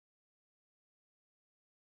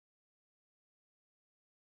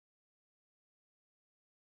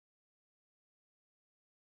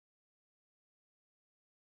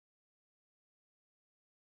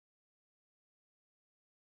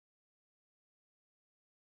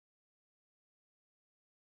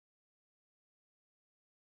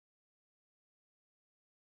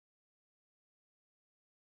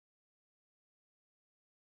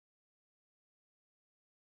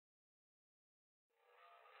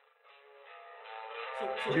So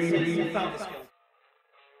you found the skeleton.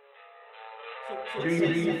 So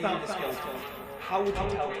you found the skeleton. How would you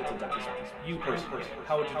tell it's a dinosaur? You personally,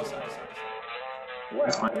 how would you decide? Well,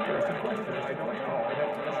 interesting question. I don't know. I'd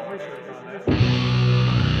have to do some research on this.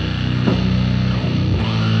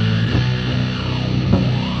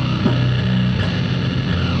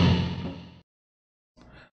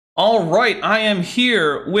 All right, I am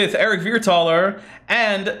here with Eric Vierthaler,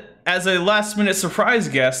 and as a last-minute surprise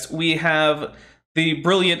guest, we have the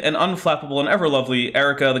brilliant and unflappable and ever-lovely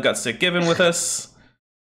Erica the Gutstick Given with us.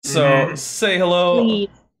 So, say hello. Please.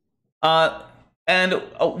 What?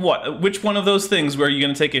 Which one of those things were you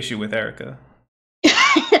going to take issue with, Erica?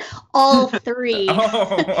 All three.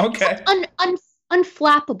 Oh, okay.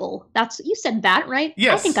 Unflappable. You said that, right?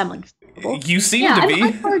 Yes. I think I'm unflappable. You seem to be.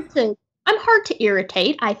 I'm hard to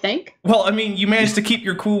irritate, I think. Well, I mean, you managed to keep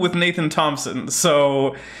your cool with Nathan Thompson,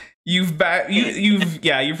 so you've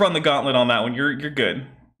run the gauntlet on that one. You're good.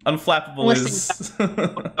 Unflappable is.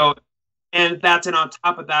 And that's on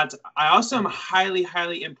top of that, I also am highly,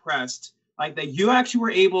 highly impressed, like that you actually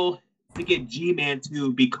were able to get G-Man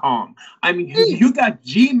to be calm. I mean, you got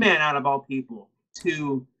G-Man out of all people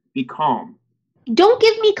to be calm. Don't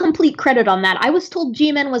give me complete credit on that. I was told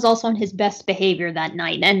G-Man was also on his best behavior that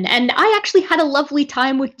night, and I actually had a lovely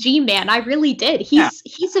time with G-Man. I really did.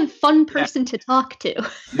 He's a fun person to talk to.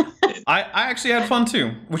 I actually had fun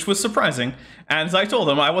too, which was surprising. And as I told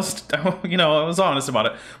him, I was honest about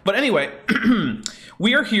it. But anyway,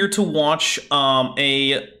 we are here to watch what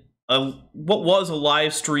was a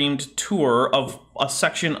live streamed tour of a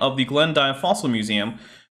section of the Glendive Fossil Museum,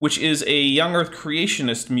 which is a young Earth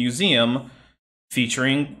creationist museum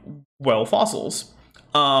featuring, well, fossils.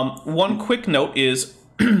 One quick note is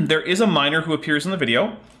there is a miner who appears in the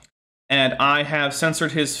video, and I have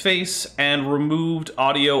censored his face and removed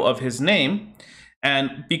audio of his name.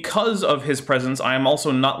 And because of his presence, I am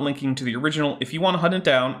also not linking to the original. If you want to hunt it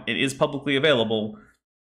down, it is publicly available.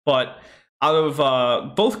 But out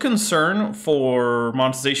of both concern for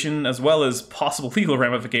monetization as well as possible legal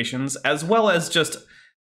ramifications, as well as just,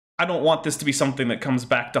 I don't want this to be something that comes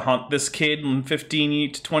back to haunt this kid in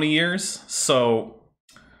 15 to 20 years. So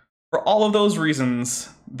for all of those reasons,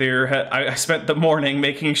 I spent the morning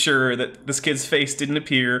making sure that this kid's face didn't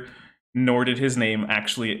appear, nor did his name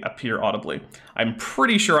actually appear audibly. I'm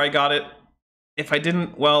pretty sure I got it. If I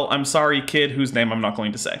didn't, well, I'm sorry, kid, whose name I'm not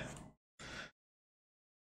going to say.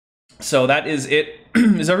 So that is it.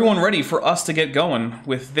 Is everyone ready for us to get going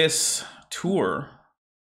with this tour?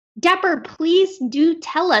 Dapper, please do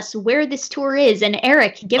tell us where this tour is, and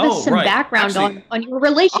Eric, give us some background on your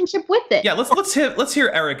relationship with it. Yeah, let's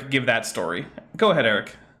hear Eric give that story. Go ahead,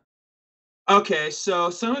 Eric. Okay, so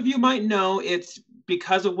some of you might know it's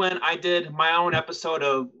because of when I did my own episode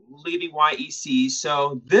of Leaving YEC.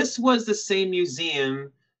 So this was the same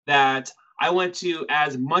museum that I went to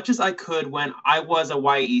as much as I could when I was a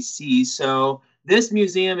YEC. So this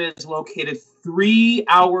museum is located 3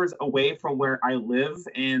 hours away from where I live.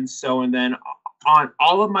 And then on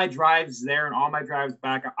all of my drives there and all my drives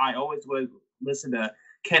back, I always would listen to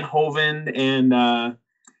Ken Hovind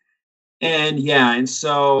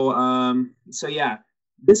so yeah.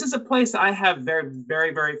 This is a place I have very,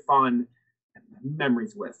 very, very fond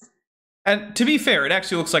memories with. And to be fair, it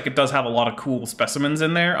actually looks like it does have a lot of cool specimens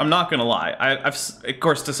in there. I'm not going to lie. I've of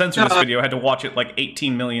course, to censor this video, I had to watch it like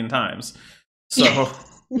 18 million times. So,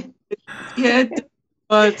 yeah,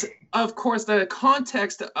 but of course, the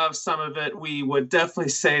context of some of it, we would definitely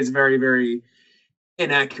say is very, very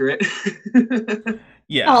inaccurate.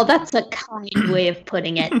 Yeah. Oh, that's a kind way of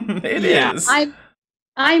putting it. It is.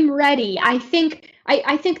 I'm ready. I think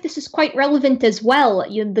this is quite relevant as well.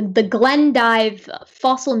 The Glendive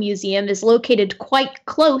Fossil Museum is located quite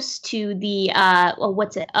close to the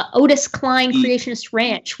Otis Klein Creationist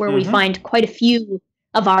Ranch, where we find quite a few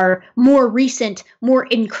of our more recent, more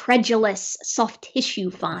incredulous soft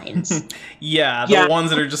tissue finds. Yeah, the ones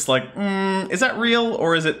that are just like, is that real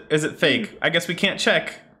or is it fake? I guess we can't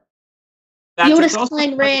check. The Otis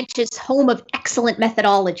Klein Ranch is home of excellent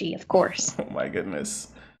methodology, of course. Oh my goodness.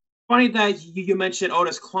 Funny that you mentioned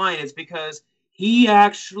Otis Klein is because he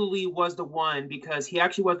actually was the one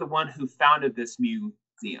who founded this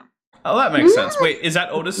museum. Oh, that makes sense. Wait, is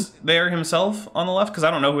that Otis there himself on the left? Because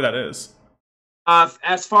I don't know who that is.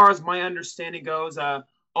 As far as my understanding goes,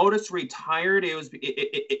 Otis retired.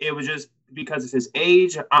 It was just because of his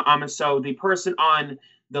age. So the person on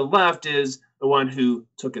the left is the one who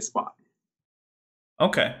took his spot.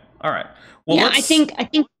 Okay. All right. Well, yeah, I think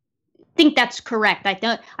that's correct.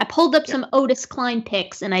 I pulled up some Otis Klein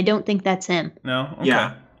pics, and I don't think that's him. No. Okay.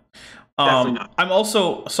 Yeah. Definitely not. I'm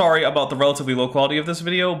also sorry about the relatively low quality of this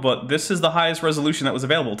video, but this is the highest resolution that was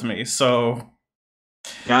available to me, so...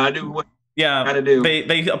 Gotta do what Yeah, gotta do.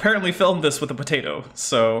 they apparently filmed this with a potato,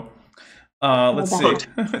 so... let's see.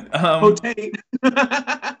 Potato.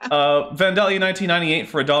 Vandalia1998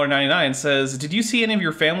 for $1.99 says, "Did you see any of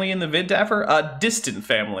your family in the vid, Dapper? Distant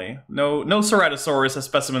family. No Ceratosaurus as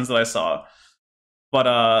specimens that I saw. But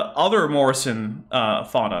other Morrison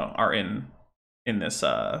fauna are in this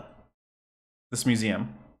this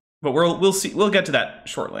museum. But we'll see. We'll get to that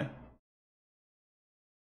shortly."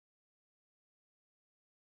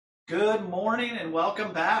 Good morning and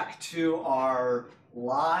welcome back to our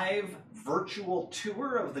live virtual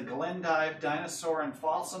tour of the Glendive Dinosaur and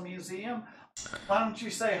Fossil Museum. Why don't you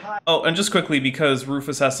say hi? Oh, and just quickly, because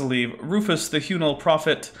Rufus has to leave, Rufus the Hunal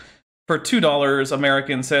Prophet for $2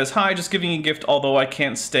 American says, "Hi, just giving you a gift, although I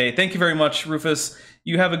can't stay." Thank you very much, Rufus.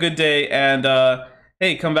 You have a good day, and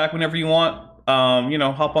hey, come back whenever you want. You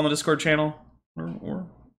know, hop on the Discord channel.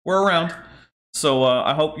 We're around. So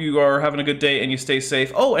I hope you are having a good day and you stay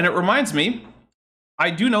safe. Oh, and it reminds me, I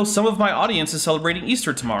do know some of my audience is celebrating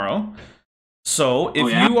Easter tomorrow. So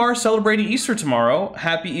if you are celebrating Easter tomorrow,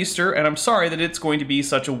 happy Easter, and I'm sorry that it's going to be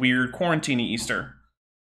such a weird quarantine-y Easter.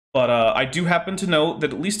 But I do happen to know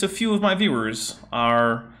that at least a few of my viewers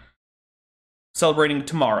are celebrating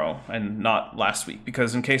tomorrow and not last week.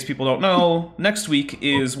 Because in case people don't know, next week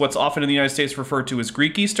is what's often in the United States referred to as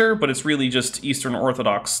Greek Easter, but it's really just Eastern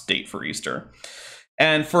Orthodox date for Easter.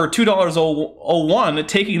 And for $2.01,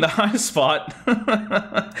 taking the high spot,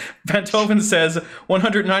 Beethoven says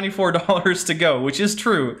 $194 to go, which is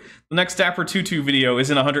true. The next Dapper Tutu video is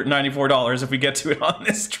in $194 if we get to it on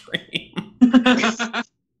this stream.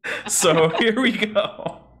 So here we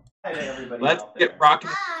go. Hi to everybody. Let's out there. get rocking.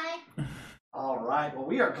 All right. Well,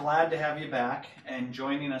 we are glad to have you back and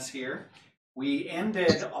joining us here. We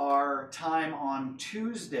ended our time on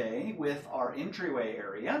Tuesday with our entryway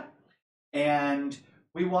area, and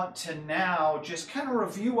we want to now just kind of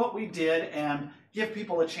review what we did and give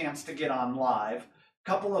people a chance to get on live.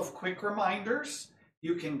 Couple of quick reminders.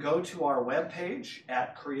 You can go to our webpage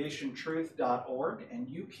at creationtruth.org and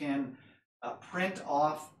you can print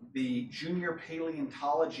off the Junior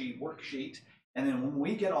Paleontology worksheet. And then when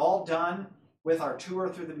we get all done with our tour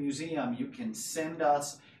through the museum, you can send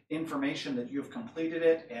us information that you've completed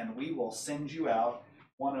it, and we will send you out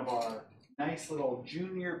one of our nice little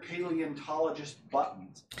Junior Paleontologist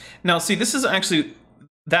buttons. Now, see, this is actually,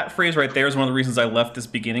 that phrase right there is one of the reasons I left this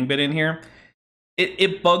beginning bit in here.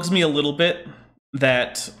 It bugs me a little bit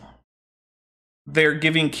that they're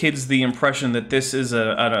giving kids the impression that this is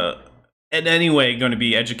in any way going to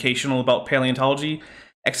be educational about paleontology,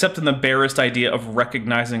 except in the barest idea of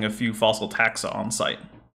recognizing a few fossil taxa on site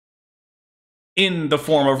in the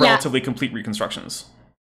form of relatively complete reconstructions.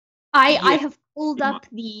 I have pulled up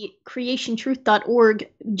the creationtruth.org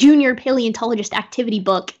Junior Paleontologist Activity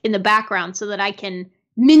Book in the background so that I can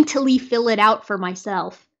mentally fill it out for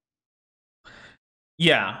myself.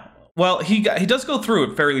 Yeah. Well, he does go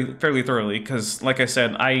through it fairly thoroughly, because, like I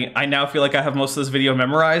said, I now feel like I have most of this video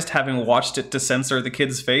memorized, having watched it to censor the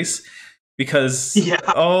kid's face. Because,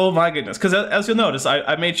 oh my goodness. Because as you'll notice,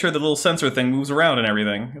 I made sure the little sensor thing moves around and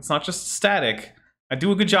everything. It's not just static. I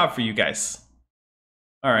do a good job for you guys.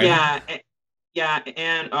 All right. Yeah,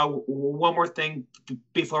 and one more thing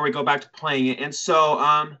before we go back to playing it. And so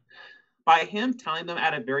by him telling them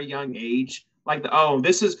at a very young age, like, oh,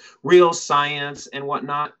 this is real science and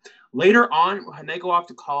whatnot, later on, when they go off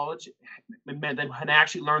to college, when they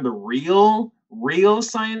actually learn the real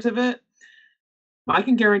science of it, I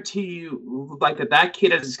can guarantee you, like, that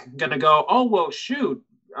kid is gonna go, oh well, shoot,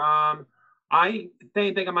 I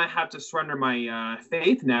think I might have to surrender my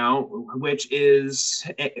faith now, which is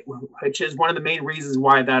one of the main reasons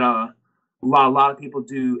why that a lot of people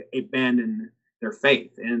do abandon their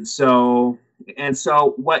faith, and so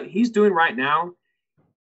what he's doing right now,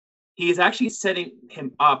 he is actually setting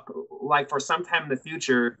him up, like, for some time in the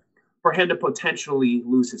future for him to potentially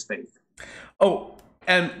lose his faith. Oh.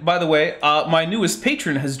 And by the way, my newest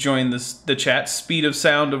patron has joined the chat, Speed of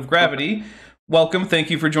Sound of Gravity. Welcome, thank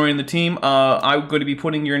you for joining the team. I'm going to be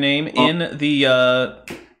putting your name in the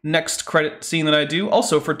next credit scene that I do.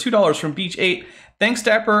 Also, for $2 from Beach 8, thanks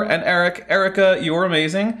Dapper and Eric. Erica, you're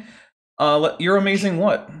amazing. You're amazing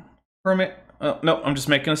what? No, I'm just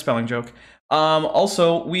making a spelling joke.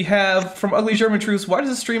 Also, we have from Ugly German Truths, why does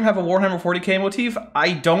the stream have a Warhammer 40k motif?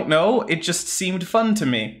 I don't know, it just seemed fun to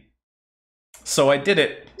me. So I did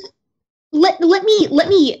it. Let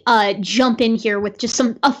me jump in here with just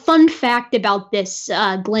a fun fact about this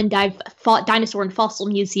Glendive Dinosaur and Fossil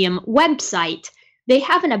Museum website. they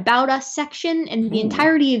have an About Us section, and the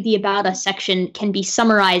entirety of the About Us section can be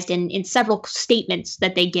summarized in several statements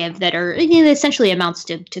that they give that are essentially amounts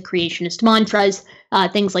to creationist mantras,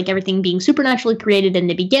 things like everything being supernaturally created in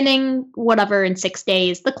the beginning, whatever, in 6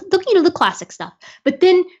 days, the classic stuff. But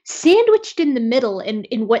then sandwiched in the middle,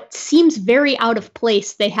 in what seems very out of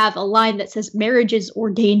place, they have a line that says marriage is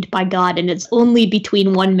ordained by God and it's only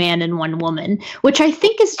between one man and one woman, which I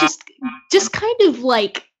think is just kind of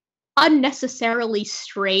like unnecessarily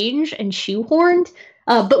strange and shoehorned,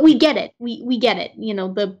 but we get it. We get it.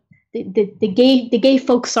 The gay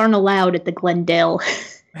folks aren't allowed at the Glendale.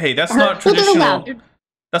 Hey, that's not traditional.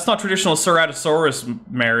 That's not traditional Ceratosaurus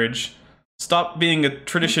marriage. Stop being a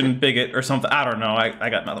tradition bigot or something. I don't know. I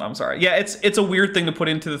got nothing. I'm sorry. Yeah, it's a weird thing to put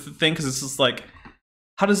into the thing because it's just like,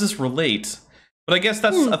 how does this relate? But I guess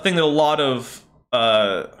that's a thing that a lot of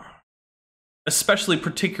especially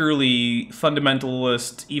particularly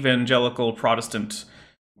fundamentalist evangelical Protestant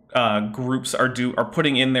groups are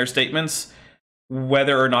putting in their statements,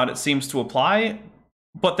 whether or not it seems to apply.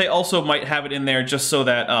 But they also might have it in there just so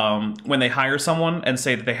that when they hire someone and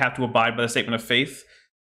say that they have to abide by the statement of faith,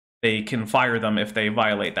 they can fire them if they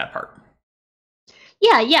violate that part.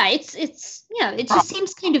 Yeah, it just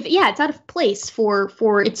seems kind of it's out of place for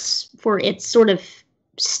its sort of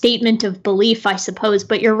statement of belief, I suppose.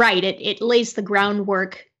 But you're right, it lays the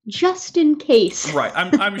groundwork just in case. Right,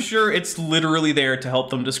 I'm sure it's literally there to help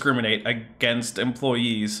them discriminate against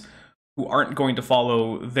employees who aren't going to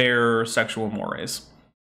follow their sexual mores.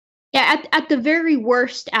 Yeah, at the very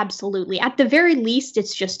worst, absolutely. At the very least,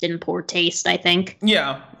 it's just in poor taste, I think.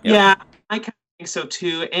 Yeah, I kind of think so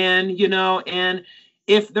too. And and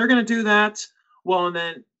if they're gonna do that, well,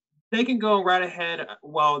 then they can go right ahead.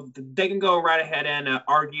 Well, they can go right ahead and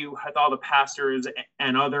argue with all the pastors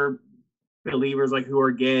and other believers like who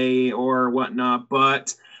are gay or whatnot.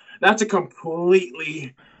 But that's a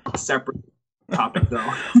completely separate topic,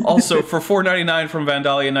 though. Also, for $4.99 from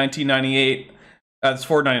Vandalia 1998, that's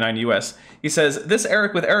 $4.99 US. He says, "This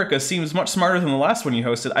Eric with Erica seems much smarter than the last one you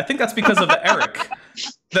hosted. I think that's because of the Eric.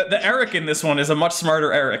 The Eric in this one is a much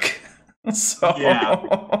smarter Eric." So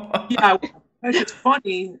yeah. Which is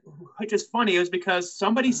funny. It was because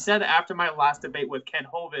somebody said after my last debate with Ken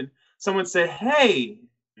Hovind, someone said, "Hey,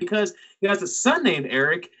 because he has a son named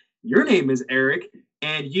Eric, your name is Eric,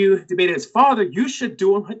 and you debated his father, you should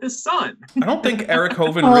do him with his son." I don't think Eric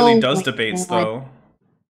Hovind really does debates, though.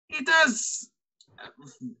 He does.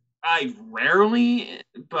 I rarely,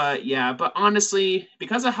 but honestly,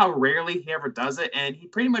 because of how rarely he ever does it, and he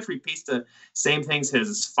pretty much repeats the same things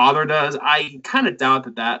his father does, I kind of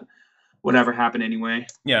doubt that would ever happen anyway.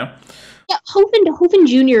 Yeah. Yeah, Hovind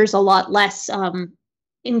Jr. is a lot less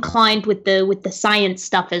inclined with the science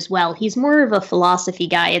stuff as well. He's more of a philosophy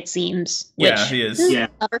guy, it seems. Yeah, he is. Yeah.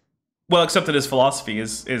 Well, except that his philosophy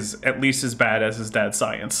is at least as bad as his dad's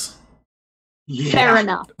science. Yeah. Fair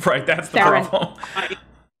enough. Right, that's the problem.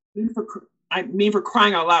 I mean, for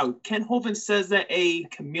crying out loud, Ken Hovind says that a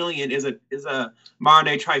chameleon is a modern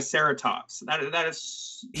day Triceratops.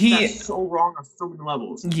 That's so wrong on so many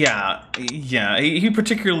levels. Yeah. He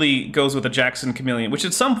particularly goes with a Jackson chameleon, which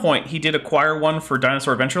at some point he did acquire one for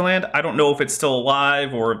Dinosaur Adventureland. I don't know if it's still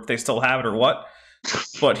alive or if they still have it or what,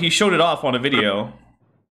 but he showed it off on a video.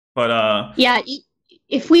 But yeah.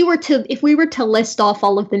 If we were to list off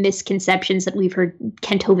all of the misconceptions that we've heard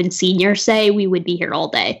Kent Hovind Sr. say, we would be here all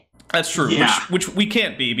day. That's true, yeah. which we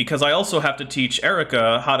can't be, because I also have to teach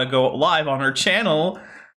Erica how to go live on her channel.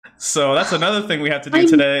 So that's another thing we have to do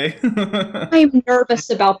today. I'm nervous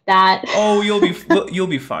about that. Oh, you'll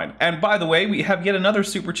be fine. And by the way, we have yet another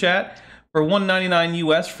super chat for $1.99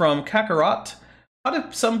 US from Kakarot. How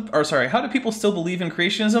do people still believe in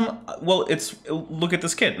creationism? Well, look at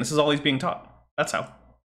this kid. This is all he's being taught. That's how.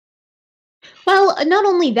 Well, not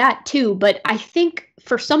only that too, but I think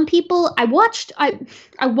for some people, I watched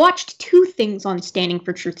two things on Standing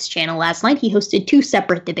for Truth's channel last night. He hosted two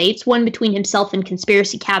separate debates, one between himself and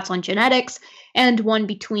Conspiracy Cats on genetics, and one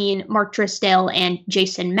between Mark Drysdale and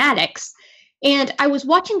Jason Maddox. And I was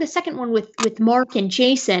watching the second one with Mark and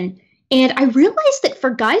Jason, and I realized that for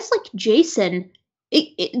guys like Jason,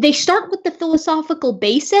 they start with the philosophical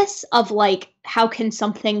basis of like, how can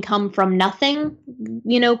something come from nothing,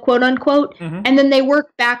 quote unquote, and then they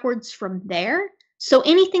work backwards from there. So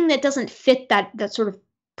anything that doesn't fit that sort of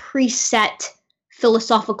preset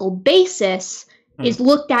philosophical basis is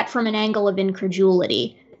looked at from an angle of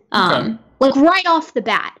incredulity, like right off the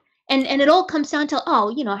bat. And it all comes down to,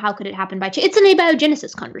 how could it happen by chance? It's an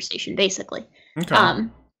abiogenesis conversation, basically. Okay.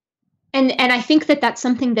 And I think that's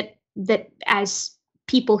something that as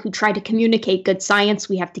people who try to communicate good science,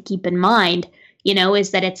 we have to keep in mind.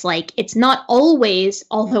 is that it's like, it's not always,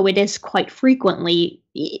 although it is quite frequently,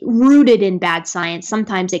 rooted in bad science.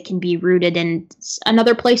 Sometimes it can be rooted in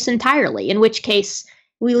another place entirely, in which case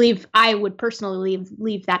I would personally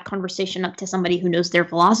leave that conversation up to somebody who knows their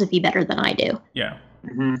philosophy better than I do. Yeah.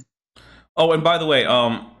 Mm-hmm. Oh, and by the way,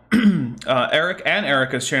 Eric and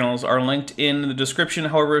Erica's channels are linked in the description.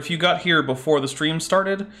 However, if you got here before the stream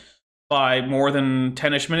started by more than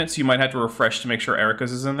 10-ish minutes, you might have to refresh to make sure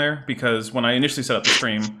Erica's is in there, because when I initially set up the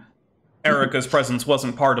stream, Erica's presence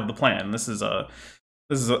wasn't part of the plan. This is a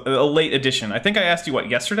late addition. I think I asked you, what,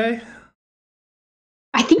 yesterday?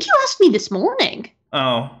 I think you asked me this morning.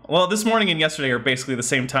 Oh, well, this morning and yesterday are basically the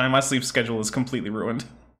same time. My sleep schedule is completely ruined.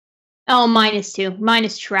 Oh, mine is too. Mine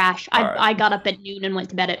is trash. Right. I got up at noon and went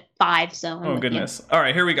to bed at 5, so... Oh, goodness. All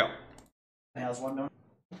right, here we go. Has one known?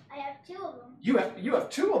 I have 2 of them. You have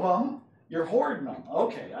 2 of them? You're hoarding them.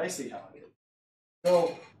 Okay, I see how it is.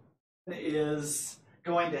 So, is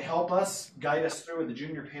going to help us, guide us through the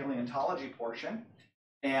junior paleontology portion.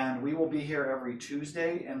 And we will be here every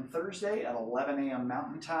Tuesday and Thursday at 11 a.m.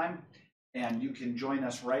 Mountain Time. And you can join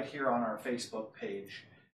us right here on our Facebook page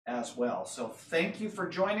as well. So thank you for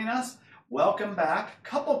joining us. Welcome back.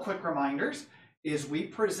 Couple quick reminders is we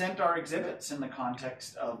present our exhibits in the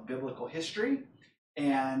context of biblical history.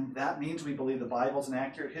 And that means we believe the Bible's an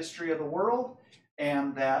accurate history of the world.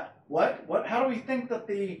 And that, how do we think that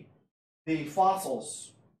the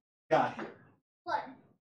fossils got here? Flood.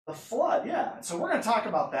 The flood, yeah. So we're going to talk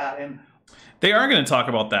about that. And They are going to talk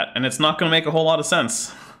about that, and it's not going to make a whole lot of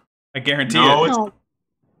sense. I guarantee No, it. No.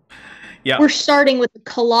 Yeah. We're starting with a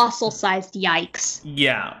colossal-sized yikes.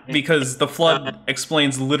 Yeah, because the flood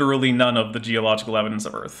explains literally none of the geological evidence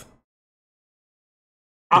of Earth.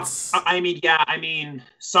 I mean,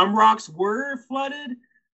 some rocks were flooded,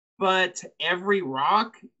 but every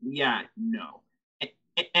rock, no.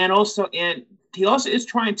 And he also is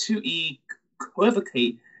trying to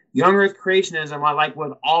equivocate young Earth creationism, like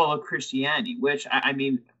with all of Christianity, which I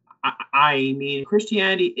mean,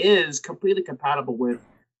 Christianity is completely compatible with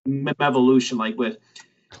evolution, like with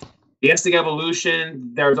theistic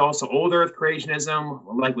evolution. There's also old Earth creationism,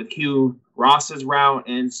 like with Hugh Ross's route,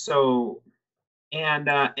 and so. And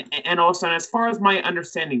also, as far as my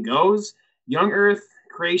understanding goes, young Earth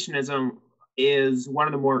creationism is one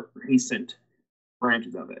of the more recent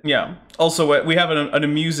branches of it. Yeah. Also, we have an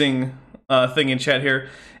amusing thing in chat here.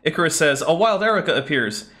 Icarus says, "A wild Erica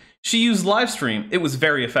appears. She used live stream. It was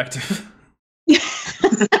very effective."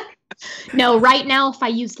 No, right now, if I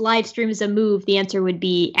used live stream as a move, the answer would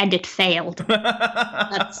be, and it failed.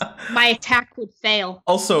 My attack would fail.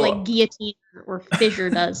 Also, like guillotine or fissure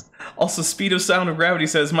does. Also, Speed of Sound of Gravity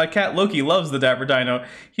says, "My cat Loki loves the Dapper Dino.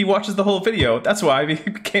 He watches the whole video. That's why I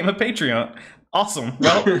became a Patreon." Awesome.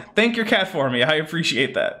 Well, thank your cat for me. I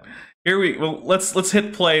appreciate that. Let's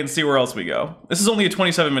hit play and see where else we go. This is only a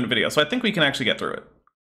 27-minute video, so I think we can actually get through it.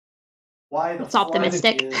 Why the That's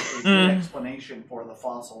optimistic. flood is a good explanation for the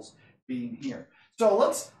fossils being here. So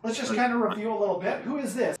let's just kind of review a little bit. Who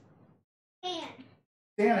is this?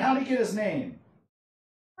 Dan, how did he get his name?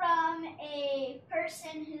 From a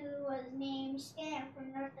person who was named Stan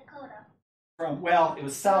from North Dakota. Well, it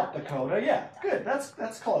was South Dakota. Yeah, good.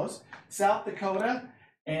 That's close. South Dakota,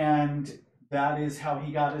 and that is how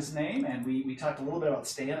he got his name. And we talked a little bit about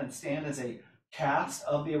Stan, and Stan is a cast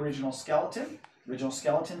of the original skeleton. Original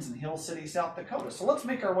skeletons in Hill City, South Dakota. So let's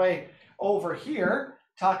make our way over here.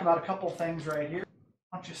 Talk about a couple things right here.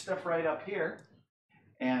 A bunch of stuff right up here.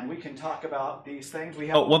 And we can talk about these things. We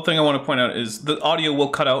have one thing I want to point out is the audio will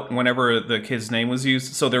cut out whenever the kid's name was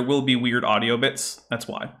used, so there will be weird audio bits. That's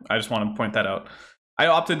why. I just want to point that out. I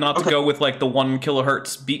opted not to go with like the 1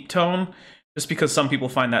 kilohertz beep tone, just because some people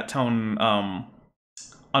find that tone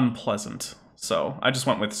unpleasant. So I just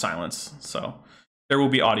went with silence. So there will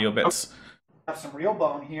be audio bits. We have some real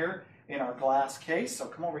bone here in our glass case. So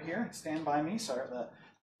come over here and stand by me so the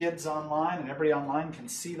kids online and everybody online can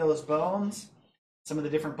see those bones. Some of the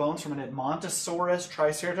different bones from an Edmontosaurus,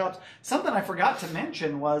 Triceratops. Something I forgot to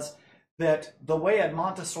mention was that the way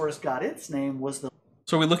Edmontosaurus got its name was the...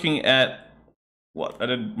 So we're looking at, what, at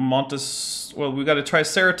well, we got a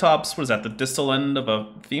Triceratops, what is that, the distal end of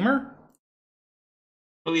a femur?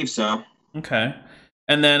 I believe so. Okay.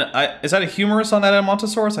 And then, is that a humerus on that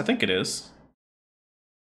Edmontosaurus? I think it is.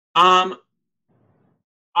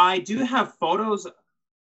 I do have photos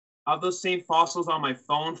of those same fossils on my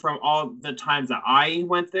phone from all the times that I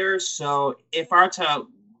went there. So if I were to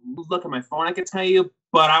look at my phone, I could tell you,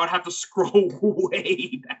 but I would have to scroll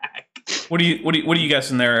way back. What do you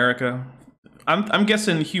guessing there, Erica? I'm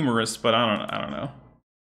guessing humerus, but I don't know.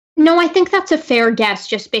 No, I think that's a fair guess,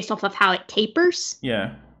 just based off of how it tapers.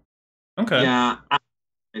 Yeah. Okay. Yeah, I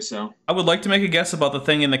think so. I would like to make a guess about the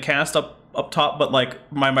thing in the cast up top, but like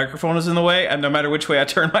my microphone is in the way, and no matter which way I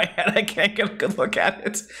turn my head, I can't get a good look at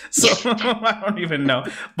it. So I don't even know.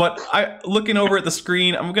 But looking over at the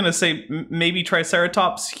screen, I'm gonna say maybe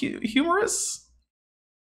Triceratops humorous.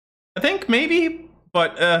 I think maybe,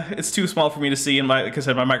 but it's too small for me to see, and like I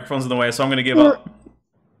said, my microphone's in the way, so I'm gonna give up.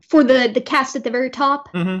 For the cast at the very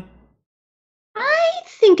top. Mm-hmm. I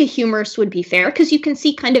think a humorous would be fair because you can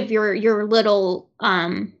see kind of your little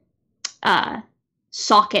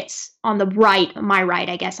sockets on the right, my right,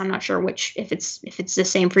 I guess. I'm not sure which if it's the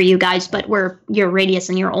same for you guys, but where your radius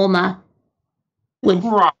and your ulna would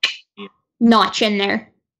notch in there.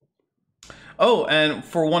 Oh, and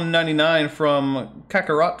for $1.99 from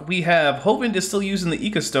Kakarot, we have Hovind is still using the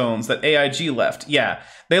Ecostones that AIG left. Yeah,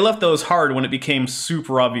 they left those hard when it became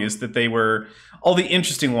super obvious that they were, all the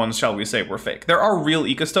interesting ones, shall we say, were fake. There are real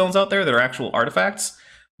Ecostones out there that are actual artifacts,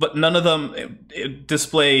 but none of them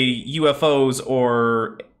display UFOs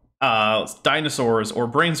or dinosaurs or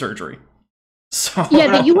brain surgery. So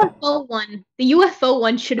yeah, the UFO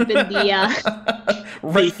one should have been the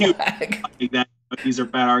red flag. These are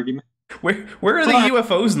bad arguments. Where are the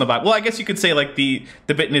UFOs in the Bible? Well, I guess you could say like the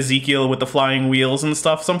bit in Ezekiel with the flying wheels and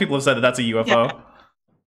stuff. Some people have said that that's a UFO. Yeah.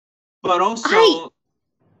 But also, sorry,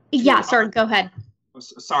 go ahead.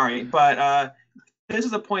 Sorry, but this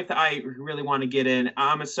is a point that I really want to get in.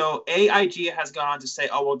 So AIG has gone on to say,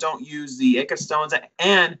 oh well, don't use the Icastones,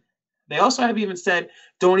 and they also have even said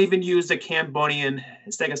don't even use the Cambodian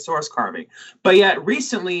Stegosaurus carving. But yet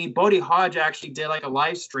recently, Bodhi Hodge actually did like a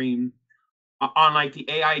live stream on like the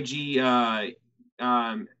AIG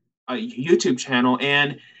YouTube channel,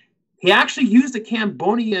 and he actually used the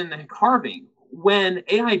Cambodian carving when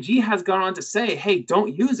AIG has gone on to say, hey,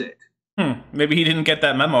 don't use it. Maybe he didn't get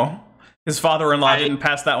that memo. His father-in-law didn't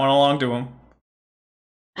pass that one along to him.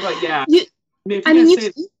 But yeah,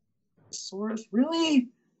 Stegosaurus, really?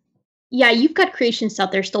 Yeah, you've got creationists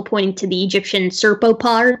out there still pointing to the Egyptian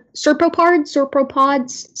sauropods,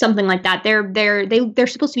 something like that. They're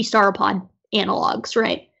supposed to be sauropod analogs,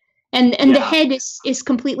 right? And the head is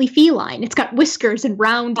completely feline. It's got whiskers and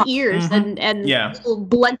round ears and little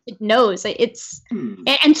blunted nose. It's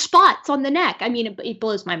and spots on the neck. I mean, it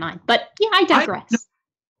blows my mind. But yeah, I digress.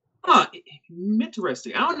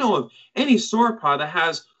 Interesting. I don't know of any sauropod that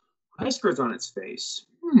has whiskers on its face.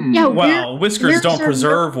 Yeah, well, whiskers don't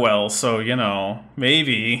preserve well, so you know,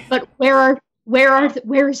 maybe. But where's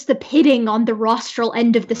the pitting on the rostral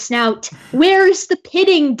end of the snout? Where's the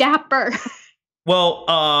pitting, Dapper? Well,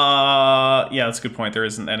 yeah, that's a good point. There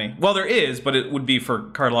isn't any. Well, there is, but it would be for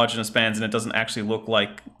cartilaginous bands, and it doesn't actually look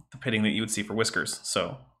like the pitting that you would see for whiskers.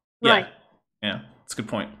 So, yeah, right. Yeah, that's a good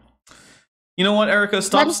point. You know what, Erica?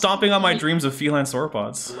 Stop stomping on my dreams of feline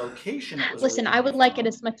sauropods. Location. Listen, I would like it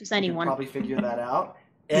as much as anyone. You can probably figure that out.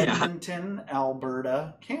 Edmonton,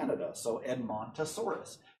 Alberta, Canada. So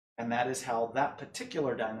Edmontosaurus. And that is how that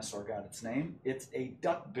particular dinosaur got its name. It's a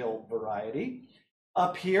duck-billed variety.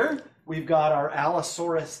 Up here, we've got our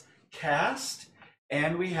Allosaurus cast,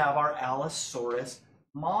 and we have our Allosaurus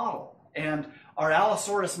model. And our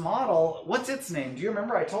Allosaurus model, what's its name? Do you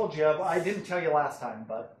remember? I told you. I didn't tell you last time,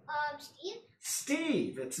 but... Steve?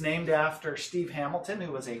 Steve. It's named after Steve Hamilton,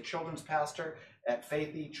 who was a children's pastor at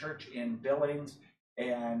Faithy Church in Billings.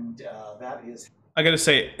 And that is... I gotta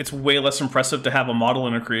say, it's way less impressive to have a model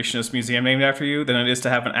in a creationist museum named after you than it is to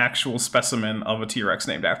have an actual specimen of a T-Rex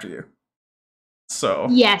named after you. So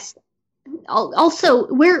yes. Also,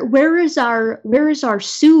 where is our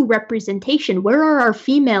Sioux representation? Where are our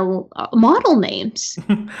female model names?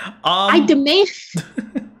 I demand.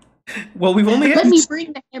 Well, we've only let me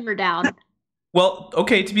bring the hammer down. Well,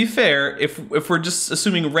 okay. To be fair, if we're just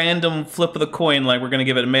assuming random flip of the coin, like we're going to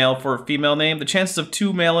give it a male for a female name, the chances of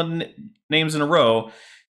two male names in a row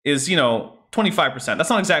is 25%. That's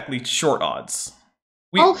not exactly short odds.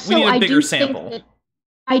 We need a bigger sample.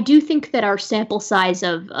 I do think that our sample size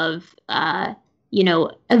of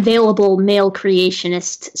available male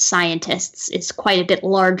creationist scientists is quite a bit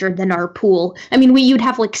larger than our pool. I mean, you'd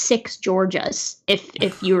have like 6 Georgias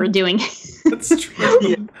if you were doing That's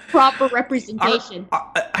true. proper representation.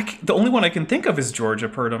 The only one I can think of is Georgia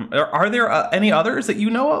Purdom. Are there any others that you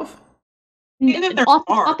know of? Off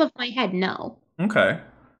the top of my head, no. Okay.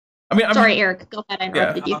 I mean, sorry, Eric. Go ahead. I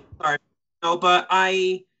interrupted you. Sorry. No, but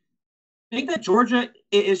I think that Georgia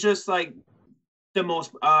is just like the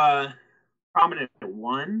most prominent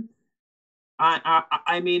one.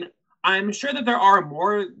 I mean, I'm sure that there are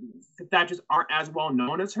more that just aren't as well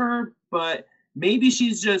known as her, but maybe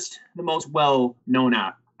she's just the most well known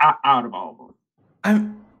out of all of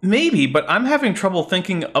them. Maybe, but I'm having trouble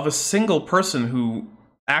thinking of a single person who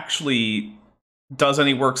actually does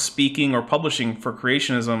any work speaking or publishing for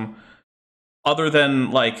creationism other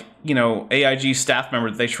than, like, you know, AIG staff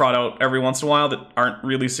members that they trot out every once in a while that aren't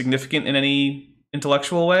really significant in any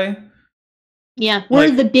intellectual way. Yeah, we're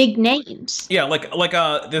Like- the big names. Yeah,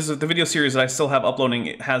 there's the video series that I still have uploading.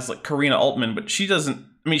 It has like Karina Altman, but she doesn't.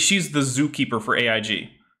 I mean, she's the zookeeper for AIG.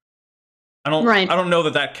 I don't know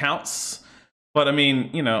that counts, but I mean,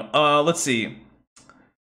 you know. Let's see.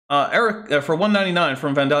 Eric for 199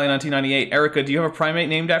 from Vandalia 1998. Erica, do you have a primate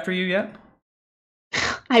named after you yet?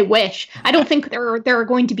 I wish. I don't think there are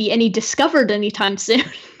going to be any discovered anytime soon.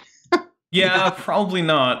 Yeah, probably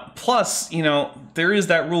not. Plus, you know, there is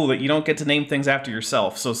that rule that you don't get to name things after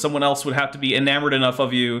yourself. So someone else would have to be enamored enough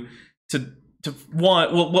of you to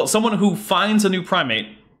want. Well, someone who finds a new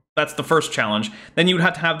primate. That's the first challenge. Then you would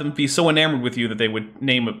have to have them be so enamored with you that they would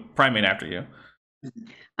name a primate after you.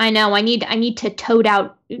 I know. I need to tote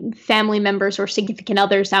out family members or significant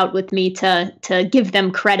others out with me to give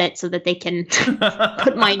them credit so that they can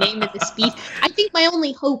put my name in the species. I think my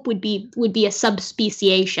only hope would be a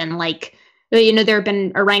subspeciation. Like, you know, there have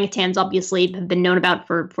been orangutans, obviously, have been known about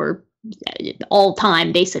for all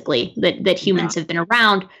time, basically, that humans have been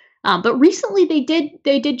around. But recently they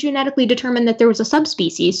did genetically determine that there was a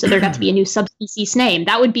subspecies, so there got to be a new subspecies name.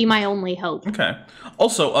 That would be my only hope. Okay.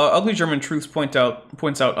 Also, Ugly German Truths points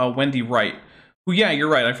out Wendy Wright, who, yeah, you're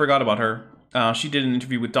right, I forgot about her. She did an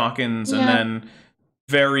interview with Dawkins and then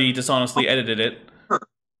very dishonestly edited it.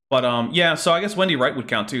 But yeah, so I guess Wendy Wright would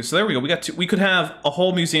count too. So there we go. We could have a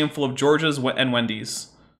whole museum full of Georgias and Wendy's.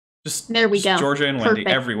 There we go. Georgia and Wendy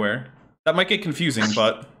everywhere. That might get confusing,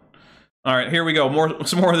 but all right, here we go.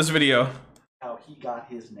 Some more of this video. How he got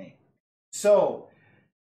his name. So,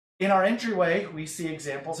 in our entryway, we see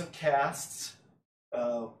examples of casts,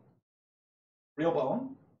 real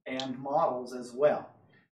bone, and models as well.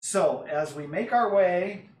 So, as we make our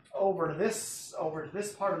way over to this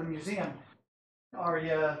part of the museum,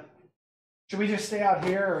 should we just stay out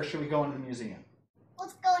here, or should we go into the museum?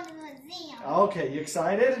 Let's go into the museum. Okay, you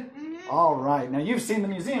excited? Mm-hmm. All right. Now, you've seen the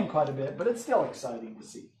museum quite a bit, but it's still exciting to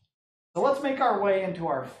see. So let's make our way into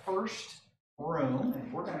our first room,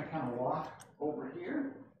 and we're going to kind of walk over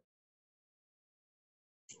here.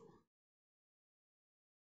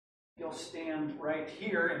 You'll stand right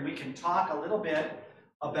here, and we can talk a little bit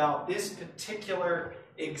about this particular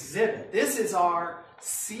exhibit. This is our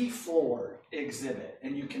seafloor exhibit,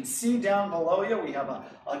 and you can see down below you we have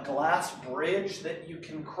a glass bridge that you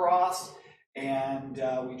can cross, and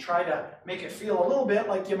we try to make it feel a little bit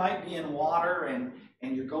like you might be in water and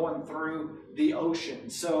you're going through the ocean.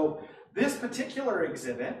 So this particular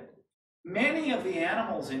exhibit, many of the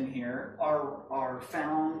animals in here are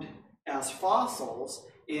found as fossils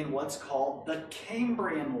in what's called the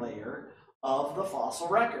Cambrian layer of the fossil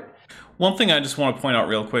record. One thing I just want to point out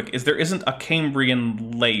real quick is there isn't a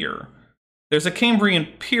Cambrian layer. There's a Cambrian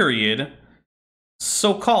period,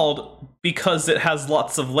 so-called because it has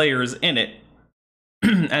lots of layers in it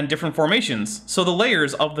and different formations. So the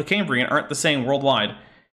layers of the Cambrian aren't the same worldwide.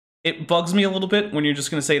 It bugs me a little bit when you're just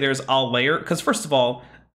going to say there's a layer, because first of all,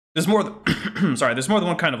 there's more than there's more than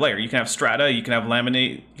one kind of layer. You can have strata, you can have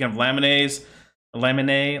laminae, laminae,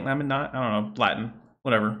 I don't know, Latin,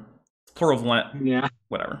 whatever. Plural of Latin,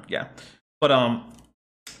 whatever, yeah. But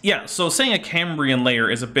yeah, so saying a Cambrian layer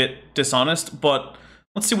is a bit dishonest, but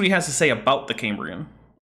let's see what he has to say about the Cambrian.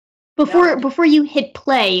 Before you hit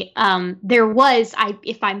play, there was,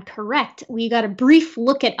 if I'm correct, we got a brief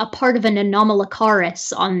look at a part of an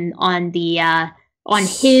Anomalocaris on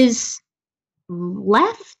his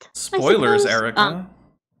left. Spoilers, Erica.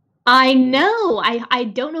 I know. I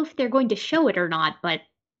don't know if they're going to show it or not, but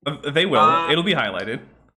they will. It'll be highlighted.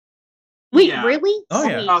 Wait, really?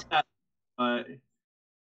 Oh yeah.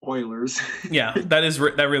 Spoilers. Yeah,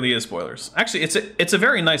 that really is spoilers. Actually, it's a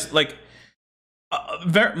very nice, like.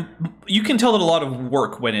 You can tell that a lot of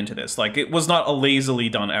work went into this. Like, it was not a lazily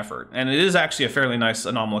done effort, and it is actually a fairly nice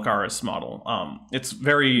Anomalocaris model. It's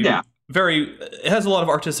very, it has a lot of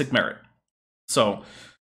artistic merit. So,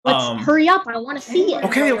 let's hurry up. I want to see it.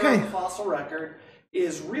 Okay. The fossil record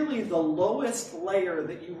is really the lowest layer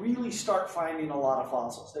that you really start finding a lot of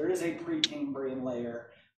fossils. There is a Precambrian layer,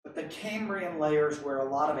 but the Cambrian layer is where a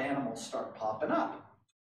lot of animals start popping up.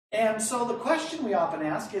 And so the question we often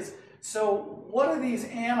ask is, so what do these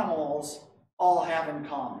animals all have in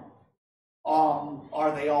common?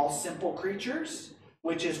 Are they all simple creatures,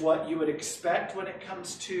 which is what you would expect when it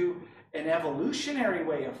comes to an evolutionary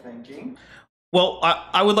way of thinking? Well,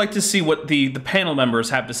 I would like to see what the panel members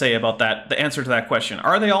have to say about that, the answer to that question.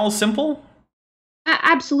 Are they all simple?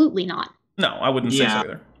 Absolutely not. No, I wouldn't say so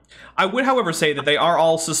either. I would, however, say that they are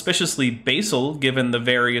all suspiciously basal, given the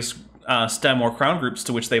various stem or crown groups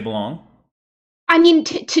to which they belong. I mean,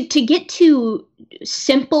 to get to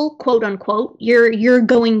simple, quote unquote, you're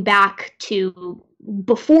going back to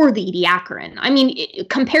before the Ediacaran. I mean,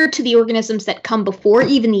 compared to the organisms that come before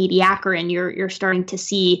even the Ediacaran, you're starting to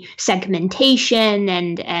see segmentation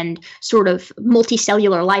and sort of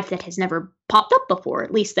multicellular life that has never popped up before,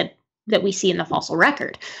 at least that we see in the fossil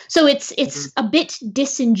record. So it's a bit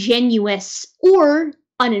disingenuous or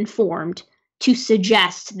uninformed to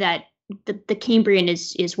suggest that the Cambrian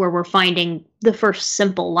is where we're finding the first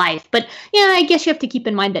simple life. But yeah, I guess you have to keep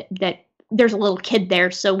in mind that there's a little kid there,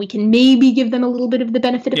 so we can maybe give them a little bit of the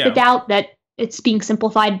benefit of the doubt that it's being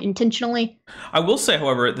simplified intentionally. I will say,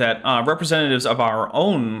 however, that representatives of our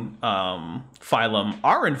own phylum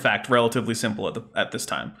are in fact relatively simple at this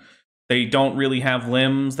time. They don't really have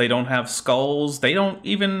limbs, they don't have skulls, they don't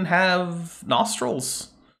even have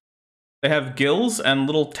nostrils. They have gills and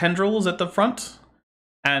little tendrils at the front,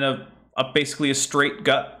 and basically a straight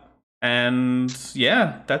gut. And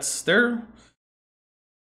yeah, that's their...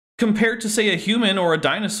 Compared to, say, a human or a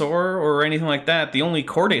dinosaur or anything like that, the only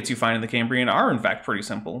chordates you find in the Cambrian are, in fact, pretty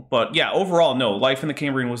simple. But yeah, overall, no, life in the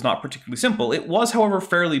Cambrian was not particularly simple. It was, however,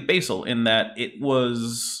 fairly basal in that it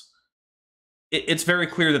was... It's very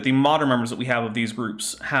clear that the modern members that we have of these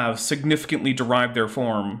groups have significantly derived their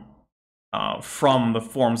form from the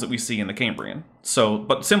forms that we see in the Cambrian. So,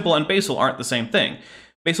 but simple and basal aren't the same thing.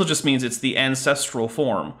 Basal just means it's the ancestral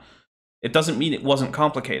form. It doesn't mean it wasn't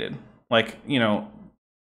complicated. Like, you know...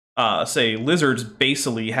 say lizards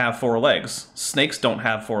basally have 4 legs. Snakes don't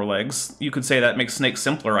have 4 legs. You could say that makes snakes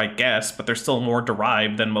simpler, I guess, but they're still more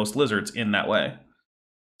derived than most lizards in that way.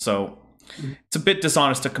 So it's a bit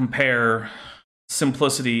dishonest to compare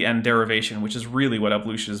simplicity and derivation, which is really what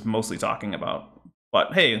evolution is mostly talking about.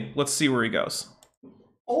 But hey, let's see where he goes.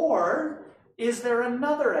 Or is there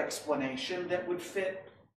another explanation that would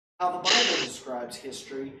fit how the Bible describes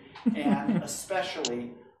history, and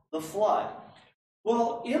especially the flood?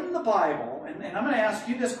 Well, in the Bible, and I'm going to ask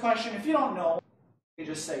you this question. If you don't know, you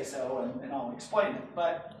just say so, and I'll explain it.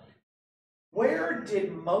 But where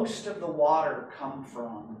did most of the water come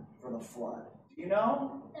from for the flood? Do you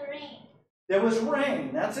know? The rain. There was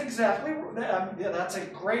rain. That's exactly, that's a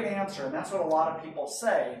great answer, and that's what a lot of people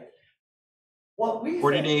say. What we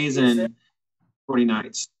 40 days and 40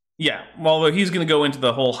 nights. Yeah, well, he's going to go into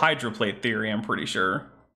the whole hydroplate theory, I'm pretty sure.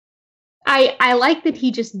 I like that he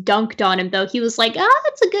just dunked on him, though. He was like,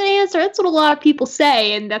 that's a good answer. That's what a lot of people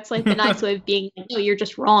say. And that's like the nice way of being like, no, you're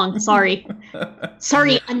just wrong. Sorry.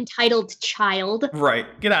 Sorry, untitled child. Right.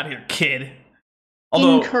 Get out of here, kid.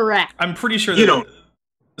 Although, incorrect. I'm pretty sure that... You don't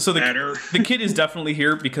so matter. The kid is definitely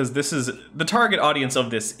here because this is... The target audience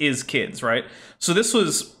of this is kids, right? So this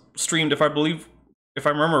was streamed, if I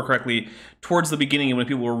remember correctly, towards the beginning when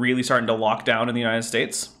people were really starting to lock down in the United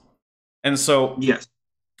States. And so... Yes.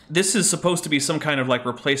 This is supposed to be some kind of like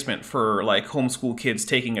replacement for like homeschool kids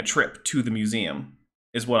taking a trip to the museum,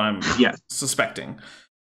 is what I'm suspecting.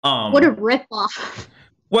 What a ripoff!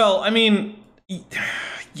 Well, I mean,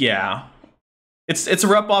 yeah, it's a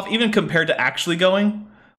ripoff even compared to actually going.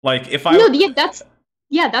 Like if I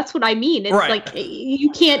that's what I mean. It's right. Like you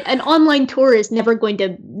can't. An online tour is never going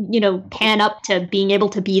to pan up to being able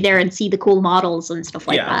to be there and see the cool models and stuff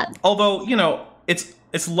like that. Although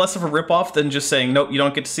it's less of a ripoff than just saying, nope, you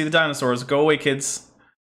don't get to see the dinosaurs. Go away, kids.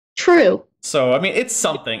 True. So, I mean, it's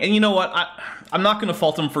something. And you know what? I'm not going to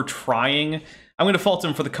fault him for trying. I'm going to fault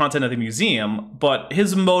him for the content of the museum. But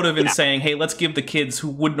his motive in saying, hey, let's give the kids who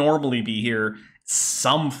would normally be here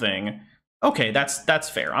something. Okay, that's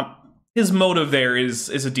fair. His motive there is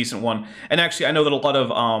a decent one. And actually, I know that a lot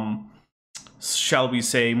of, shall we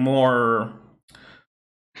say, more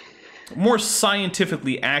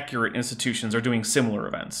scientifically accurate institutions are doing similar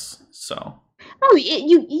events. So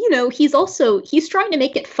he's trying to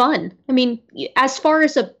make it fun. I mean, as far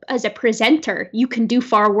as a presenter, you can do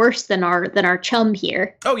far worse than our chum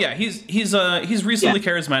here. Oh yeah, he's reasonably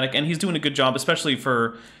charismatic, and he's doing a good job, especially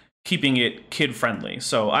for keeping it kid friendly.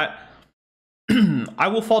 So I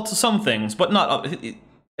will fault to some things, but not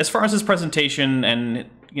as far as his presentation and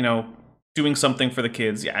doing something for the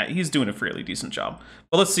kids. Yeah, he's doing a fairly decent job.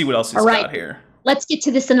 But let's see what else he's got here. Let's get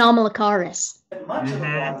to this Anomalocaris. Much of the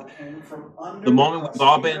water came from under the moment we've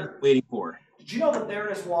all been waiting for. Did you know that there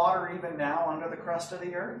is water even now under the crust of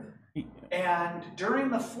the earth? And during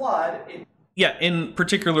the flood... in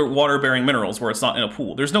particular water-bearing minerals where it's not in a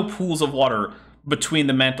pool. There's no pools of water between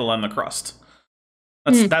the mantle and the crust.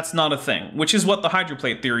 That's not a thing, which is what the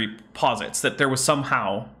hydroplate theory posits, that there was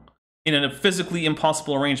somehow, in a physically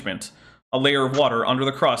impossible arrangement, a layer of water under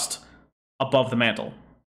the crust above the mantle.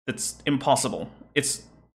 that's impossible. It's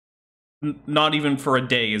not even for a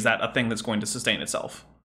day is that a thing that's going to sustain itself.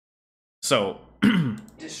 So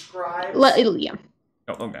Describes Yeah.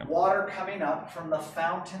 oh, okay. water coming up from the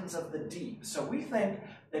fountains of the deep. So we think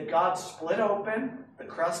that God split open the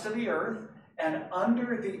crust of the earth, and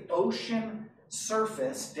under the ocean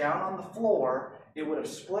surface, down on the floor, it would have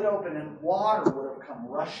split open and water would have come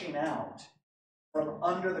rushing out from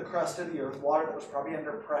under the crust of the earth. Water that was probably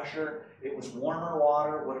under pressure. It was warmer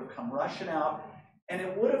water, would have come rushing out, and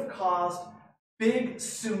it would have caused big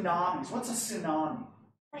tsunamis. What's a tsunami?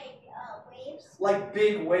 Like waves. Like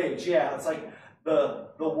big waves, yeah. It's like the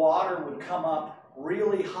water would come up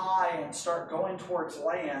really high and start going towards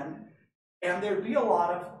land, and there'd be a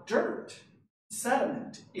lot of dirt,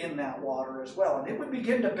 sediment in that water as well, and it would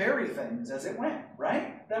begin to bury things as it went,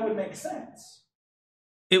 right? That would make sense.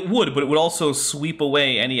 It would, but it would also sweep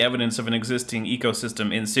away any evidence of an existing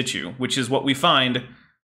ecosystem in situ, which is what we find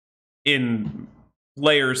in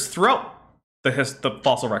layers throughout the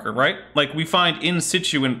fossil record, right? Like, we find in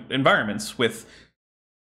situ environments with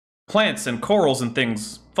plants and corals and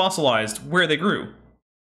things fossilized where they grew,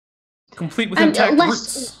 complete with intact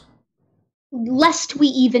roots. Lest we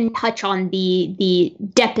even touch on the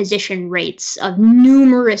deposition rates of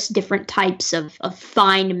numerous different types of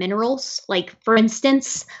fine minerals, like, for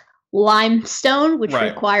instance, limestone, which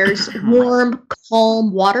requires warm,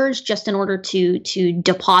 calm waters just in order to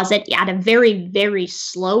deposit at a very, very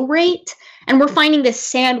slow rate. And we're finding this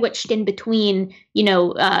sandwiched in between,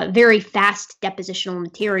 very fast depositional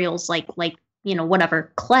materials like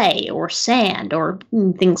whatever, clay or sand or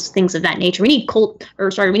things of that nature. We need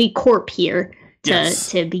Corp here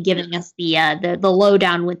to be giving us the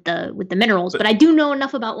lowdown with the minerals. But I do know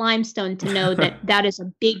enough about limestone to know that is a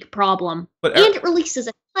big problem. And it releases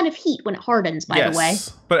a ton of heat when it hardens, by the way.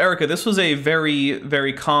 But Erica, this was a very,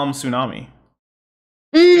 very calm tsunami.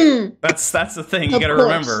 That's the thing you got to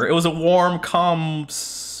remember. It was a warm, calm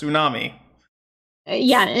tsunami.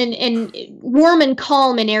 Yeah, and warm and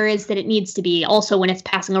calm in areas that it needs to be. Also, when it's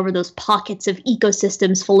passing over those pockets of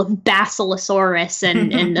ecosystems full of Basilosaurus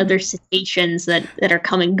and other cetaceans that are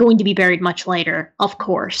going to be buried much later, of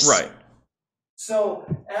course. Right. So,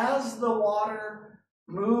 as the water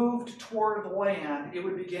moved toward the land, it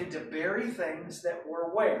would begin to bury things that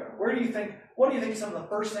were where? What do you think some of the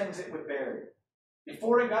first things it would bury?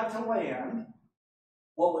 Before it got to land,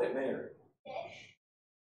 what would it bury?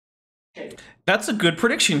 Okay. That's a good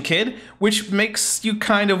prediction, kid, which makes you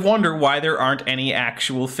kind of wonder why there aren't any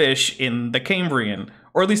actual fish in the Cambrian.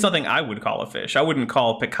 Or at least nothing I would call a fish. I wouldn't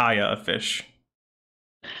call Pikaia a fish.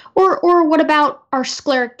 Or what about our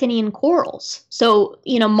scleractinian corals? So,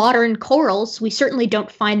 modern corals, we certainly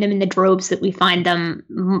don't find them in the droves that we find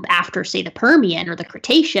them after, say, the Permian or the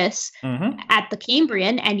Cretaceous at the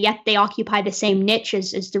Cambrian, and yet they occupy the same niche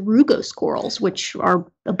as the Rugose corals, which are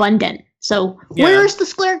abundant. So where's the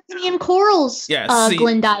scleractinian corals,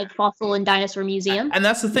 Glendive Fossil and Dinosaur Museum? And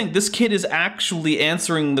that's the thing. This kid is actually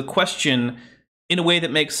answering the question in a way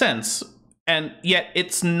that makes sense. And yet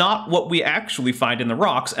it's not what we actually find in the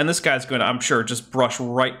rocks. And this guy's going to, I'm sure, just brush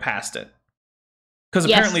right past it. Because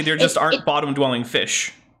apparently there just aren't bottom-dwelling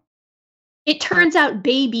fish. It turns out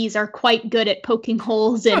babies are quite good at poking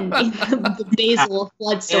holes in the basal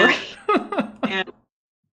flood story. And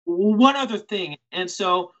one other thing. And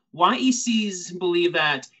so YECs believe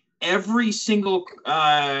that every single,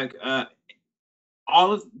 all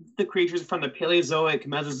of the creatures from the Paleozoic,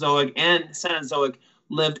 Mesozoic, and Cenozoic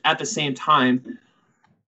lived at the same time.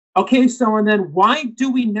 Okay, so and then why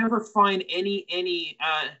do we never find any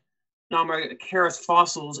Nomarcharis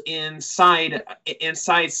fossils inside,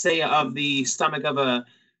 say, of the stomach of a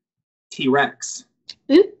T-Rex?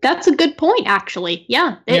 That's a good point, actually.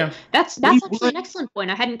 That's actually an excellent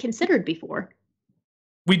point I hadn't considered before.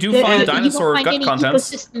 We do find dinosaur gut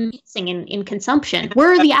contents. Ecosystem missing in consumption.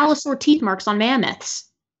 Where are the allosaur teeth marks on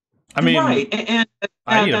mammoths? I mean, right, and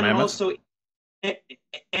I then also,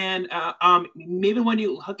 and maybe when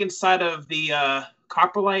you look inside of the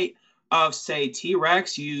coprolite of, say,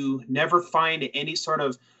 T-Rex, you never find any sort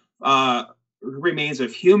of remains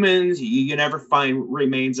of humans. You never find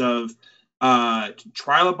remains of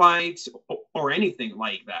trilobites or anything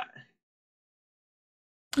like that.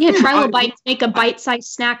 Yeah, trilobites make a bite-sized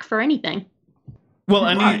snack for anything. Well,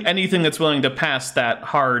 anything that's willing to pass that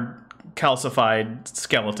hard calcified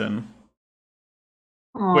skeleton.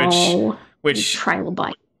 Oh, which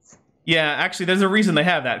trilobites. Yeah, actually, there's a reason they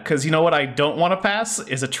have that. Because you know what I don't want to pass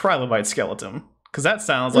is a trilobite skeleton. Because that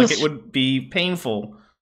sounds like it would be painful.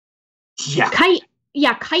 Yeah.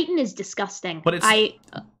 Chitin is disgusting. But well,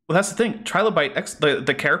 that's the thing. Trilobite,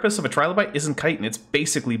 the carapace of a trilobite isn't chitin. It's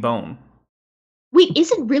basically bone. Wait,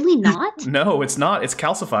 is it really not? No, it's not. It's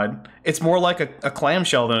calcified. It's more like a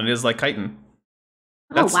clamshell than it is like chitin.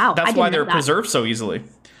 Oh wow, That's I why didn't know they're that. preserved so easily.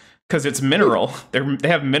 Because it's mineral. They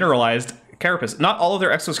have mineralized carapace. Not all of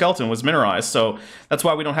their exoskeleton was mineralized, so that's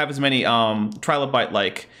why we don't have as many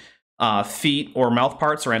trilobite-like feet or mouth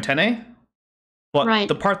parts or antennae. But Right.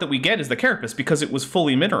 the part that we get is the carapace because it was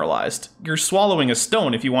fully mineralized. You're swallowing a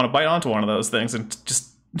stone if you want to bite onto one of those things and just,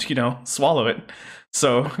 swallow it.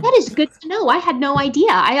 So That is good to know. I had no idea.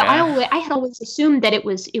 Yeah. I had always assumed that it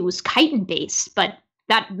was chitin based, but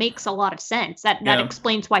that makes a lot of sense. That Yeah.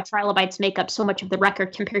 explains why trilobites make up so much of the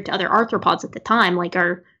record compared to other arthropods at the time, like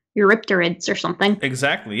our Eurypterids or something.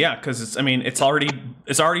 exactly, yeah, because it's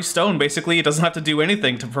already stone basically. It doesn't have to do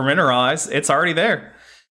anything for mineralize. It's already there.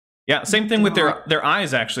 Yeah, same thing with their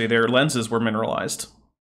eyes. Actually, their lenses were mineralized.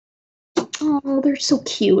 Oh, they're so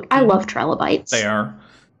cute. I love trilobites. They are.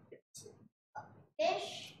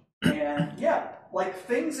 Fish. And yeah, like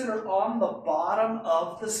things that are on the bottom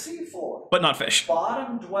of the seafloor. But not fish.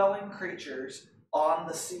 Bottom-dwelling creatures on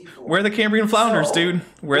the seafloor. We're the Cambrian flounders, So, dude.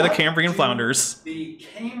 We're the what Cambrian do flounders. The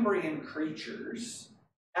Cambrian creatures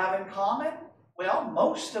have in common? Well,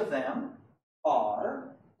 most of them are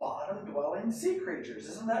bottom-dwelling sea creatures.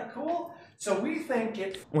 Isn't that cool? So we think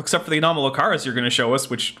it Well, except for the Anomalocaris you're going to show us,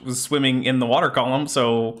 which was swimming in the water column.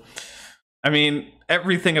 So,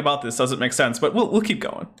 everything about this doesn't make sense. But we'll keep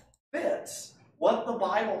going. fits what the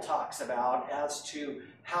Bible talks about as to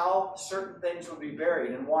how certain things would be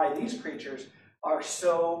buried and why these creatures are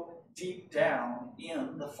so deep down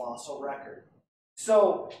in the fossil record.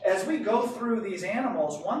 So as we go through these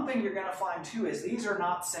animals, one thing you're going to find too is these are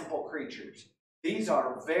not simple creatures. These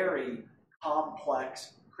are very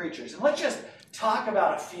complex creatures. And let's just talk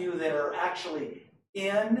about a few that are actually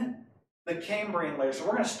in the Cambrian layer. So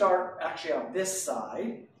we're going to start actually on this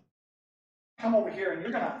side. Come over here and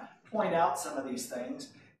you're going to point out some of these things.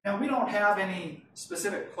 Now, we don't have any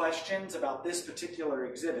specific questions about this particular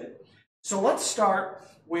exhibit. So let's start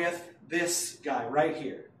with this guy right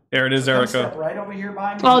here. There it is, Come Erica. step right over here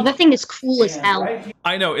by me. Oh, that thing is cool as And hell. right here-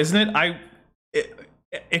 I know, isn't it?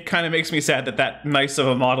 It kind of makes me sad that nice of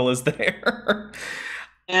a model is there.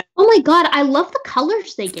 Oh my god, I love the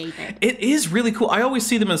colors they gave it. It is really cool. I always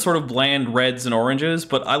see them in sort of bland reds and oranges,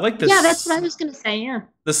 but I like this. Yeah, that's what I was gonna say. Yeah.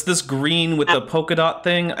 This green with the polka dot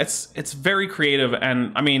thing. It's very creative,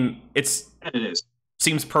 and It is.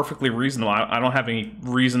 seems perfectly reasonable. I don't have any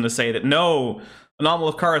reason to say that no,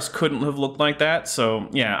 Anomalocaris couldn't have looked like that. So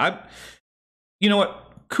yeah, you know what?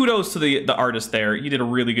 Kudos to the artist there. You did a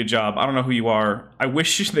really good job. I don't know who you are. I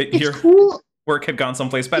wish that It's your cool. work had gone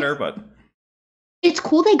someplace better, but It's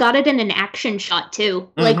cool they got it in an action shot too,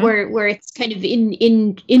 like Mhm. where it's kind of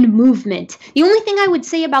in movement. The only thing I would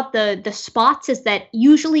say about the spots is that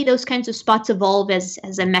usually those kinds of spots evolve as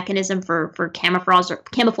a mechanism for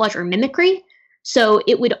camouflage or mimicry. So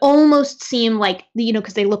it would almost seem like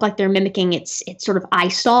because they look like they're mimicking its sort of eye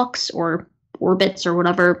stalks or orbits or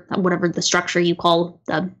whatever the structure you call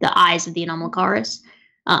the eyes of the Anomalocaris.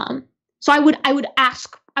 So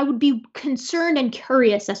I would be concerned and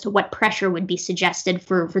curious as to what pressure would be suggested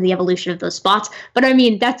for the evolution of those spots. But I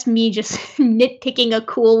mean, that's me just nitpicking a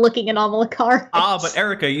cool looking Anomalocaris. but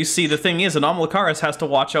Erica, you see, the thing is, Anomalocaris has to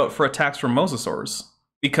watch out for attacks from mosasaurs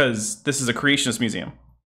because this is a creationist museum.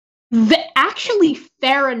 Actually,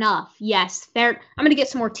 fair enough. Yes, fair. I'm gonna get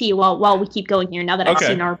some more tea while we keep going here. Now that I've Okay.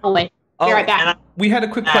 seen our boy. Be right back. We had a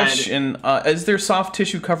quick question. Is there soft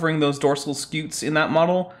tissue covering those dorsal scutes in that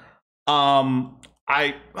model?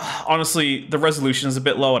 I honestly, the resolution is a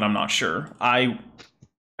bit low, and I'm not sure.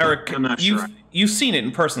 Eric, I'm not sure. You've seen it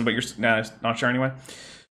in person, but you're not sure anyway.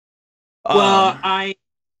 Well,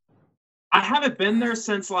 I haven't been there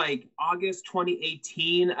since like August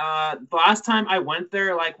 2018. The last time I went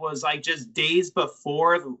there was just days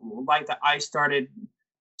before the ice started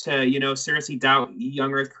to seriously doubt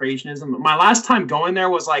young Earth creationism. My last time going there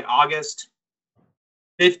was like August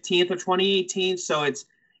 15th of 2018, so it's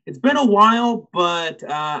been a while, but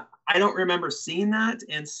I don't remember seeing that.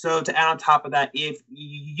 And so to add on top of that, if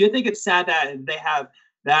you think it's sad that they have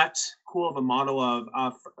that cool of a model of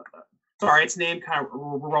sorry, its name kind of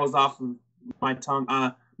rolls off of my tongue,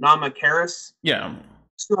 Anomalocaris. Yeah.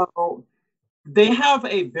 So they have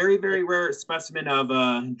a very, very rare specimen of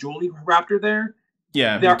Julie raptor there.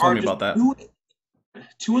 Yeah, There you told are me just about that.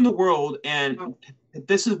 two in the world, and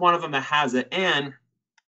this is one of them that has it. And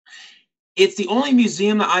it's the only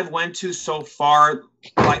museum that I've went to so far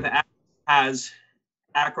that has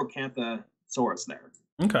Acrocanthosaurus there.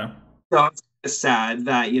 Okay. So it's sad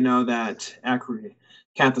that that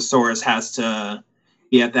Acrocanthosaurus has to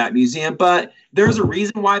be at that museum, but there's a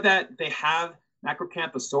reason why that they have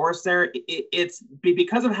Macrocanthosaurus there. It's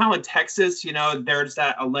because of how in Texas, there's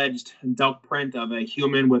that alleged duck print of a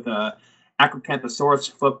human with a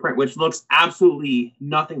Acrocanthosaurus footprint, which looks absolutely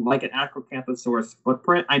nothing like an Acrocanthosaurus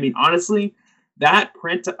footprint. I mean, honestly, that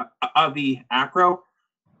print of the acro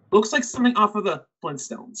looks like something off of the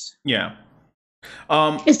Flintstones. Yeah.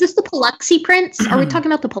 Is this the Paluxy prints? Are we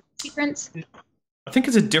talking about the Paluxy prints? I think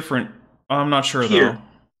it's a different. I'm not sure Here, though.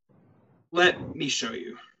 let me show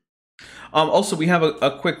you. Also, we have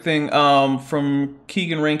a quick thing from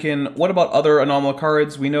Keegan Rankin. What about other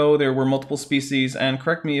anomalocaurids? We know there were multiple species, and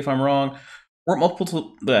correct me if I'm wrong, weren't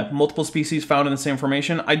multiple species found in the same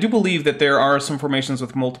formation? I do believe that there are some formations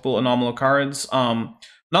with multiple anomalocaurids.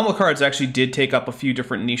 Anomalocaurids actually did take up a few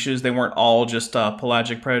different niches. They weren't all just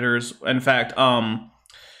pelagic predators. In fact,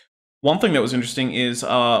 one thing that was interesting is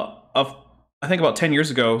I think about 10 years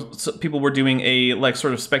ago, people were doing a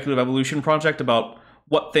sort of speculative evolution project about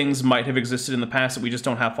what things might have existed in the past that we just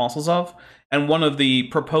don't have fossils of. And one of the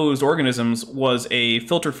proposed organisms was a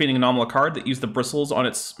filter-feeding anomalocarid that used the bristles on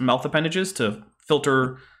its mouth appendages to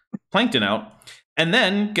filter plankton out. And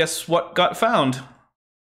then, guess what got found?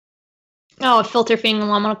 Oh, a filter-feeding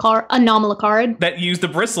anomalocarid. That used the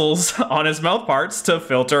bristles on its mouth parts to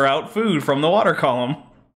filter out food from the water column.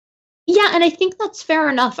 Yeah, and I think that's fair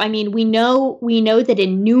enough. I mean, we know that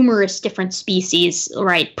in numerous different species,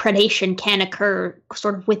 right, predation can occur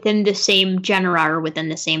sort of within the same genera or within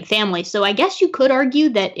the same family. So I guess you could argue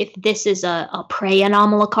that if this is a prey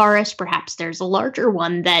anomalocaris, perhaps there's a larger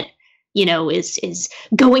one that, is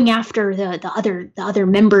going after the other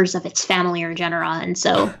members of its family or genera, and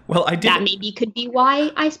so that maybe could be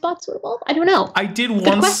why eye spots would evolve. I don't know.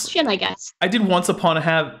 Good question, I guess. I did once upon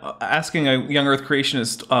asking a young Earth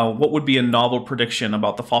creationist what would be a novel prediction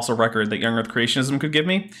about the fossil record that young Earth creationism could give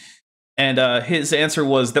me, and his answer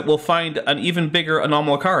was that we'll find an even bigger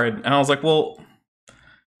anomalocarid, and I was like, well,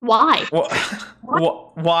 why?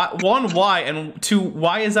 Well, why? One, why, and two,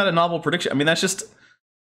 why is that a novel prediction? I mean, that's just.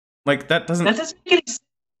 That doesn't make any sense.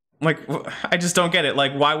 I just don't get it.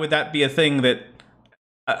 Why would that be a thing that...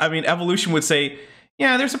 I mean, evolution would say,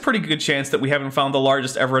 yeah, there's a pretty good chance that we haven't found the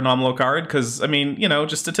largest ever anomalocarid, because, I mean,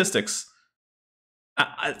 just statistics.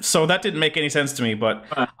 So that didn't make any sense to me, but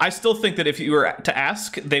I still think that if you were to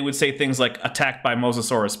ask, they would say things like attacked by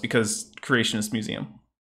Mosasaurus, because Creationist Museum.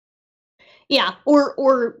 Yeah,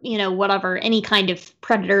 or whatever, any kind of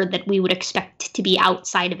predator that we would expect to be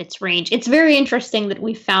outside of its range. It's very interesting that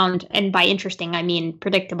we found, and by interesting I mean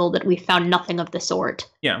predictable, that we found nothing of the sort.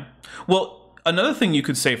 Yeah. Well, another thing you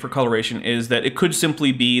could say for coloration is that it could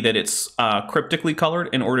simply be that it's cryptically colored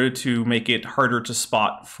in order to make it harder to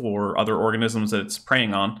spot for other organisms that it's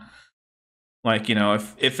preying on.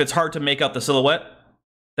 If it's hard to make out the silhouette,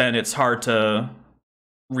 then it's hard to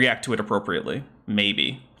react to it appropriately.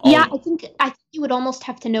 Maybe. Yeah, I think you would almost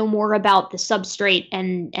have to know more about the substrate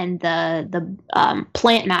and the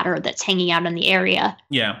plant matter that's hanging out in the area.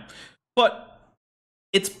 Yeah, but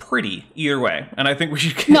it's pretty either way, and I think we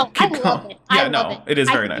should keep love going. It. Yeah, love it. It is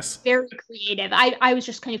very think nice. It's very creative. I was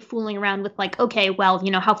just kind of fooling around with okay, well,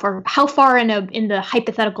 how far in the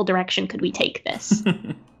hypothetical direction could we take this?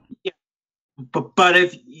 Yeah, but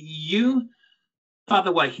if you thought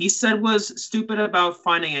that what he said was stupid about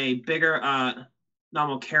finding a bigger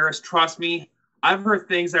Anomalocaris, trust me, I've heard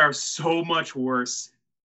things that are so much worse.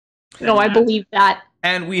 No, I believe that.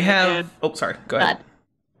 And we have. Sorry. Go ahead.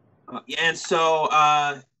 And so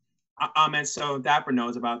Dapper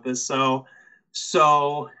knows about this. So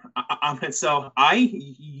I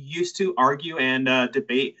used to argue and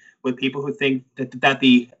debate with people who think that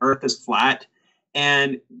the Earth is flat.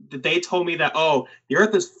 And they told me that, the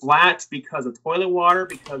Earth is flat because of toilet water,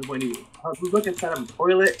 because when you look inside of a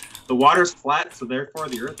toilet, the water's flat, so therefore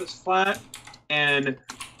the Earth is flat. And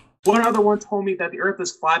one other one told me that the Earth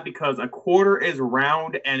is flat because a quarter is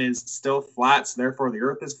round and is still flat, so therefore the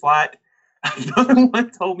Earth is flat. Another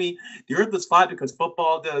one told me the Earth is flat because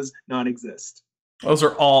football does not exist. Those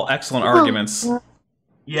are all excellent arguments.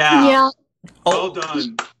 Yeah. Well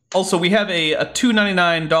done. Also, we have a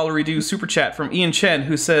 $2.99 reduced super chat from Ian Chen,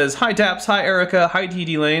 who says, "Hi Daps, hi Erica, hi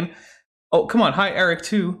DD Lane." Oh, come on, hi Eric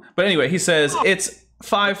too. But anyway, he says it's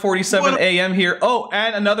 5:47 a.m. here. Oh,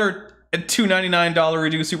 and another $2.99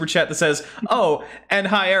 reduced super chat that says, "Oh, and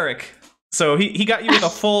hi Eric." So he got you with a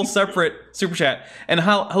full separate super chat. And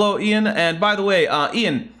hello Ian. And by the way,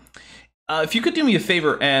 Ian, if you could do me a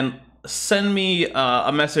favor and send me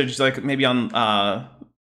a message, maybe on the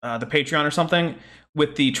Patreon or something,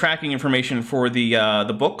 with the tracking information for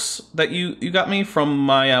the books that you got me from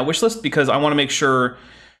my wish list, because I want to make sure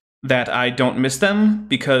that I don't miss them,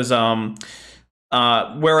 because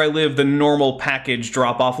where I live, the normal package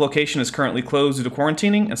drop-off location is currently closed due to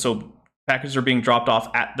quarantining, and so packages are being dropped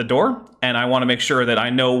off at the door, and I want to make sure that I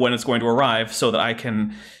know when it's going to arrive so that I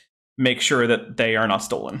can make sure that they are not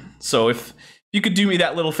stolen. So if you could do me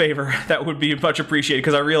that little favor, that would be much appreciated,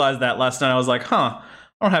 because I realized that last night. I was like, I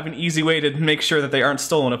don't have an easy way to make sure that they aren't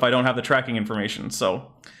stolen if I don't have the tracking information.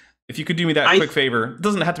 So if you could do me that quick favor, it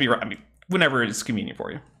doesn't have to be right. I mean, whenever it's convenient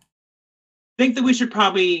for you. Think that we should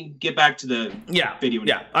probably get back to the video.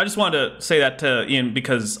 Yeah, I just wanted to say that to Ian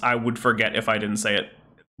because I would forget if I didn't say it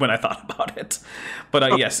when I thought about it.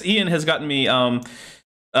 But yes, Ian has gotten me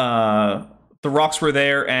The Rocks Were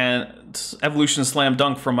There and Evolution Slam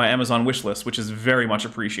Dunk from my Amazon wishlist, which is very much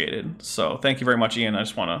appreciated. So thank you very much, Ian. I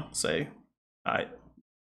just want to say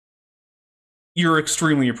you're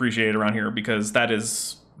extremely appreciated around here because that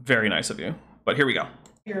is very nice of you. But here we go.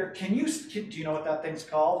 Here, do you know what that thing's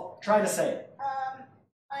called? Try to say it.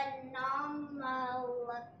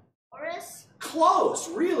 Anomalosaurus? Close,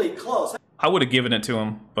 really close. I would have given it to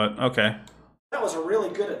him, but okay. That was a really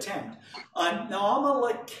good attempt.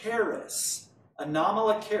 Anomalocaris.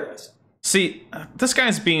 Anomalocaris. See, this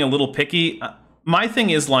guy's being a little picky. My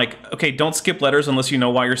thing is like, okay, don't skip letters unless you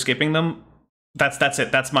know why you're skipping them. That's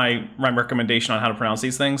it. That's my recommendation on how to pronounce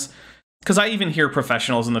these things. Because I even hear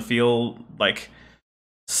professionals in the field like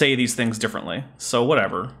say these things differently. So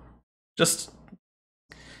whatever. Just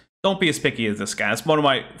don't be as picky as this guy. That's one of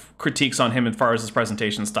my critiques on him as far as his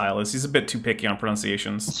presentation style is. He's a bit too picky on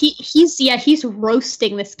pronunciations. He's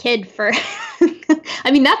roasting this kid for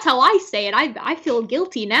I mean, that's how I say it. I feel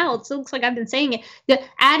guilty now. It looks like I've been saying it.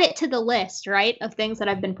 Add it to the list, right, of things that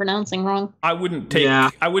I've been pronouncing wrong. I wouldn't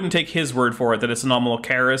take his word for it that it's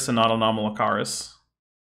anomalocaris and not anomalocaris.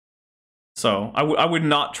 So I would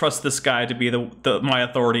not trust this guy to be my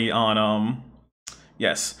authority on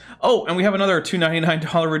yes. Oh, and we have another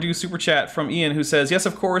 $2.99 reduced super chat from Ian who says, yes,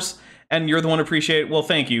 of course, and you're the one to appreciate it. Well,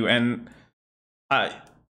 thank you. And I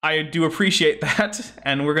do appreciate that,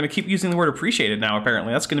 and we're going to keep using the word appreciated now,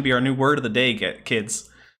 apparently. That's going to be our new word of the day, kids.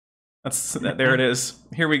 There it is.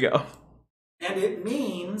 Here we go. And it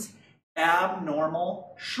means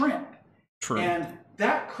abnormal shrimp. True. And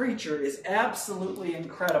that creature is absolutely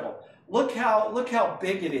incredible. Look how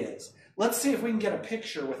big it is. Let's see if we can get a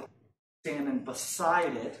picture with standing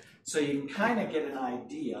beside it so you can kind of get an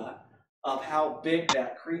idea of how big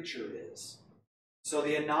that creature is. So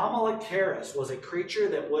the Anomalocaris was a creature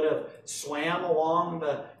that would have swam along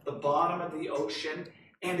the bottom of the ocean,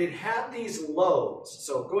 and it had these lobes.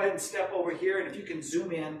 So go ahead and step over here, and if you can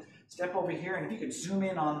zoom in, step over here, and if you can zoom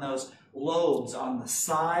in on those lobes on the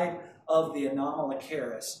side of the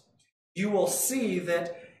Anomalocaris, you will see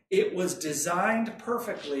that it was designed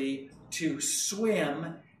perfectly to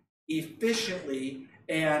swim efficiently,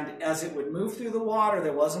 and as it would move through the water,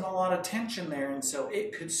 there wasn't a lot of tension there, and so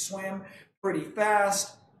it could swim pretty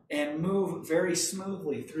fast and move very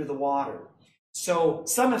smoothly through the water. So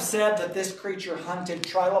some have said that this creature hunted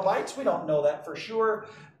trilobites. We don't know that for sure,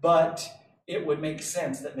 but it would make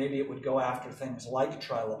sense that maybe it would go after things like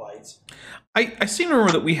trilobites. I seem to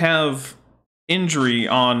remember that we have injury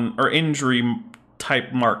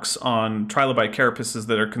type marks on trilobite carapaces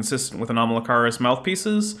that are consistent with Anomalocaris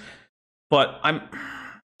mouthpieces, but I'm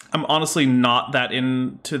honestly not that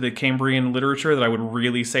into the Cambrian literature that I would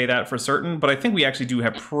really say that for certain, but I think we actually do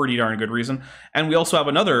have pretty darn good reason. And we also have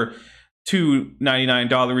another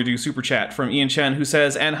 $2.99 reduced super chat from Ian Chen who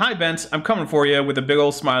says, and hi Bent, I'm coming for you with a big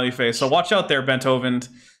old smiley face, so watch out there, Benthoven.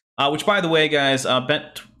 Which by the way, guys,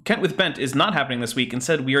 Kent with Bent is not happening this week.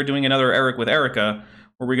 Instead, we are doing another Eric with Erica,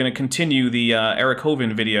 where we're going to continue the Eric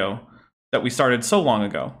Hoven video that we started so long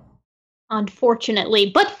ago. Unfortunately,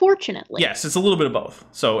 but fortunately. Yes, it's a little bit of both.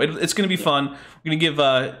 So it's going to be fun. We're going to give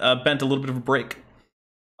Bent a little bit of a break.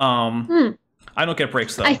 I don't get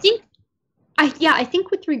breaks, though. I think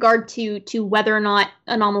with regard to whether or not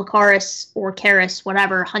Anomalocaris or Caris,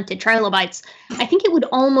 whatever, hunted trilobites, I think it would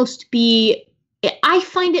almost be... I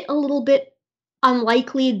find it a little bit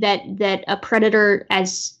unlikely that a predator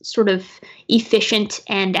as sort of efficient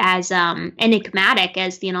and as enigmatic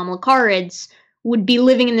as the Anomalocarids would be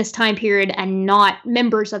living in this time period, and not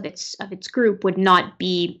members of its group would not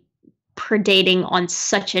be predating on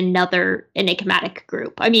such another enigmatic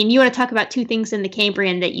group. I mean, you want to talk about two things in the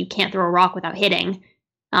Cambrian that you can't throw a rock without hitting.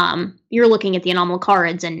 You're looking at the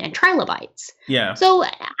Anomalocarids and trilobites. Yeah. So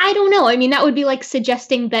I don't know. I mean, that would be like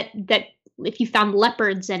suggesting that if you found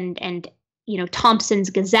leopards and Thompson's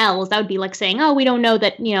gazelles, that would be like saying, oh, we don't know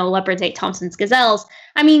that, leopards ate Thompson's gazelles.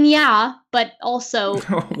 I mean, yeah, but also...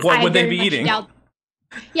 what would they be eating?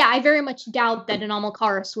 Yeah, I very much doubt that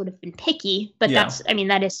Anomalcaris would have been picky, but Yeah. that's, I mean,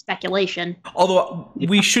 that is speculation. Although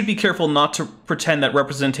we should be careful not to pretend that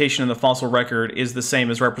representation in the fossil record is the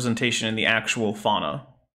same as representation in the actual fauna.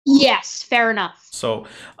 Yes, fair enough. So,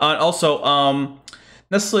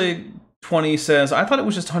 Nestle 20 says, I thought it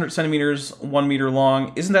was just 100 centimeters, 1 meter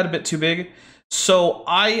long. Isn't that a bit too big? So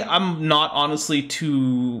I'm not honestly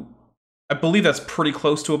too... I believe that's pretty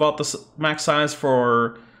close to about the max size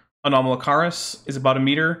for Anomalcaris, is about a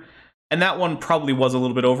meter. And that one probably was a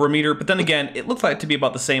little bit over a meter. But then again, it looked like to be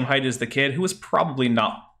about the same height as the kid, who was probably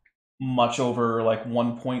not much over like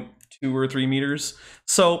 1.2 or 3 meters.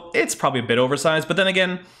 So it's probably a bit oversized. But then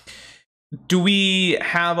again, do we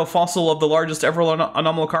have a fossil of the largest ever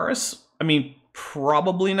Anomalcaris? I mean,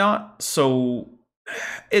 probably not. So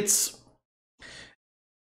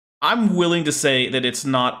I'm willing to say that it's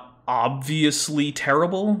not obviously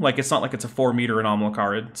terrible. Like, it's not like it's a 4 meter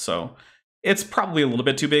Anomalcarid. So it's probably a little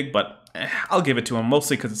bit too big, but I'll give it to him,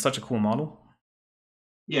 mostly because it's such a cool model.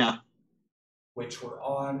 Yeah. Which were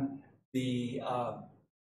on the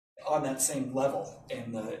on that same level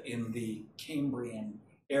in the Cambrian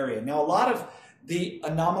area. Now, a lot of the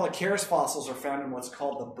Anomalcaris fossils are found in what's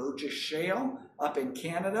called the Burgess Shale up in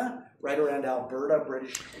Canada, right around Alberta,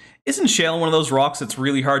 British. Isn't shale one of those rocks that's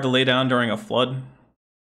really hard to lay down during a flood?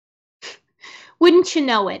 Wouldn't you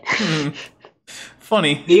know it?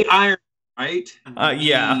 Funny. The iron, right?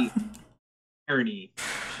 Yeah. The irony.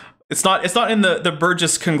 It's not in the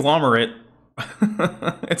Burgess conglomerate.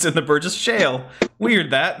 It's in the Burgess Shale. Weird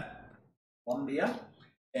that. Columbia,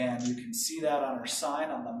 and you can see that on our sign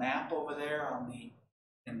on the map over there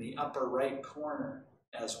in the upper right corner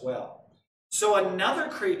as well. So another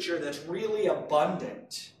creature that's really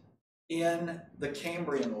abundant in the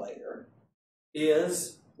Cambrian layer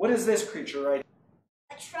is, what is this creature right?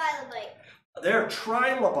 A trilobite. They're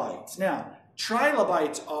trilobites. Now,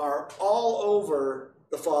 trilobites are all over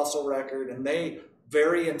the fossil record, and they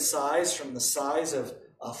vary in size from the size of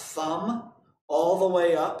a thumb all the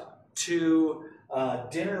way up to a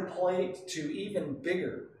dinner plate to even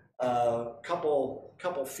bigger,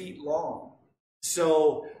 couple feet long.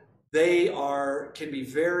 So they can be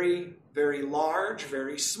very, very large,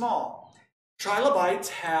 very small. Trilobites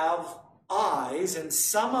have eyes, and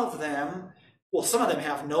some of them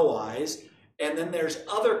have no eyes, and then there's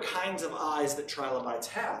other kinds of eyes that trilobites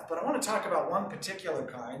have. But I want to talk about one particular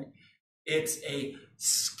kind. It's a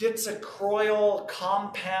schizochroial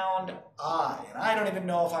compound eye, and I don't even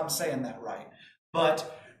know if I'm saying that right.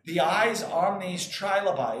 But the eyes on these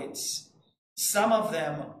trilobites, some of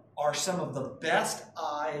them are some of the best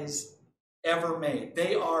eyes ever made.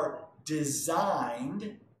 They are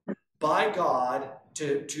designed by God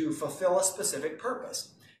to fulfill a specific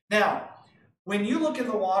purpose. Now, when you look in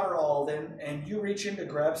the water, Alden, and you reach in to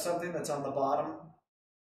grab something that's on the bottom,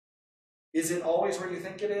 is it always where you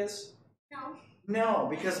think it is? No. No,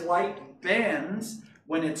 because light bends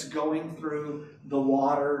when it's going through the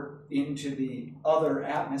water into the other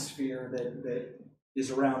atmosphere that is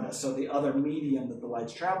around us. So the other medium that the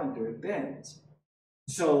light's traveling through, it bends.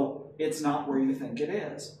 So it's not where you think it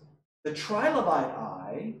is. The trilobite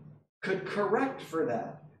eye could correct for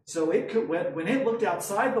that. So it could, when it looked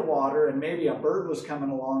outside the water and maybe a bird was coming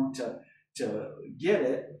along to get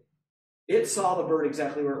it, it saw the bird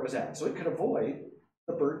exactly where it was at. So it could avoid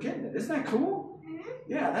the bird getting it. Isn't that cool?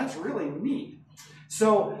 Yeah, that's really neat.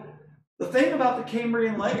 So the thing about the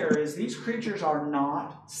Cambrian layer is these creatures are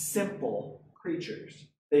not simple creatures.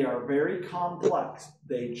 They are very complex.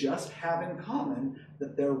 They just have in common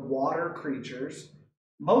that they're water creatures,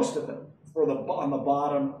 most of them, on the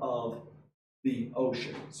bottom of the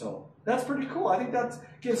ocean. So that's pretty cool. I think that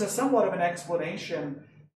gives us somewhat of an explanation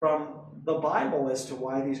from the Bible as to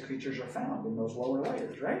why these creatures are found in those lower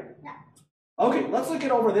layers, right? Yeah. Okay, let's look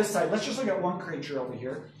at over this side. Let's just look at one creature over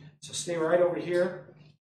here. So stay right over here.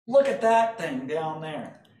 Look at that thing down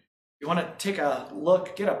there. You want to take a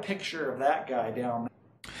look, get a picture of that guy down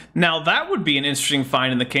there. Now that would be an interesting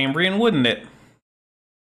find in the Cambrian, wouldn't it?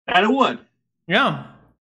 That it would. Yeah.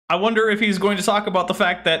 I wonder if he's going to talk about the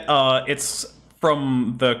fact that it's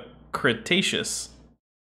from the Cretaceous.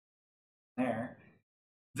 There.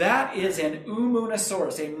 That is an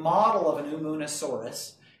Umunosaurus, a model of an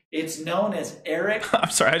Umunosaurus. It's known as Eric. I'm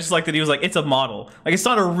sorry, I just like that he was like, it's a model. Like, it's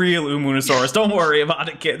not a real Umunosaurus. Don't worry about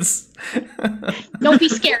it, kids. Don't be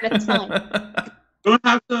scared, it's fine. You don't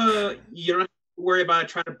have to worry about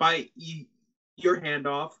trying to bite your hand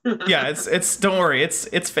off. Yeah, it's don't worry,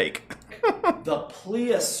 it's fake. The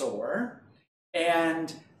plesiosaur,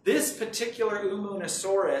 and this particular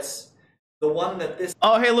Umunosaurus, the one that this...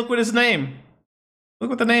 Oh, hey, look what his name. Look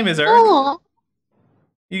what the name is, Eric. Oh,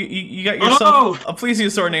 You got yourself a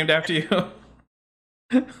plesiosaur named after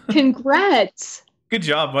you. Congrats. Good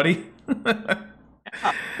job, buddy.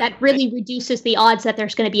 That really reduces the odds that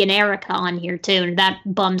there's going to be an Erica on here too, and that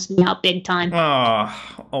bums me out big time. Oh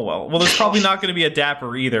well. Well, there's probably not going to be a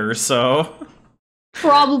Dapper either, so.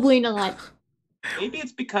 Probably not. Maybe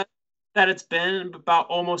it's because that it's been about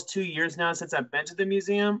almost 2 years now since I've been to the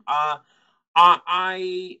museum.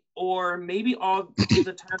 Or maybe all the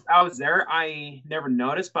times I was there, I never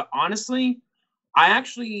noticed. But honestly, I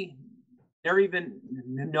actually never even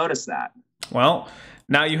noticed that. Well,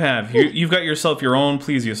 now you have. You've got yourself your own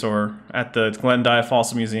plesiosaur at the Glendive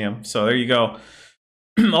Fossil Museum. So there you go.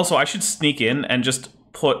 Also, I should sneak in and just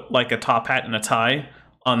put like a top hat and a tie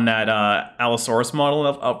on that Allosaurus model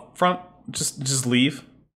up front. Just leave.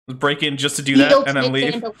 Break in just to do that and then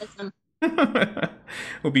leave. It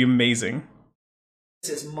would be amazing.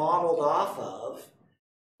 This is modeled off of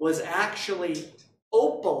was actually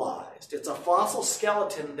opalized. It's a fossil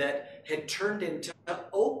skeleton that had turned into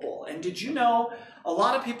opal. And did you know, a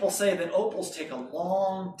lot of people say that opals take a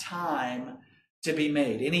long time to be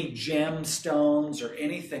made. Any gemstones or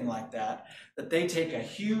anything like that, that they take a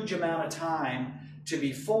huge amount of time to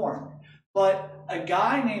be formed. But a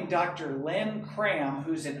guy named Dr. Len Cram,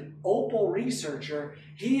 who's an opal researcher,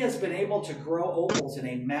 he has been able to grow opals in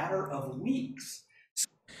a matter of weeks.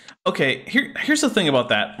 Okay, here's the thing about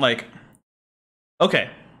that. Like,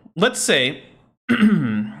 okay, let's say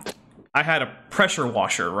I had a pressure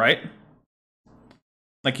washer, right?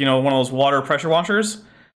 Like, you know, one of those water pressure washers.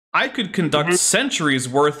 I could conduct centuries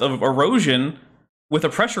worth of erosion with a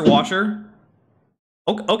pressure washer.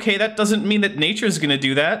 Okay, that doesn't mean that nature's gonna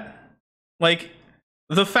do that. Like,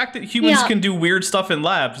 the fact that humans can do weird stuff in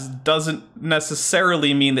labs doesn't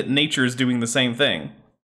necessarily mean that nature is doing the same thing.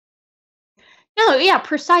 No, yeah,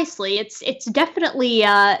 precisely. It's definitely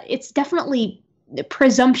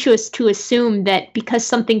presumptuous to assume that because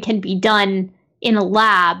something can be done in a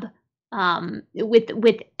lab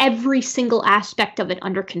with every single aspect of it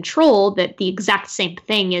under control, that the exact same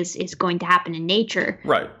thing is going to happen in nature.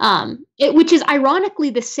 Right. Which is ironically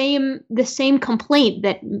the same complaint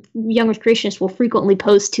that young Earth creationists will frequently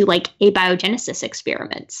pose to like abiogenesis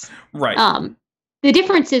experiments. Right. The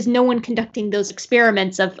difference is no one conducting those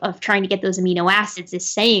experiments of trying to get those amino acids is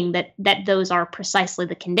saying that those are precisely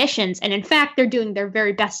the conditions. And in fact, they're doing their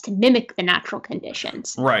very best to mimic the natural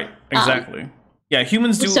conditions. Right, exactly. Yeah,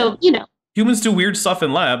 humans do. So, you know. Humans do weird stuff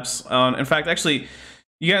in labs. In fact, actually,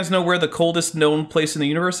 you guys know where the coldest known place in the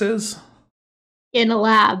universe is? In a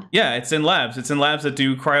lab. Yeah, it's in labs. It's in labs that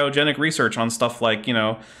do cryogenic research on stuff like, you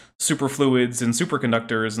know, superfluids and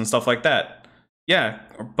superconductors and stuff like that. Yeah,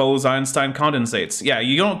 or Bose-Einstein condensates. Yeah,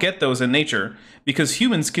 you don't get those in nature because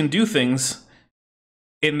humans can do things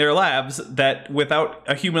in their labs that without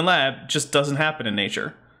a human lab just doesn't happen in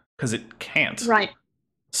nature because it can't. Right.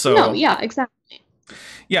 So no, yeah, exactly.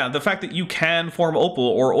 Yeah, the fact that you can form opal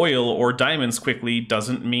or oil or diamonds quickly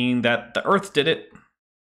doesn't mean that the Earth did it.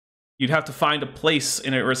 You'd have to find a place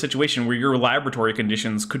in or a situation where your laboratory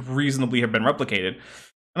conditions could reasonably have been replicated.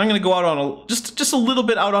 And I'm going to go out on just a little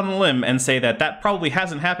bit out on a limb and say that probably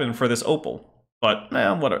hasn't happened for this opal. But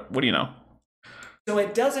what do you know? So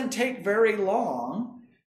it doesn't take very long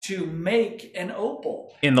to make an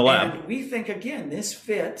opal in the lab. And we think again this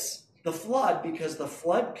fits the flood because the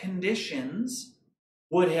flood conditions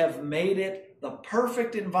would have made it the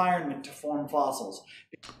perfect environment to form fossils.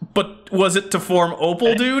 But was it to form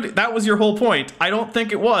opal, dude? That was your whole point. I don't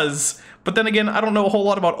think it was. But then again, I don't know a whole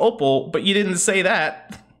lot about opal, but you didn't say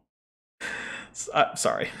that.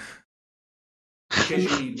 Sorry. Because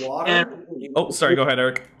you need water. Sorry, go ahead,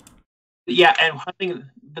 Eric. Yeah, and one thing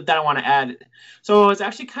that I want to add. So it was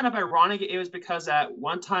actually kind of ironic. It was because at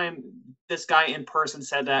one time, this guy in person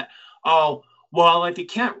said that, oh, well, if you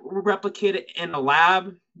can't replicate it in a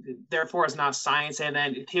lab, therefore it's not science. And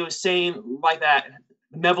then he was saying like that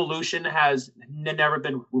evolution has never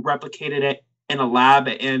been replicated in a lab,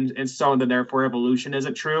 and so then therefore evolution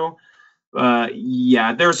isn't true.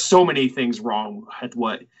 Yeah, there's so many things wrong with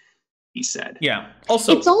what he said. Yeah.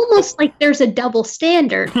 Also, it's almost like there's a double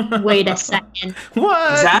standard. Wait a second.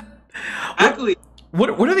 What? Exactly.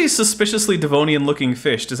 What are these suspiciously Devonian-looking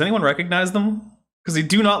fish? Does anyone recognize them? Because they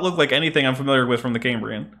do not look like anything I'm familiar with from the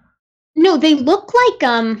Cambrian. No, they look like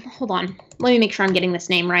hold on. Let me make sure I'm getting this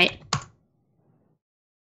name right.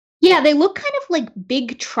 Yeah, they look kind of like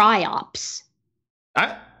big triops.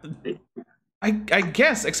 I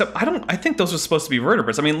guess, except I think those are supposed to be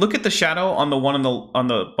vertebrates. I mean, look at the shadow on the one on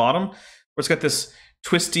the bottom, where it's got this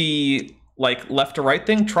twisty like left to right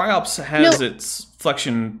thing. Triops has its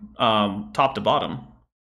flexion top to bottom.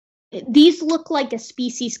 These look like a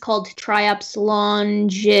species called Triops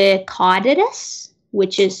longicaudus,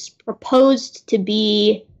 which is proposed to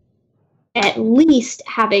be at least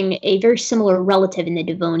having a very similar relative in the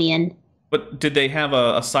Devonian. But did they have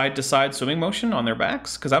a side-to-side swimming motion on their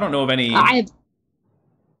backs? Because I don't know of any... I have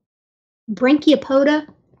Brachiopoda.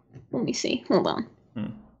 Let me see. Hold on.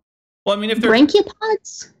 Well, I mean, if they're...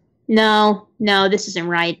 Brachiopods? No, this isn't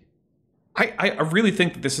right. I really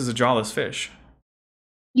think that this is a jawless fish.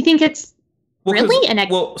 You think it's really?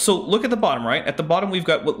 Well, so look at the bottom, right? At the bottom, we've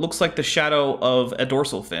got what looks like the shadow of a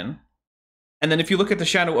dorsal fin. And then if you look at the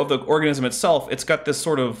shadow of the organism itself, it's got this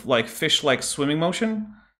sort of like fish-like swimming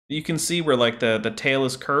motion that you can see where like the tail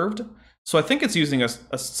is curved. So I think it's using a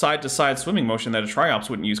side-to-side swimming motion that a triops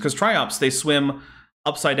wouldn't use. Because triops, they swim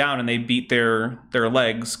upside down and they beat their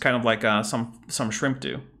legs, kind of like some shrimp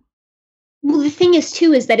do. Well, the thing is,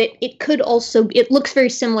 too, is that it could also... It looks very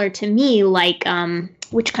similar to me, like...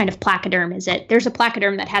 which kind of placoderm is it? There's a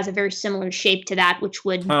placoderm that has a very similar shape to that, which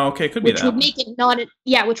would... Oh, okay, could be that. Which would make it not...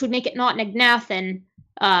 which would make it not an agnathan,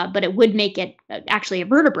 but it would make it actually a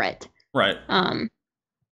vertebrate. Right.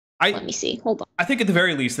 Let me see. Hold on. I think at the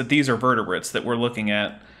very least that these are vertebrates that we're looking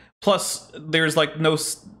at. Plus, there's like no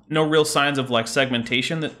real signs of like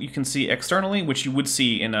segmentation that you can see externally, which you would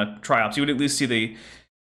see in a triops. You would at least see the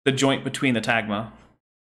joint between the tagma.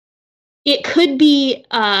 It could be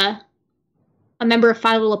a member of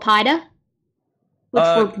Phyllopida, which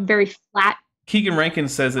were very flat. Keegan Rankin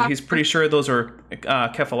says that he's pretty sure those are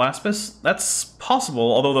Cephalaspis. That's possible,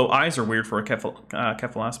 although the eyes are weird for a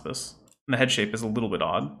Cephalaspis. And the head shape is a little bit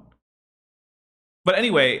odd. But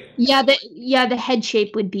anyway... Yeah, the head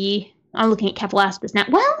shape would be... I'm looking at Cephalaspis now.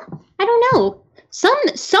 Well, I don't know.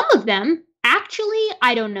 Some of them... Actually,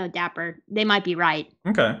 I don't know, Dapper. They might be right.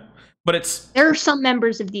 Okay. But it's... There are some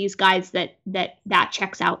members of these guys that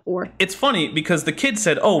checks out for. It's funny because the kid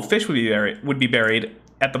said, oh, fish would be buried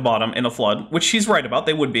at the bottom in a flood, which she's right about.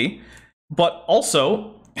 They would be. But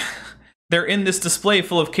also, they're in this display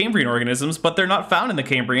full of Cambrian organisms, but they're not found in the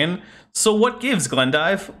Cambrian. So what gives,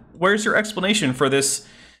 Glendive? Where's your explanation for this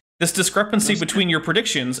discrepancy between your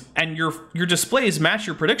predictions and your displays match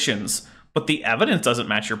your predictions, but the evidence doesn't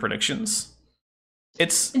match your predictions?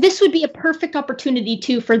 This would be a perfect opportunity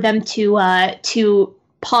too for them to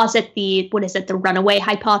posit the runaway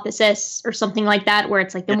hypothesis or something like that, where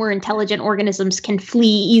it's like the more intelligent organisms can flee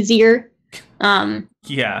easier.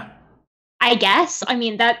 Yeah. I guess. I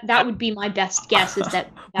mean that would be my best guess is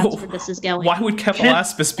that's where this is going. Why would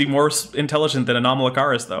Cephalaspis be more intelligent than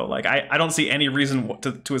Anomalocaris though? Like I don't see any reason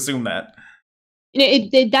to assume that.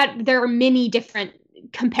 That there are many different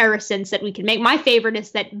comparisons that we can make. My favorite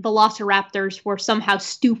is that velociraptors were somehow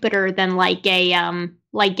stupider than like a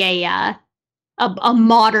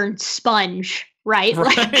modern sponge, right?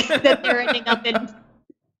 Like that they're ending up in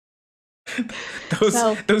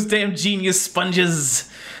those damn genius sponges.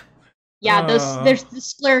 Yeah, there's the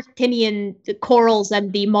scleractinian corals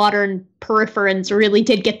and the modern peripherans really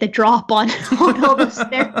did get the drop on all those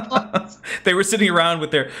theropods. They were sitting around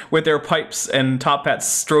with their pipes and top hats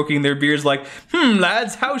stroking their beards like,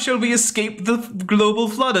 lads, how shall we escape the global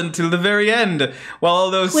flood until the very end? While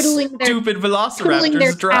all those stupid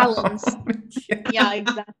velociraptors drown. Yeah,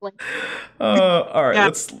 exactly. All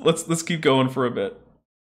right, let's keep going for a bit.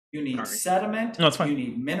 You need sediment, no, it's fine. You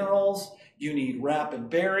need minerals, you need rapid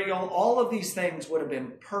burial. All of these things would have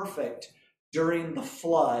been perfect during the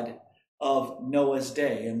flood of Noah's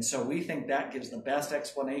day. And so we think that gives the best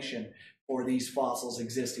explanation for these fossils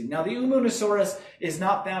existing. Now, the Umunosaurus is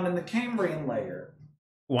not found in the Cambrian layer.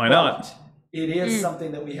 Why not? It is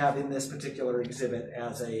something that we have in this particular exhibit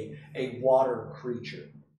as a water creature.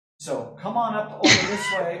 So come on up over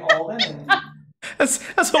this way, Alden. And...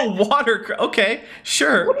 That's a water... Okay,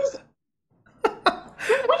 sure.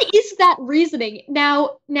 What is that reasoning?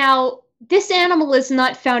 Now, this animal is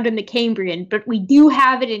not found in the Cambrian, but we do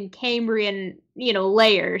have it in Cambrian,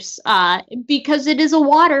 layers, because it is a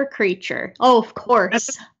water creature. Oh, of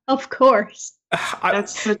course. Of course.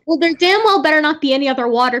 Well, there damn well better not be any other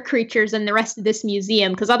water creatures in the rest of this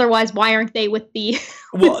museum, because otherwise, why aren't they with the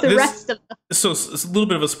rest of them? So, it's a little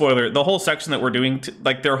bit of a spoiler. The whole section that we're doing,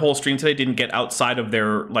 their whole stream today didn't get outside of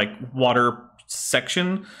their, water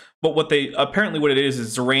section. But what it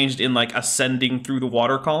is arranged in ascending through the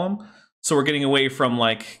water column. So we're getting away from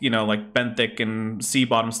benthic and sea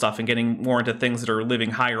bottom stuff and getting more into things that are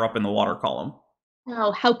living higher up in the water column.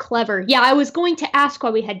 Oh, how clever. Yeah, I was going to ask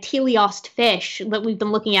why we had teleost fish that we've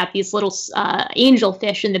been looking at, these little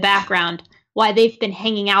angelfish in the background, why they've been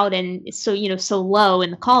hanging out and so low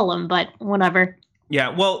in the column, but whatever. Yeah,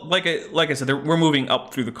 well, like I said, we're moving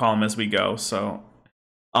up through the column as we go, so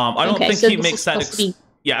I don't think he makes that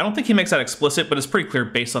Yeah, I don't think he makes that explicit, but it's pretty clear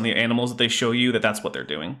based on the animals that they show you that that's what they're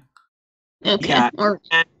doing. Okay. Yeah, Or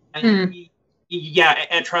yeah,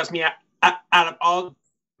 and trust me, out of all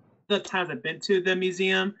the times I've been to the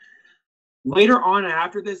museum, later on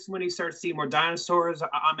after this, when you start seeing more dinosaurs,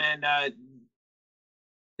 and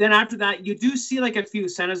then after that, you do see like a few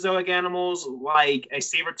Cenozoic animals, like a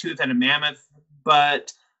saber-tooth and a mammoth,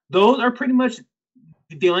 but those are pretty much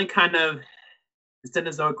the only kind of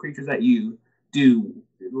Cenozoic creatures that you do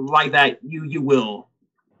like that you will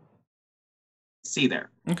see there.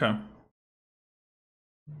 Okay.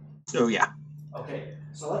 So yeah. Okay,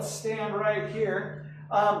 so let's stand right here.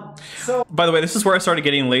 So By the way, this is where I started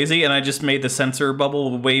getting lazy, and I just made the sensor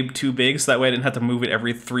bubble way too big, so that way I didn't have to move it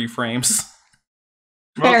every 3 frames.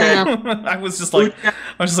 fair Okay. enough. I was just like,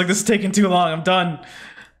 this is taking too long. I'm done.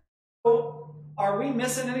 are we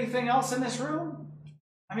missing anything else in this room?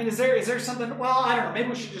 I mean, is there something? Well, I don't know. Maybe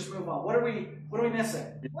we should just move on. What are we missing?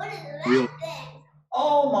 What is that Real. thing?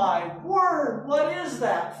 Oh my word! What is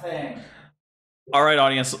that thing? All right,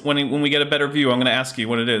 audience. When we get a better view, I'm going to ask you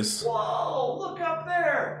what it is. Whoa! Look up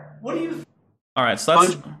there. What do you? All right, so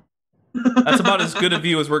that's about as good a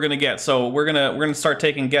view as we're going to get. So we're gonna start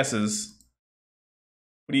taking guesses.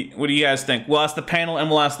 What do you guys think? We'll ask the panel and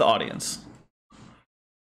we'll ask the audience.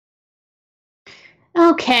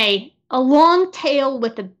 Okay. A long tail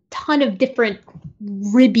with a ton of different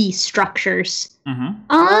ribby structures. Mm-hmm.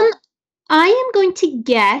 I am going to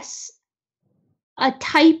guess a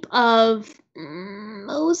type of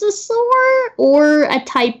mosasaur or a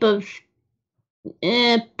type of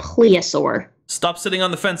plesiosaur. Stop sitting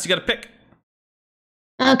on the fence. You got to pick.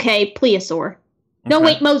 Okay, plesiosaur. No, Okay.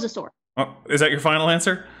 wait, mosasaur. Oh, is that your final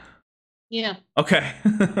answer? Yeah. Okay.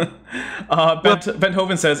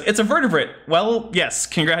 Benthoven says, it's a vertebrate. Well, yes.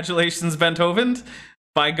 Congratulations, Benthoven.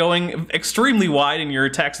 By going extremely wide in your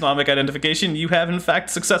taxonomic identification, you have, in fact,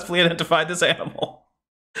 successfully identified this animal.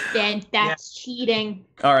 Then that's cheating.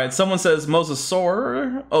 All right, someone says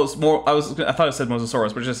mosasaur. Oh, it's more. I thought it said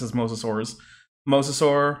mosasaurus, but it just says mosasaurs.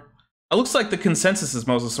 Mosasaur. It looks like the consensus is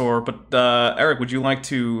mosasaur, but Eric, would you like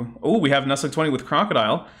to? Oh, we have Nestling 20 with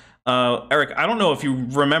crocodile. Eric, I don't know if you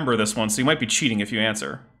remember this one, so you might be cheating if you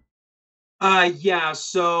answer. Yeah.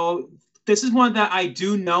 So this is one that I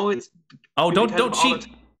do know. It's Oh, don't because of all cheat.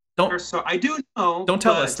 the- Don't So I do know. don't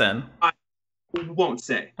tell but us then. I won't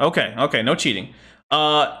say. Okay, no cheating.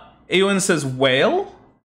 Ewan says whale.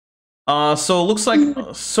 So it looks like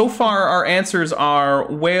so far our answers are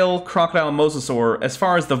whale, crocodile, and mosasaur. As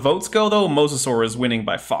far as the votes go, though, mosasaur is winning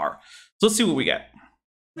by far. So let's see what we get.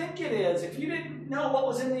 I think it is. If you didn't know what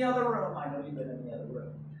was in the other room, I know you've been in the other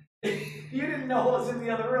room. If you didn't know what was in the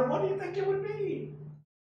other room, what do you think it would be?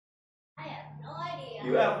 I have no idea.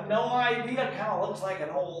 You have no idea. It kind of looks like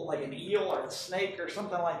an eel or a snake or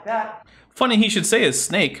something like that. Funny he should say a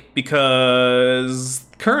snake, because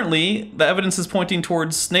currently the evidence is pointing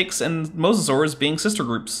towards snakes and mosasaurs being sister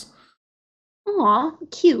groups. Aw,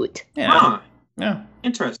 cute. Yeah. Huh. Yeah.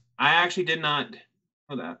 Interesting. I actually did not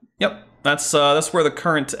know that. Yep. That's where the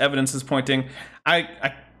current evidence is pointing.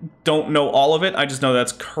 I don't know all of it. I just know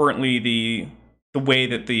that's currently the way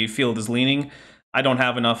that the field is leaning. I don't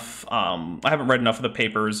have enough. I haven't read enough of the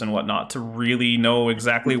papers and whatnot to really know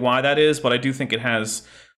exactly why that is, but I do think it has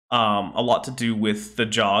a lot to do with the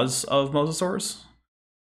jaws of mosasaurs.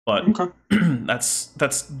 But Okay.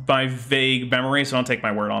 that's my vague memory, so don't take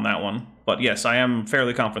my word on that one. But yes, I am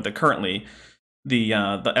fairly confident that currently the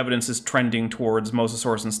evidence is trending towards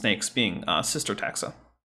mosasaurs and snakes being sister taxa.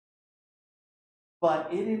 But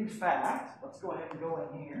it, in fact, let's go ahead and go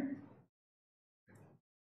in here.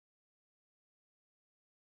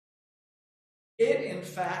 It, in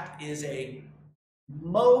fact, is a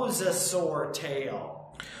mosasaur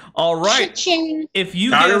tail. All right. Cha-ching. If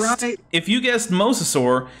you Got it guessed, right. if you guessed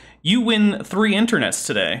mosasaur, you win 3 internets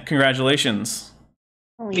today. Congratulations.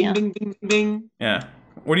 Oh, Bing, yeah. bing, bing, bing. Yeah.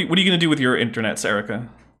 What are you gonna do with your internets, Erica?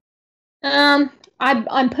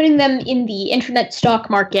 I'm putting them in the internet stock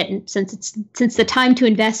market, and since the time to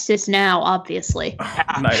invest is now, obviously.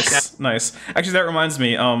 Nice. Actually, that reminds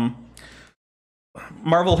me.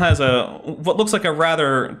 Marvel has what looks like a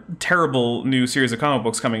rather terrible new series of comic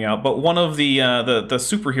books coming out, but one of the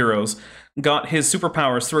superheroes got his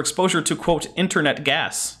superpowers through exposure to, quote, internet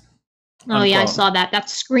gas. Oh yeah, I unquote. saw that.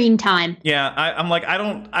 That's screen time. Yeah, I'm like, I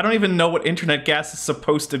don't even know what internet gas is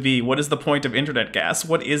supposed to be. What is the point of internet gas?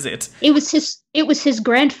 What is it? It was his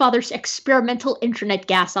grandfather's experimental internet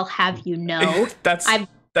gas. I'll have you know. That's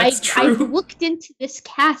true. I've looked into this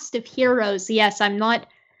cast of heroes. Yes, I'm not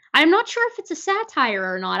sure if it's a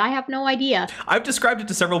satire or not. I have no idea. I've described it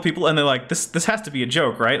to several people, and they're like, "This has to be a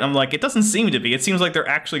joke, right?" I'm like, "It doesn't seem to be. It seems like they're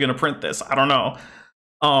actually going to print this. I don't know."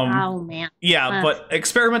 Oh man. Yeah, but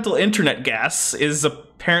experimental internet gas is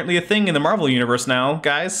apparently a thing in the Marvel universe now,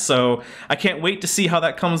 guys. So I can't wait to see how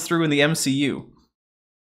that comes through in the MCU.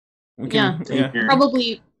 Yeah.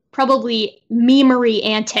 Probably memery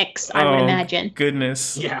antics, I would imagine.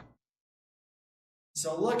 Goodness. Yeah.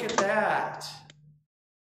 So look at that.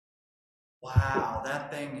 Wow,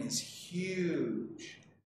 that thing is huge.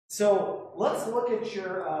 So let's look at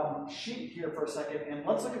your sheet here for a second, and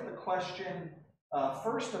let's look at the question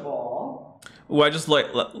first of all. Oh, I just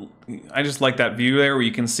like that view there where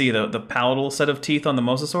you can see the palatal set of teeth on the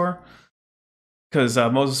mosasaur. Because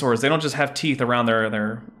mosasaurs, they don't just have teeth around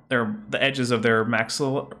the edges of their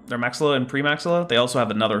maxilla and premaxilla. They also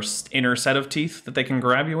have another inner set of teeth that they can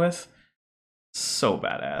grab you with. So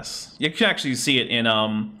badass. You can actually see it in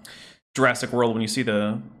Jurassic World when you see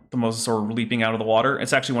the mosasaur leaping out of the water.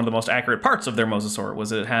 It's actually one of the most accurate parts of their mosasaur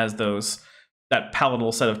was it has that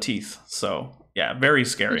palatal set of teeth. So yeah, very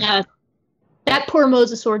scary. Yeah, that poor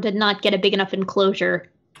mosasaur did not get a big enough enclosure.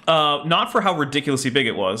 Not for how ridiculously big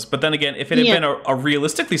it was, but then again, if it had been a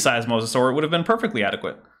realistically sized mosasaur, it would have been perfectly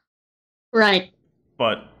adequate. Right.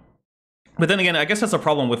 But then again, I guess that's a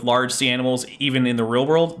problem with large sea animals, even in the real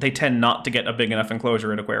world. They tend not to get a big enough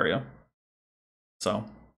enclosure in aquaria. So.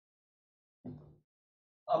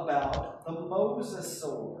 About the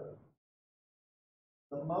mosasaur.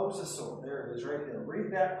 The mosasaur. There it is right there.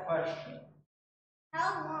 Read that question.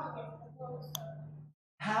 How long is the mosasaur?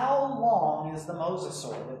 How long is the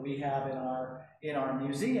mosasaur that we have in our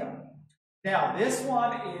museum? Now, this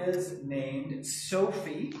one is named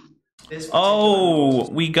Sophie.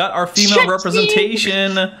 We got our female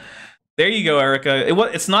representation. There you go, Erica.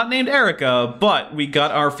 It's not named Erica, but we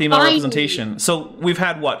got our female representation. So we've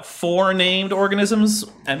had, what, 4 named organisms,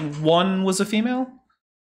 and 1 was a female?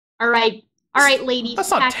 All right, ladies,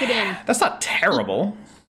 pack it in. That's not terrible.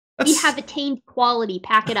 We have attained quality.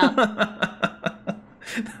 Pack it up.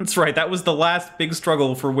 That's right. That was the last big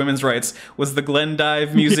struggle for women's rights, was the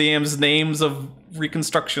Glendive Museum's names of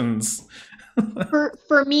reconstructions.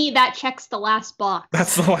 For me, that checks the last box.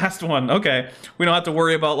 That's the last one. Okay. We don't have to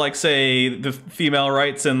worry about, like, say, the female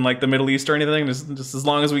rights in, like, the Middle East or anything, just as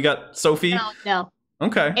long as we got Sophie? No.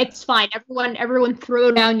 Okay. It's fine. Everyone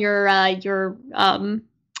throw down your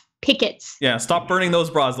pickets. Yeah, stop burning those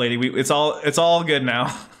bras, lady. It's all good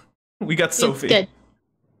now. We got Sophie. It's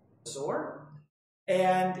good.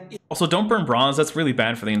 And also, don't burn bras. That's really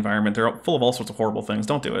bad for the environment. They're full of all sorts of horrible things.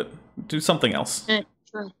 Don't do it. Do something else.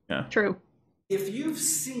 True. Yeah. True. If you've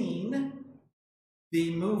seen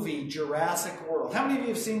the movie Jurassic World, how many of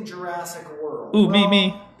you have seen Jurassic World? Ooh,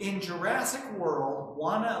 me. In Jurassic World,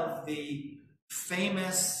 one of the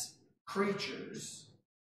famous creatures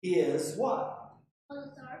is what?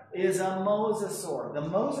 Mosasaur. Is a mosasaur. The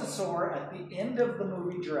mosasaur at the end of the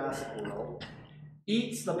movie Jurassic World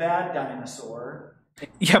eats the bad dinosaur.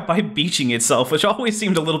 Yeah, by beaching itself, which always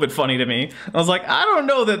seemed a little bit funny to me. I was like, I don't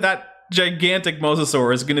know that gigantic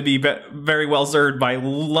mosasaur is going to be very well served by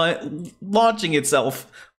launching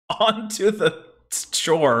itself onto the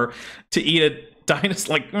shore to eat a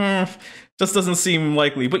dinosaur. Like, just doesn't seem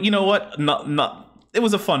likely. But you know what? It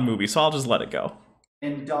was a fun movie, so I'll just let it go.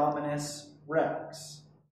 Indominus Rex.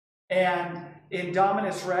 And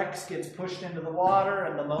Indominus Rex gets pushed into the water,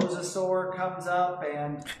 and the mosasaur comes up,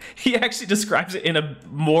 and he actually describes it in a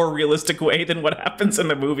more realistic way than what happens in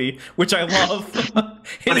the movie, which I love.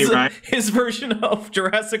 His version of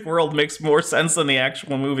Jurassic World makes more sense than the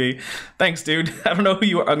actual movie. Thanks, dude. I don't know who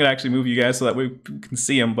you are. I'm gonna actually move you guys so that we can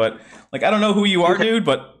see him, but like, I don't know who you are, dude,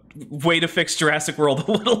 but way to fix Jurassic World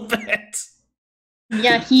a little bit.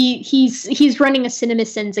 Yeah, he's running a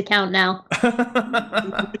CinemaSins account now.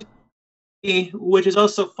 Which is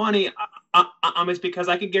also funny, it's because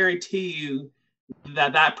I can guarantee you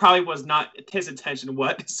that probably was not his intention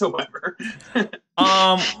whatsoever.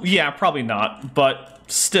 Yeah, probably not, but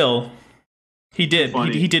still, he did.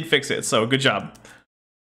 He did fix it, so good job.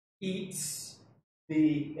 Eats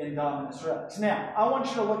the Indominus Rex. Now, I want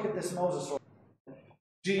you to look at this mosasaur.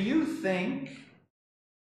 Do you think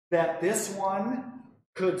that this one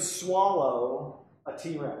could swallow a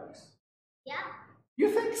T-Rex? Yeah. You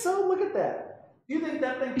think so? Look at that. Do you think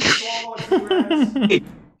that thing can swallow a T-Rex?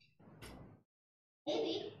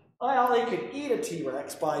 Maybe. Well, they could eat a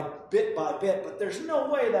T-Rex by bit, but there's no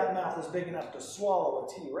way that mouth is big enough to swallow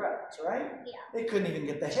a T-Rex, right? Yeah. They couldn't even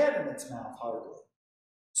get the head in its mouth, hardly.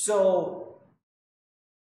 So,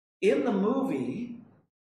 in the movie,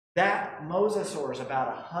 that mosasaur is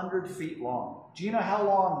about 100 feet long. Do you know how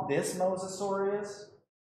long this mosasaur is?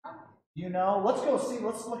 You know? Let's go see.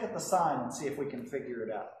 Let's look at the sign and see if we can figure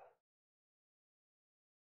it out.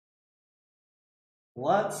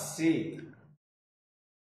 Let's see.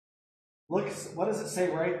 Look, what does it say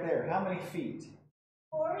right there? How many feet?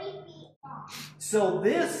 40 feet long. So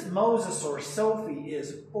this mosasaur, Sophie,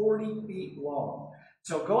 is 40 feet long.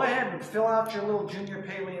 So go ahead and fill out your little junior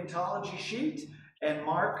paleontology sheet and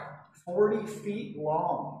mark 40 feet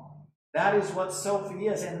long. That is what Sophie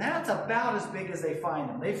is, and that's about as big as they find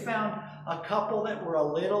them. They found a couple that were a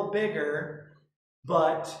little bigger,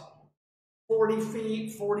 but 40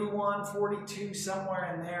 feet, 41, 42,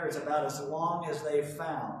 somewhere in there is about as long as they've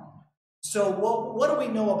found. So what do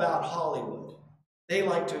we know about Hollywood? They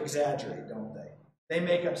like to exaggerate, don't they? They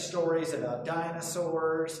make up stories about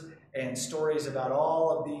dinosaurs and stories about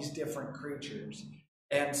all of these different creatures.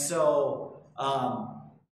 And so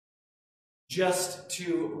just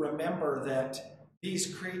to remember that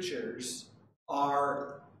these creatures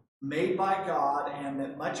are made by God, and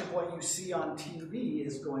that much of what you see on TV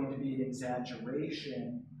is going to be an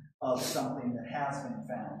exaggeration of something that has been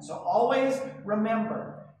found. So always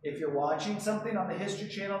remember, if you're watching something on the History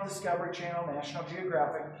Channel, Discovery Channel, National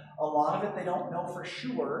Geographic, a lot of it they don't know for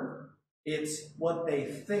sure. It's what they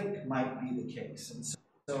think might be the case. And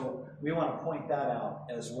so we want to point that out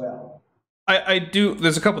as well. I do.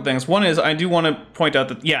 There's a couple things. One is I do want to point out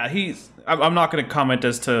that, yeah, I'm not going to comment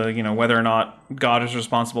as to, you know, whether or not God is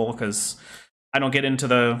responsible, because I don't get into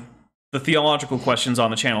the theological questions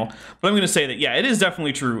on the channel. But I'm going to say that, yeah, it is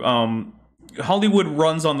definitely true. Hollywood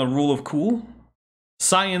runs on the rule of cool.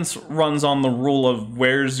 Science runs on the rule of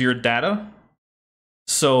where's your data.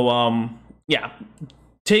 So, yeah,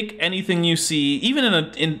 take anything you see, even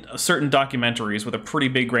in certain documentaries, with a pretty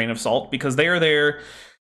big grain of salt, because they are there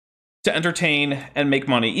to entertain and make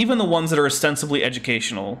money. Even the ones that are ostensibly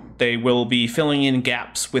educational, they will be filling in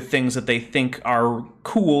gaps with things that they think are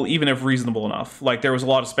cool, even if reasonable enough. Like, there was a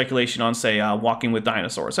lot of speculation on, say, walking with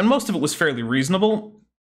dinosaurs, and most of it was fairly reasonable.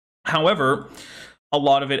 However, a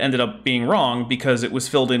lot of it ended up being wrong because it was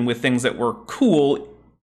filled in with things that were cool,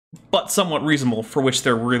 but somewhat reasonable, for which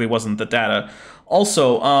there really wasn't the data.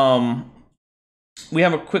 Also, we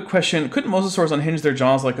have a quick question. Couldn't mosasaurs unhinge their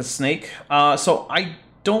jaws like a snake? So I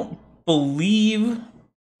don't believe...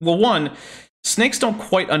 Well, one, snakes don't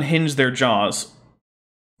quite unhinge their jaws.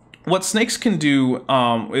 What snakes can do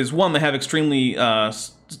is, one, they have extremely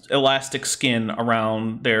elastic skin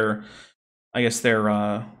around their, I guess,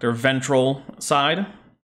 their ventral side.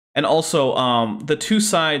 And also, the two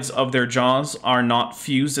sides of their jaws are not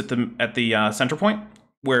fused at the center point,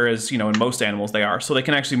 whereas, you know, in most animals they are. So they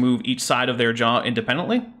can actually move each side of their jaw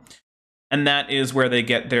independently. And that is where they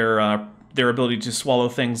get their ability to swallow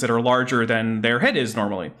things that are larger than their head is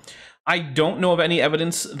normally. I don't know of any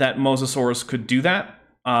evidence that mosasaurs could do that.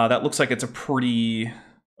 That looks like it's a pretty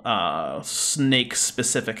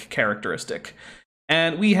snake-specific characteristic.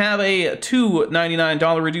 And we have a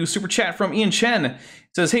 $2.99 reduced super chat from Ian Chen. It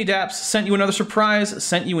says, "Hey Daps, sent you another surprise,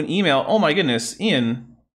 sent you an email." Oh my goodness, Ian's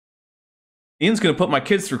gonna put my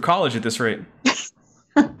kids through college at this rate.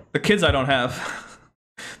 The kids I don't have.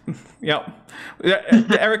 Yep.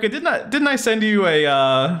 Erica, didn't I send you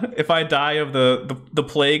a if I die of the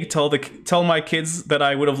plague, tell my kids that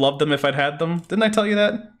I would have loved them if I'd had them? Didn't I tell you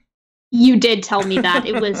that? You did tell me that.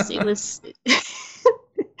 It was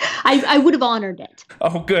I would have honored it.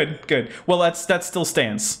 Oh, good. Well, that still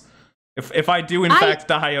stands. If I do in fact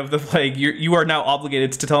die of the plague, you are now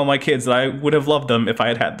obligated to tell my kids that I would have loved them if I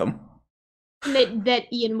had had them.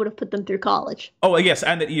 That Ian would have put them through college. Oh, yes,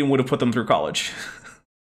 and that Ian would have put them through college.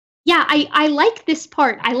 Yeah, I like this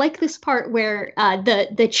part. I like this part where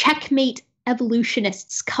the checkmate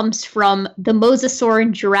evolutionists comes from the mosasaur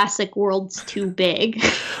in Jurassic World's too big.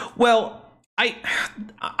 Well,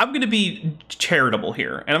 I'm going to be charitable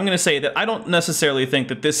here, and I'm going to say that I don't necessarily think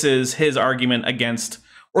that this is his argument against,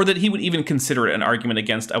 or that he would even consider it an argument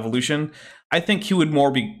against evolution. I think he would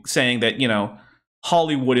more be saying that, you know,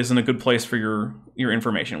 Hollywood isn't a good place for your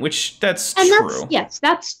information, which that's true.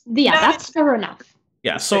 That's fair enough.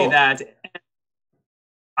 Yeah, so that.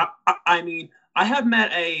 I mean, I have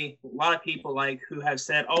met a lot of people who have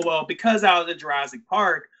said, "Oh well, because I was in Jurassic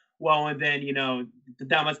Park, well, and then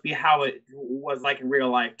that must be how it was like in real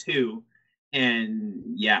life too." And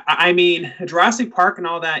yeah, I mean, Jurassic Park and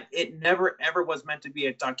all that, it never ever was meant to be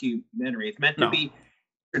a documentary. It's meant to be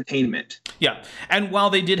entertainment. Yeah, and while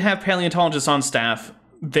they did have paleontologists on staff,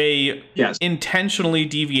 they intentionally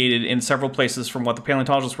deviated in several places from what the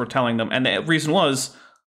paleontologists were telling them, and the reason was,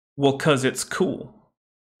 well, because it's cool.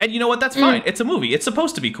 And you know what? That's fine. It's a movie. It's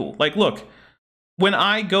supposed to be cool. Like, look, when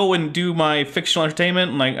I go and do my fictional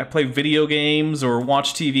entertainment, like I play video games or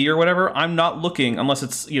watch TV or whatever, I'm not looking, unless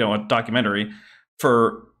it's, a documentary,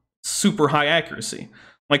 for super high accuracy.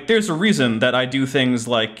 Like, there's a reason that I do things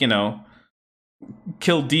like,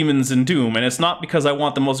 kill demons in Doom, and it's not because I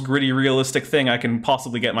want the most gritty, realistic thing I can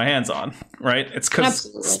possibly get my hands on, right? It's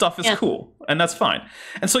because stuff is cool, and that's fine.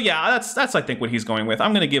 And so, yeah, that's I think what he's going with.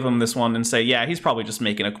 I'm going to give him this one and say, yeah, he's probably just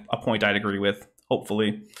making a point I'd agree with,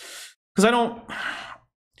 hopefully. Because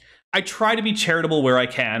I try to be charitable where I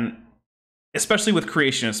can, especially with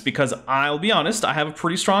creationists, because I'll be honest, I have a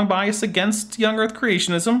pretty strong bias against young Earth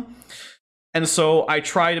creationism. And so I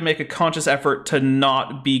try to make a conscious effort to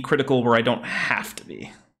not be critical where I don't have to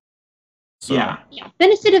be. So, yeah.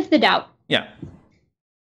 Benefit of the doubt. Yeah.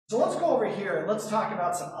 So let's go over here and let's talk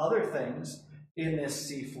about some other things in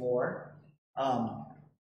this seafloor.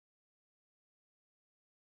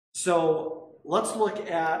 So let's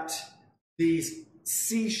look at these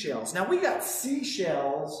seashells. Now we got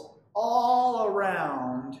seashells all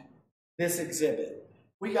around this exhibit.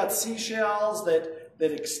 We got seashells that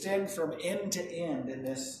extend from end to end in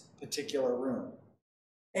this particular room.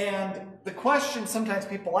 And the question sometimes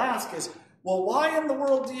people ask is, well, why in the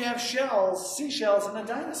world do you have seashells in a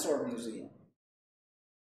dinosaur museum?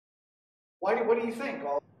 What do you think?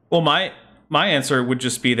 Well, my answer would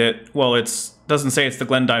just be that, well, it doesn't say it's the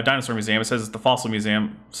Glendive Dinosaur Museum, it says it's the Fossil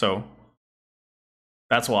Museum, so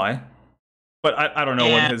that's why. But I don't know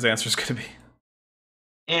what his answer is going to be.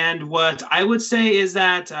 And what I would say is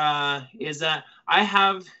that I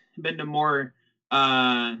have been to more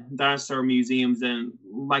dinosaur museums and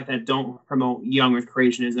like that don't promote young Earth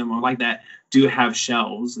creationism or like that do have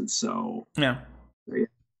shells, and so yeah.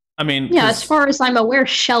 I mean, yeah, as far as I'm aware,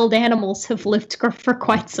 shelled animals have lived for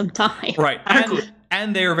quite some time. Right,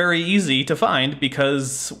 and they're very easy to find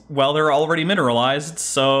because, well, they're already mineralized.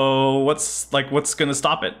 So what's going to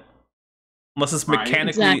stop it? Unless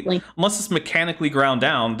it's mechanically ground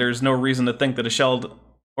down, there's no reason to think that a shelled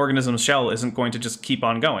organism's shell isn't going to just keep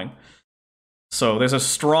on going. So there's a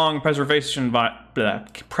strong preservation bias.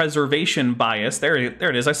 There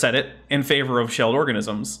it is. I said it, in favor of shelled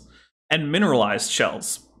organisms and mineralized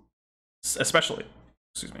shells, especially.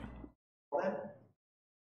 Excuse me. Because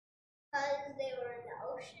they were in the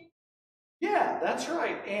ocean. Yeah, that's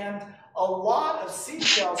right. And a lot of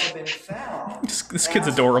seashells have been found. This kid's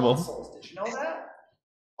adorable. Fossils. Did you know that?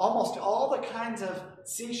 Almost all the kinds of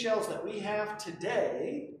seashells that we have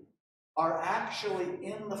today are actually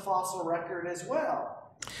in the fossil record as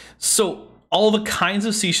well. So all the kinds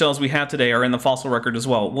of seashells we have today are in the fossil record as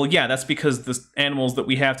well. Well, yeah, that's because the animals that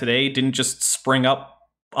we have today didn't just spring up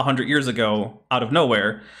 100 years ago out of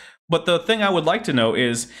nowhere. But the thing I would like to know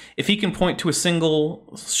is if he can point to a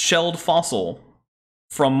single shelled fossil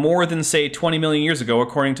from more than, say, 20 million years ago,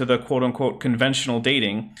 according to the quote-unquote conventional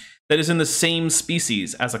dating, that is in the same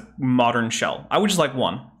species as a modern shell. I would just like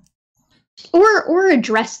one. Or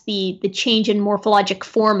address the change in morphologic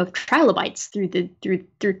form of trilobites through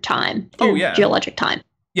time, through geologic time.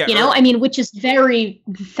 Yeah, you know, I mean, which is very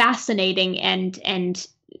fascinating and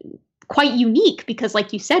quite unique because,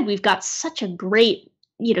 like you said, we've got such a great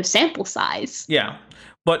sample size. Yeah,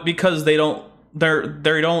 but because they don't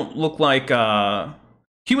look like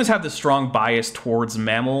humans have this strong bias towards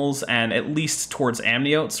mammals and at least towards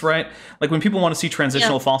amniotes, right? Like when people want to see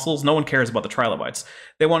transitional fossils, no one cares about the trilobites.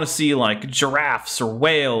 They want to see like giraffes or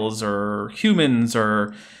whales or humans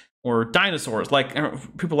or dinosaurs. Like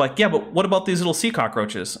people are like, yeah, but what about these little sea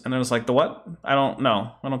cockroaches? And then it's like, the what? I don't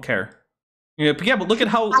know. I don't care. Yeah, but look at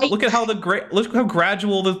how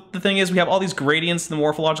gradual the thing is. We have all these gradients in the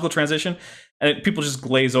morphological transition, and people just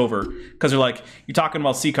glaze over because they're like, "You're talking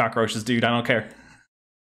about sea cockroaches, dude. I don't care."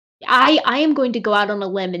 I am going to go out on a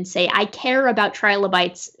limb and say I care about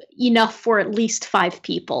trilobites enough for at least 5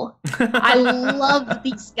 people. I love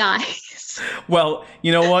these guys. Well,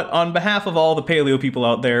 you know what? On behalf of all the paleo people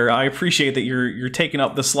out there, I appreciate that you're taking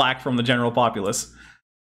up the slack from the general populace.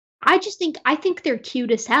 I think they're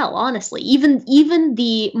cute as hell, honestly. Even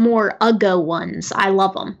the more uggo ones, I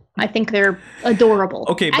love them. I think they're adorable.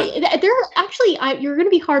 Okay, but they're actually you're going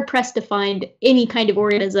to be hard pressed to find any kind of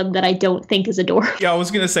organism that I don't think is adorable. Yeah, I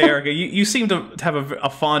was going to say, Erica, you seem to have a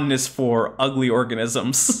fondness for ugly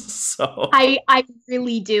organisms. So I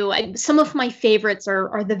really do. Some of my favorites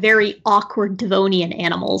are the very awkward Devonian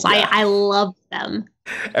animals. Yeah. I love them.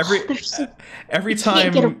 Every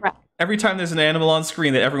time there's an animal on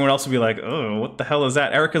screen that everyone else will be like, oh, what the hell is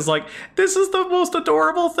that? Erica's like, this is the most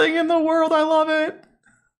adorable thing in the world. I love it.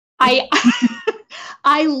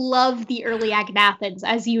 I love the early agnathans,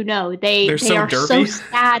 as you know. They are derpy. so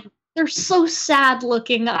sad. They're so sad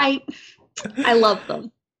looking. I love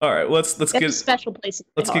them. All right, let's get a special place.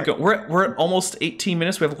 Let's get going. We're at almost 18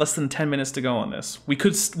 minutes. We have less than 10 minutes to go on this. We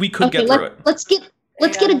could get through it. Let's get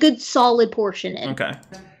a good solid portion in. Okay.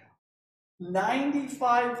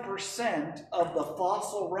 95% of the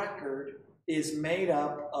fossil record is made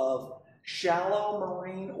up of shallow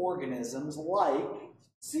marine organisms like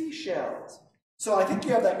seashells. So I think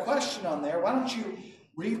you have that question on there. Why don't you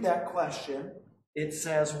read that question? It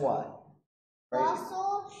says what? Right.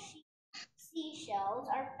 Fossil seashells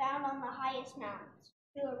are found on the highest mountains.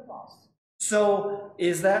 True or false? So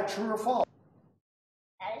is that true or false?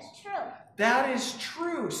 That is true. That is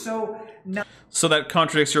true. So now, So that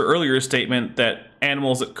contradicts your earlier statement that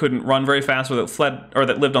animals that couldn't run very fast or that fled or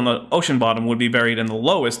that lived on the ocean bottom would be buried in the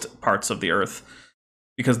lowest parts of the earth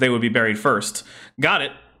because they would be buried first. Got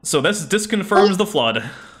it. So this confirms the flood.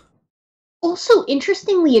 Also,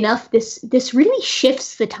 interestingly enough, this really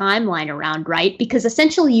shifts the timeline around, right? Because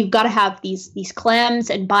essentially you've got to have these clams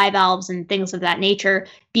and bivalves and things of that nature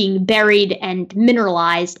being buried and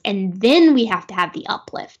mineralized, and then we have to have the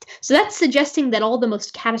uplift. So that's suggesting that all the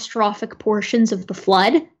most catastrophic portions of the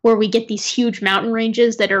flood, where we get these huge mountain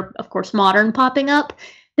ranges that are, of course, modern popping up,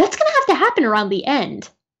 that's going to have to happen around the end,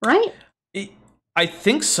 right? I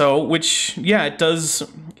think so, which, yeah, it does.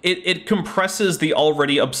 It compresses the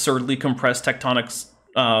already absurdly compressed tectonics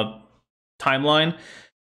timeline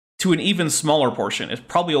to an even smaller portion. It's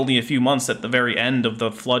probably only a few months at the very end of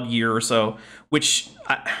the flood year or so, which,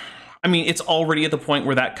 I mean, it's already at the point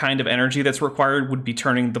where that kind of energy that's required would be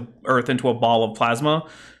turning the Earth into a ball of plasma.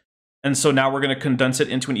 And so now we're going to condense it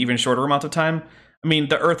into an even shorter amount of time. I mean,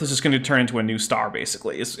 the Earth is just going to turn into a new star,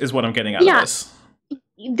 basically, is what I'm getting out of this.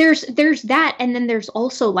 There's that, and then there's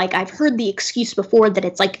also, like, I've heard the excuse before that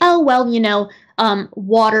it's like, oh, well, you know, the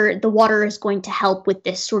water is going to help with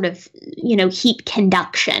this sort of, you know, heat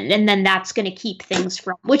conduction, and then that's going to keep things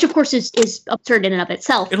from, which of course is absurd in and of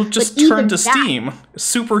itself. It'll just turn to steam,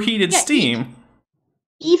 superheated steam.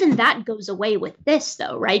 Even that goes away with this,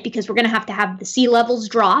 though, right? Because we're going to have the sea levels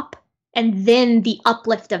drop, and then the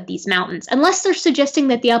uplift of these mountains. Unless they're suggesting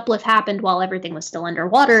that the uplift happened while everything was still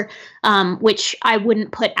underwater, which I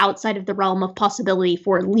wouldn't put outside of the realm of possibility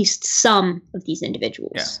for at least some of these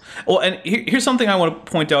individuals. Yeah. Well, and here's something I want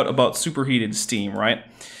to point out about superheated steam, right?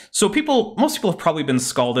 So most people have probably been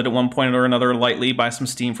scalded at one point or another lightly by some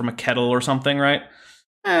steam from a kettle or something, right?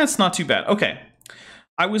 It's not too bad. Okay.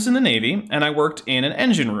 I was in the Navy, and I worked in an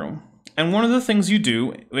engine room. And one of the things you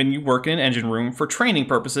do when you work in an engine room for training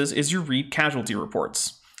purposes is you read casualty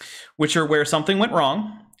reports, which are where something went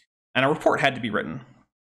wrong and a report had to be written.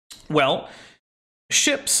 Well,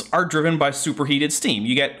 ships are driven by superheated steam.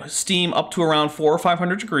 You get steam up to around 400 or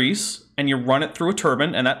 500 degrees, and you run it through a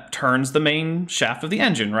turbine, and that turns the main shaft of the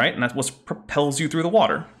engine, right? And that's what propels you through the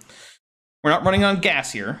water. We're not running on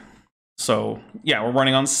gas here. So, yeah, we're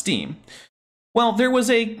running on steam. Well, there was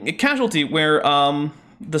a casualty where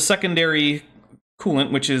the secondary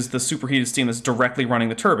coolant, which is the superheated steam that's directly running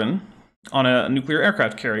the turbine on a nuclear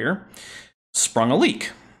aircraft carrier, sprung a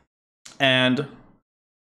leak. And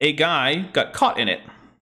a guy got caught in it.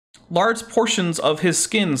 Large portions of his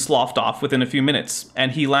skin sloughed off within a few minutes,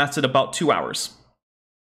 and he lasted about 2 hours.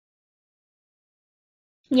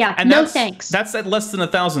 Yeah, and no thanks. That's at less than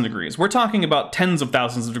 1,000 degrees. We're talking about tens of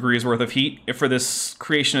thousands of degrees worth of heat for this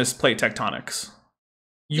creationist plate tectonics.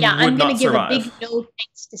 I'm going to give a big no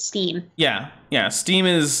thanks to steam. Yeah, steam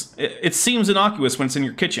is... It seems innocuous when it's in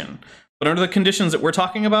your kitchen. But under the conditions that we're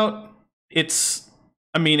talking about, it's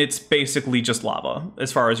basically just lava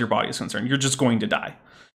as far as your body is concerned. You're just going to die.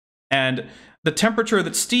 And the temperature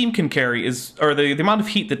that steam can carry the amount of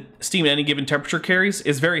heat that steam at any given temperature carries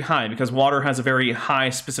is very high because water has a very high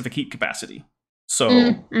specific heat capacity.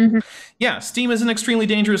 So, yeah, steam is an extremely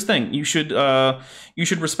dangerous thing. You should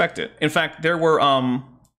respect it. In fact, there were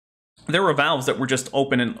valves that were just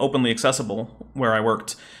open and openly accessible where I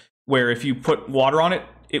worked, where if you put water on it,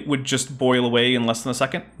 it would just boil away in less than a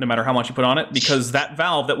second, no matter how much you put on it, because that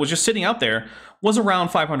valve that was just sitting out there was around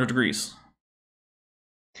 500 degrees.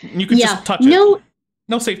 You could just touch it.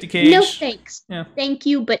 No safety cage. No thanks. Yeah. Thank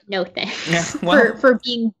you, but no thanks. Yeah, well, for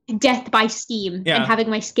being death by steam and having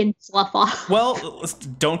my skin slough off. Well,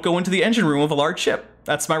 don't go into the engine room of a large ship.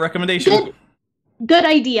 That's my recommendation. Good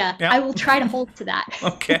idea. Yeah. I will try to hold to that.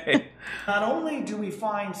 Okay. Not only do we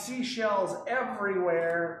find seashells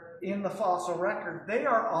everywhere in the fossil record, they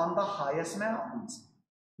are on the highest mountains.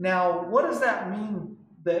 Now, what does that mean,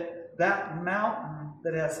 that mountain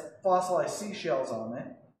that has fossilized seashells on it,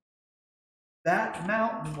 that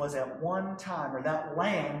mountain was at one time, or that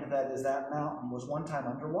land that is that mountain was one time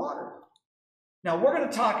underwater. Now, we're going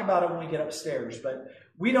to talk about it when we get upstairs, but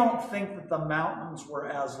we don't think that the mountains were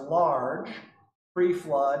as large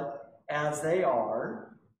pre-flood as they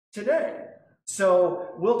are today. So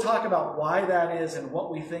we'll talk about why that is and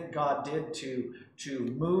what we think God did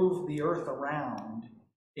to move the earth around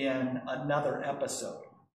in another episode.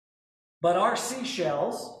 But our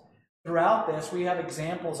seashells throughout this, we have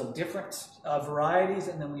examples of different varieties,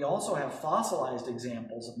 and then we also have fossilized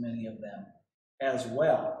examples of many of them as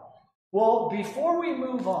well. Well, before we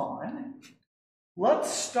move on, let's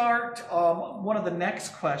start one of the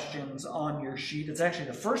next questions on your sheet. It's actually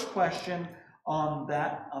the first question on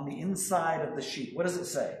the inside of the sheet. What does it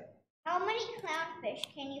say? How many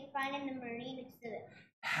clownfish can you find in the marine exhibit?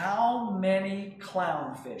 How many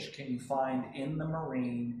clownfish can you find in the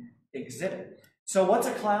marine exhibit? So what's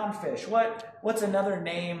a clownfish? What's another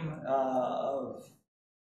name of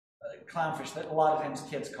clownfish that a lot of times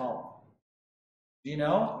kids call them? Do you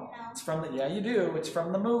know? No. It's from the, yeah, you do. It's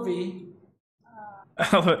from the movie.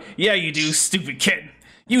 Yeah, you do, stupid kid.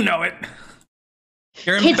 You know it.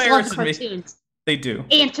 You're Kids love embarrassing me. cartoons. They do.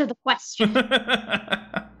 Answer the question.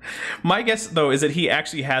 My guess, though, is that he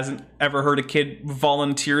actually hasn't ever heard a kid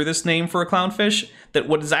volunteer this name for a clownfish. That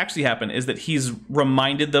what has actually happened is that he's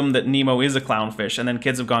reminded them that Nemo is a clownfish, and then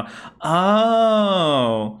kids have gone,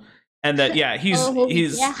 oh. And that, yeah,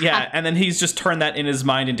 yeah, and then he's just turned that in his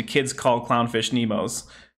mind into kids call clownfish Nemos.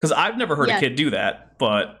 Because I've never heard a kid do that,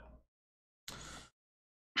 but...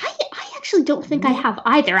 I actually don't think I have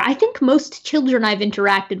either. I think most children I've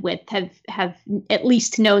interacted with have at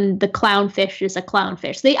least known the clownfish is a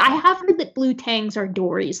clownfish. I have heard that blue tangs are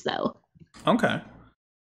dories, though. Okay.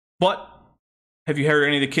 But have you heard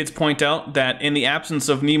any of the kids point out that in the absence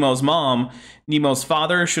of Nemo's mom, Nemo's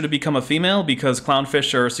father should have become a female because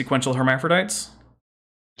clownfish are sequential hermaphrodites?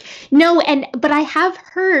 No, but I have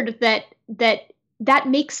heard that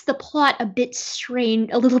makes the plot a bit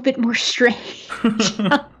strange, a little bit more strange.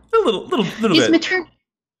 A little bit.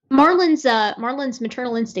 Marlin's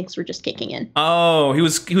maternal instincts were just kicking in. Oh, he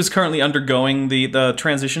was currently undergoing the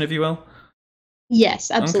transition, if you will.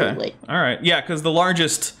 Yes, absolutely. Okay. All right. Yeah, because the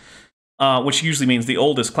largest, which usually means the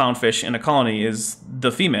oldest clownfish in a colony, is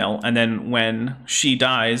the female, and then when she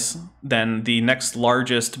dies, then the next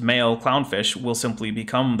largest male clownfish will simply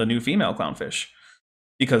become the new female clownfish,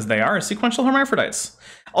 because they are sequential hermaphrodites.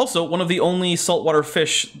 Also, one of the only saltwater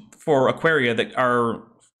fish for aquaria that are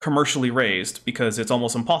commercially raised, because it's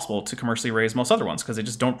almost impossible to commercially raise most other ones because they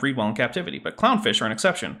just don't breed well in captivity. But clownfish are an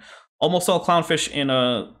exception. Almost all clownfish in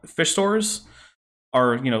fish stores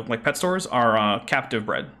are, like pet stores, are captive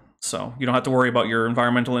bred. So you don't have to worry about your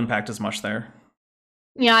environmental impact as much there.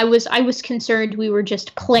 Yeah, I was concerned we were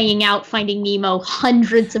just playing out Finding Nemo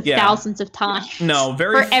hundreds of thousands of times. No,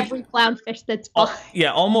 for every clownfish that's bought.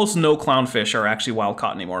 Yeah, almost no clownfish are actually wild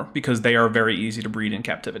caught anymore because they are very easy to breed in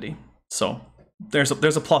captivity. So there's a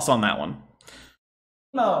plus on that one.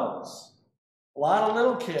 Nemos. A lot of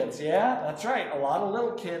little kids, yeah, that's right. A lot of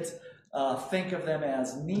little kids think of them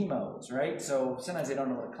as Nemos, right? So sometimes they don't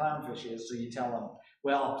know what a clownfish is, so you tell them,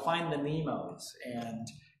 well, find the Nemos and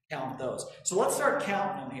count those. So let's start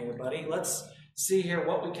counting them here, buddy. Let's see here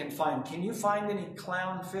what we can find. Can you find any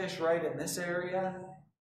clownfish right in this area?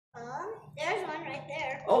 There's one right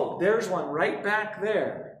there. Oh, there's one right back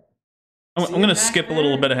there. I'm going to skip a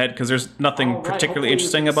little bit ahead because there's nothing particularly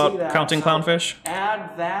interesting about counting clownfish.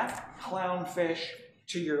 Add that clownfish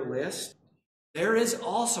to your list. There is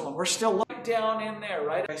also one. We're still right down in there,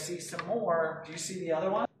 right? I see some more. Do you see the other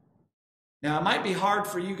one? Now, it might be hard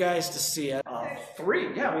for you guys to see it.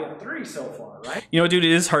 3. Yeah, we have 3 so far, right? You know, dude,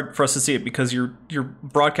 it is hard for us to see it because your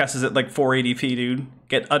broadcast is at like 480p, dude.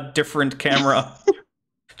 Get a different camera.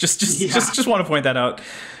 just want to point that out.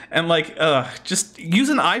 And like, just use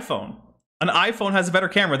an iPhone. An iPhone has a better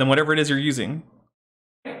camera than whatever it is you're using.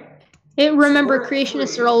 Remember,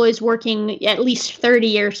 creationists are always working at least 30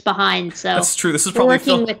 years behind, so... That's true. This is probably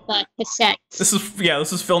working with cassettes. This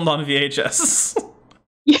is filmed on VHS.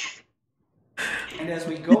 And as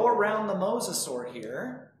we go around the mosasaur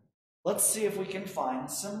here, let's see if we can find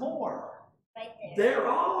some more. Right there.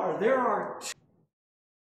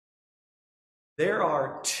 There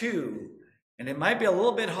are 2. And it might be a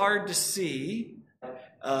little bit hard to see.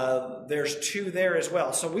 There's 2 there as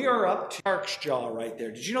well. So we are up to shark's jaw right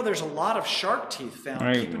there. Did you know there's a lot of shark teeth found?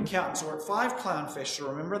 Right. Keep them counting. So we're at 5 clownfish, so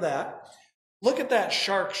remember that. Look at that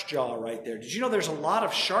shark's jaw right there. Did you know there's a lot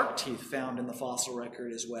of shark teeth found in the fossil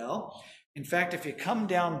record as well? In fact, if you come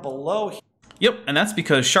down below... Yep, and that's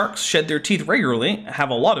because sharks shed their teeth regularly, have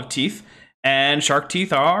a lot of teeth, and shark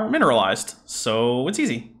teeth are mineralized, so it's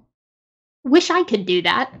easy. Wish I could do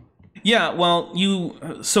that. Yeah, well,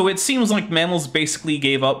 so it seems like mammals basically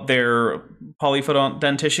gave up their polyphodont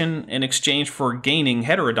dentition in exchange for gaining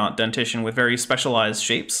heterodont dentition with very specialized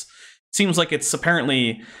shapes. Seems like it's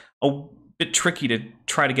apparently a bit tricky to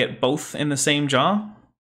try to get both in the same jaw.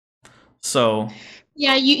 So...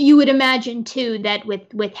 Yeah, you would imagine too that with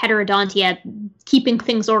heterodontia, keeping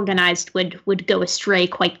things organized would go astray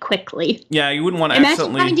quite quickly. Yeah, you wouldn't want to Imagine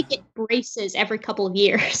accidentally. having to get braces every couple of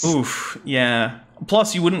years. Oof. Yeah.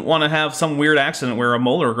 Plus, you wouldn't want to have some weird accident where a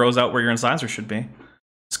molar grows out where your incisor should be.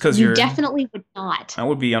 It's because You you're. definitely would not. That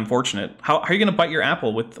would be unfortunate. How are you going to bite your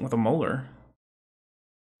apple with a molar?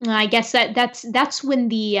 I guess that's when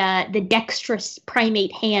the dexterous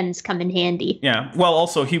primate hands come in handy. Yeah. Well,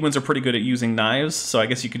 also humans are pretty good at using knives, so I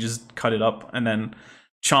guess you could just cut it up and then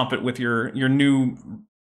chomp it with your new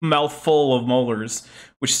mouthful of molars,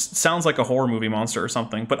 which sounds like a horror movie monster or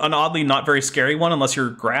something, but an oddly not very scary one unless you're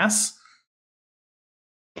grass.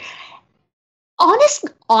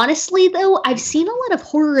 Honestly, though, I've seen a lot of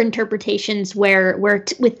horror interpretations where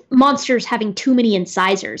with monsters having too many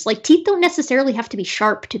incisors. Like, teeth don't necessarily have to be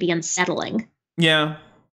sharp to be unsettling. Yeah,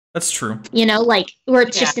 that's true. You know, like where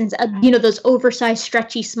it's just those oversized,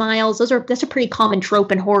 stretchy smiles. That's a pretty common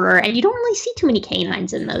trope in horror, and you don't really see too many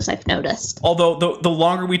canines in those. I've noticed. Although the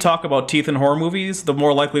longer we talk about teeth in horror movies, the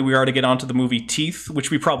more likely we are to get onto the movie Teeth, which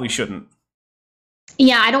we probably shouldn't.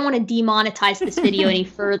 Yeah, I don't want to demonetize this video any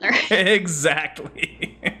further.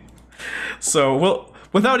 Exactly. So,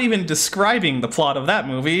 without even describing the plot of that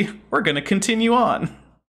movie, we're going to continue on.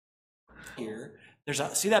 Here,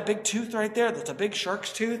 see that big tooth right there? That's a big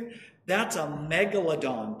shark's tooth. That's a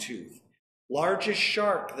megalodon tooth. Largest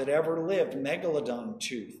shark that ever lived, megalodon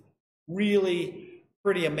tooth. Really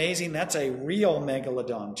pretty amazing. That's a real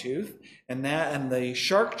megalodon tooth. And the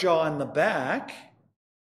shark jaw in the back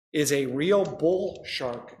is a real bull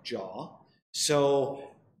shark jaw. So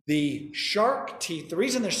the shark teeth, the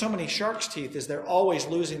reason there's so many shark's teeth is they're always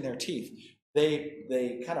losing their teeth.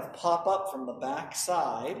 They kind of pop up from the back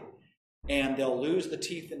side and they'll lose the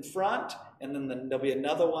teeth in front, and then there'll be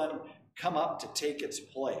another one come up to take its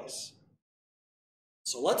place.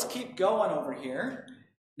 So let's keep going over here.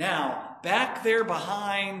 Now, back there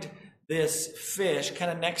behind this fish,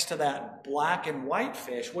 kind of next to that black and white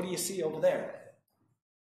fish, what do you see over there?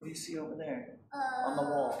 What do you see over there on the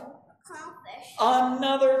wall? Clownfish.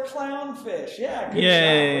 Another clownfish. Yeah, good Yay.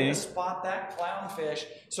 job. Way to spot that clownfish.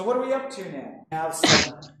 So what are we up to now? We have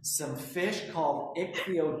some fish called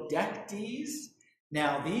Ichthyodectes.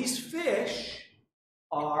 Now these fish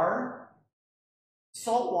are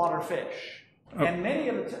saltwater fish. Oh. And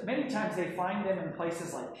many times they find them in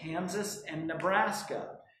places like Kansas and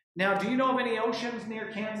Nebraska. Now, do you know of any oceans near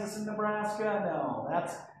Kansas and Nebraska? No,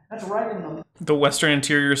 that's right in The Western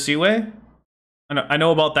Interior Seaway? I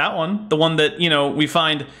know about that one. The one that, we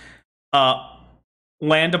find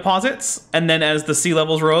land deposits, and then as the sea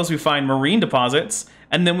levels rose, we find marine deposits,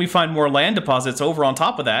 and then we find more land deposits over on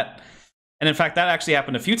top of that. And in fact, that actually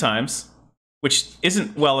happened a few times, which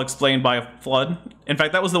isn't well explained by a flood. In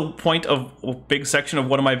fact, that was the point of a big section of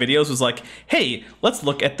one of my videos was like, hey, let's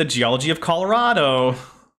look at the geology of Colorado.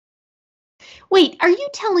 Wait, are you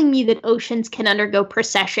telling me that oceans can undergo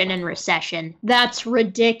precession and recession? That's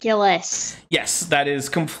ridiculous. Yes, that is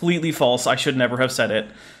completely false. I should never have said it.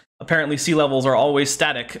 Apparently, sea levels are always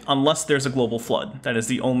static unless there's a global flood. That is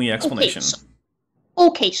the only explanation.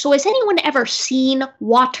 Okay, so has anyone ever seen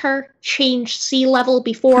water change sea level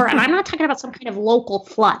before? And I'm not talking about some kind of local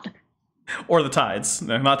flood. Or the tides.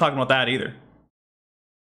 No, I'm not talking about that either.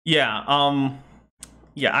 Yeah,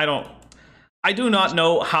 I do not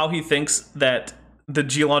know how he thinks that the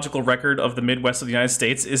geological record of the Midwest of the United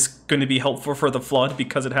States is going to be helpful for the flood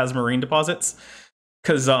because it has marine deposits.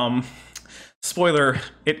 Because, spoiler,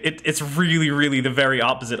 it's really, really the very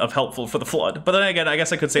opposite of helpful for the flood. But then again, I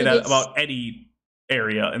guess I could say that about any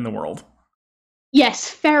area in the world.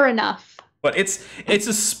 Yes, fair enough. But it's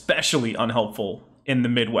especially unhelpful in the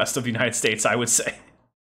Midwest of the United States, I would say.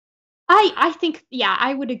 I think, yeah,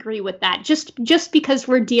 I would agree with that. Just because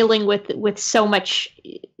we're dealing with so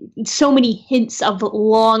many hints of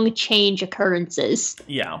long change occurrences.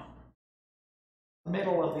 Yeah.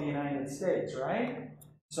 Middle of the United States, right?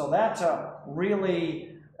 So that's a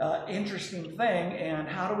really interesting thing. And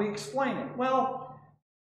how do we explain it? Well,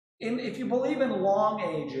 if you believe in long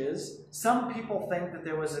ages, some people think that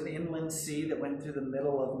there was an inland sea that went through the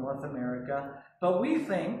middle of North America. But we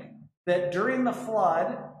think that during the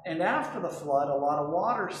flood and after the flood, a lot of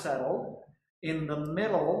water settled in the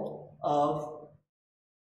middle of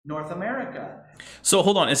North America. So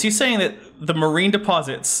hold on, is he saying that the marine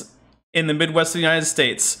deposits in the Midwest of the United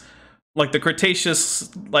States, like the Cretaceous,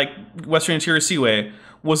 like Western Interior Seaway,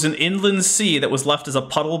 was an inland sea that was left as a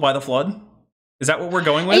puddle by the flood? Is that what we're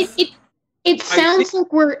going with? It sounds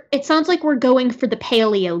like we're going for the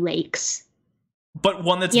Paleo lakes. But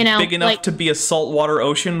one that's big enough to be a saltwater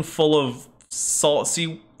ocean full of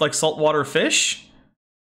saltwater fish?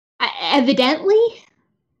 Evidently.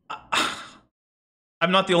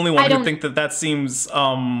 I'm not the only one I who don't- think that seems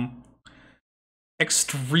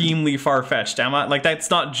extremely far-fetched, am I? Like, that's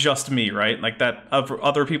not just me, right? Like, that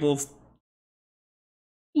other people's...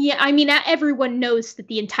 Yeah, I mean, everyone knows that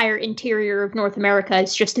the entire interior of North America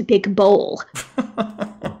is just a big bowl.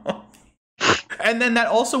 And then that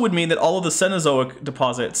also would mean that all of the Cenozoic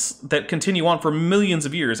deposits that continue on for millions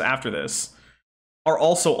of years after this are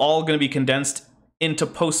also all going to be condensed into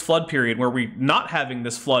post-flood period, where we're not having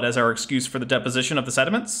this flood as our excuse for the deposition of the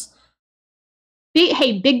sediments.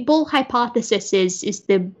 Big Bull hypothesis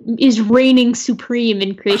is reigning supreme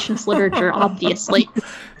in creationist literature, obviously.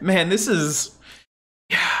 Man, this is...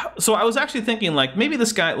 Yeah. So I was actually thinking, like, maybe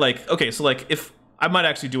this guy, like, okay, so, like, if... I might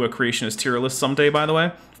actually do a creationist tier list someday, by the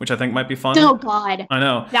way, which I think might be fun. Oh, God. I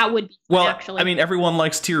know. That would be fun, well, actually. I mean, everyone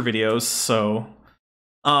likes tier videos, so...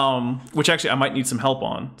 which actually I might need some help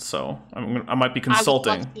on, so I might be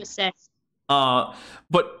consulting. I would love to assist.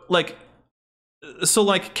 But, like... So,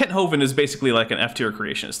 like, Kent Hovind is basically like an F-tier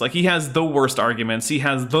creationist. Like, he has the worst arguments. He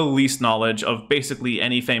has the least knowledge of basically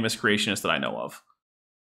any famous creationist that I know of.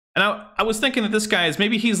 And I was thinking that this guy is,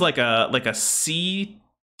 maybe he's like a C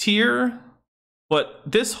tier, but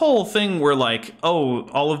this whole thing where, like, oh,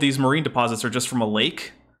 all of these marine deposits are just from a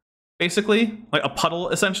lake, basically, like a puddle,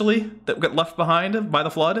 essentially, that got left behind by the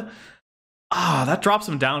flood. That drops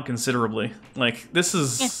him down considerably. Like, this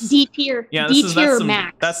is... Yes, D tier. Yeah, D tier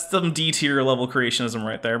max. That's some D tier level creationism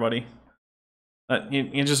right there, buddy.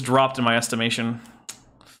 You just dropped in my estimation.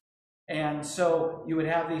 And so you would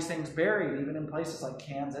have these things buried even in places like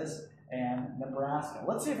Kansas and Nebraska.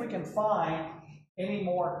 Let's see if we can find any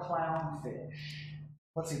more clownfish.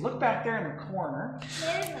 Let's see, look back there in the corner.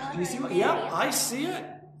 Do you see what? Yep, I see it.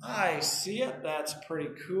 I see it. That's pretty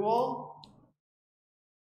cool.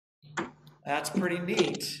 That's pretty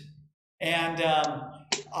neat. And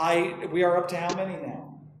we are up to how many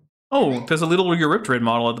now? Oh, there's a little Eurypterid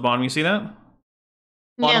model at the bottom. You see that?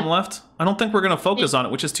 Bottom left? I don't think we're going to focus on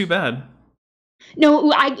it, which is too bad.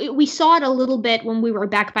 No, we saw it a little bit when we were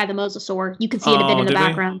back by the mosasaur. You could see it a bit in the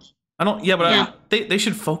background. I don't... Yeah, but they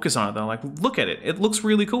should focus on it, though. Like, look at it. It looks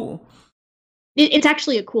really cool. It's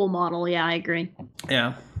actually a cool model. Yeah, I agree.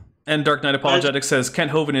 Yeah. And Dark Knight Apologetics says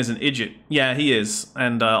Kent Hovind is an idiot. Yeah, he is.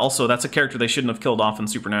 And also, that's a character they shouldn't have killed off in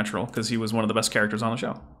Supernatural, because he was one of the best characters on the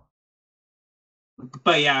show.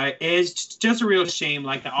 But yeah, it's just a real shame,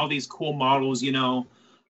 like, that all these cool models, you know,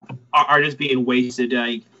 are just being wasted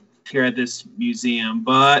here at this museum.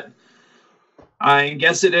 But I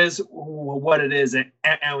guess it is what it is,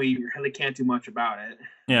 and we really can't do much about it.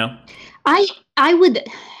 Yeah.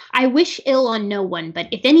 I wish ill on no one, but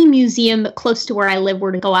if any museum close to where I live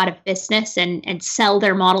were to go out of business and sell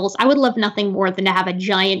their models, I would love nothing more than to have a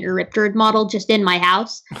giant Eurypterid model just in my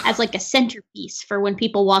house as like a centerpiece for when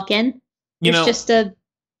people walk in. It's just a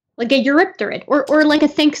Eurypterid or like a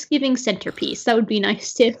Thanksgiving centerpiece. That would be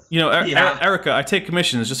nice too. You know, Erica, I take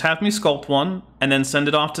commissions. Just have me sculpt one and then send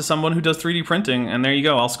it off to someone who does 3D printing, and there you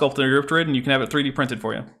go. I'll sculpt a Eurypterid and you can have it 3D printed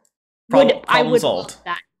for you. I would solved. love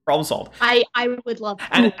that. Problem solved. I would love that.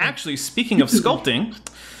 And actually, speaking of sculpting,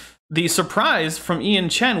 the surprise from Ian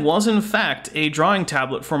Chen was in fact a drawing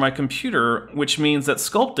tablet for my computer, which means that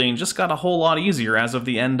sculpting just got a whole lot easier as of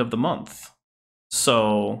the end of the month.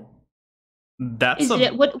 So that's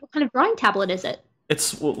what kind of drawing tablet is it? It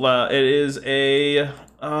is a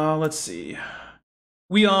let's see,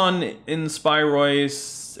 Weon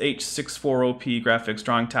Inspirois H640p graphics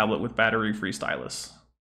drawing tablet with battery-free stylus.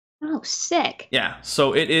 Oh, sick. Yeah,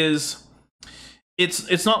 so it is...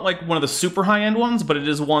 It's not like one of the super high-end ones, but it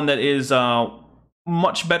is one that is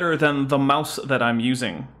much better than the mouse that I'm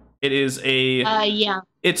using. It is a... yeah.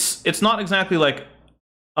 It's not exactly like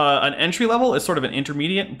an entry-level, it's sort of an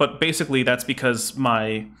intermediate, but basically that's because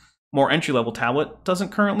my more entry-level tablet doesn't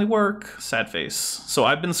currently work. Sad face. So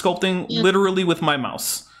I've been sculpting literally with my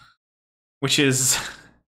mouse, which is...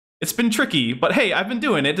 It's been tricky, but hey, I've been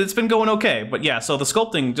doing it. It's been going okay. But yeah, so the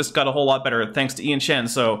sculpting just got a whole lot better thanks to Ian Chen.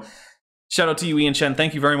 So shout out to you, Ian Chen.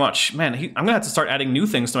 Thank you very much. Man, I'm going to have to start adding new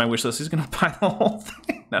things to my wish list. He's going to buy the whole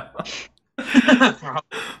thing. No.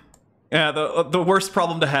 Yeah, the worst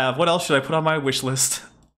problem to have. What else should I put on my wish list?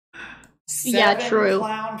 7 true.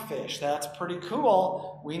 Clownfish. That's pretty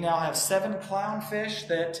cool. We now have 7 clownfish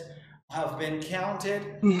that have been counted.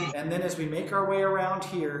 And then as we make our way around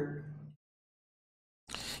here...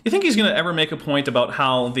 You think he's going to ever make a point about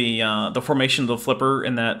how the formation of the flipper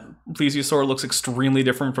in that plesiosaur looks extremely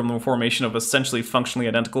different from the formation of essentially functionally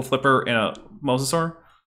identical flipper in a mosasaur?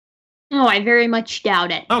 Oh, I very much doubt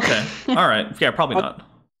it. Okay, all right. Yeah, probably not.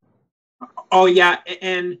 Oh, yeah,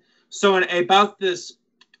 and so about this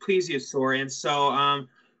plesiosaur, and so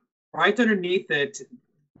right underneath it,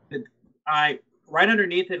 right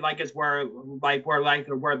underneath it, like, is where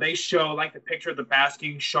they show like the picture of the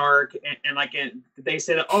basking shark, and like they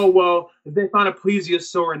say that, oh well, they found a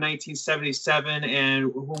plesiosaur in 1977,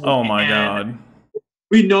 and Oh my god.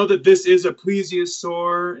 we know that this is a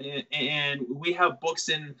plesiosaur, and we have books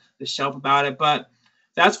in the shelf about it. But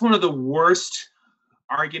that's one of the worst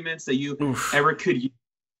arguments that you ever could use,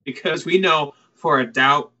 because we know for a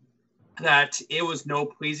doubt that it was no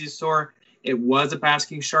plesiosaur. It was a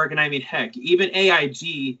basking shark. And I mean, heck, even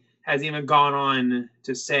AIG has even gone on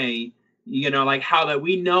to say, you know, like how that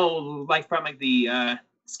we know, like from like the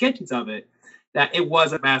sketches of it, that it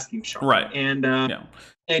was a basking shark. Right. And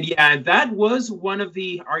and that was one of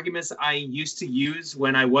the arguments I used to use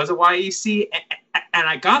when I was a YEC, and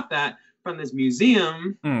I got that from this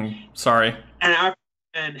museum. Sorry. And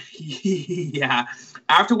yeah,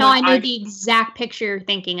 after no, I know the exact picture you're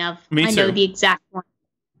thinking of. Me too. I know the exact one.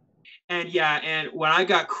 And yeah, and when I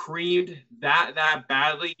got creamed that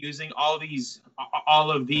badly using all of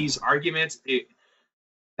these arguments,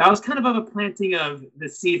 that was kind of a planting of the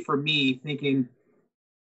seed for me, thinking,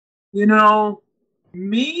 you know,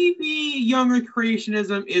 maybe younger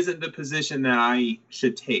creationism isn't the position that I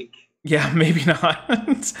should take. Yeah, maybe not.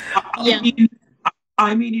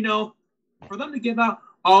 I mean, you know, for them to give out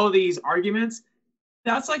all of these arguments,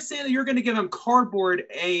 that's like saying that you're going to give them cardboard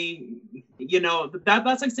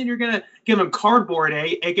that's like saying you're going to give them cardboard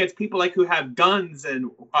against people like who have guns and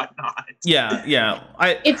whatnot. Yeah.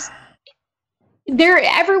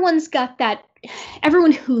 Everyone's got that.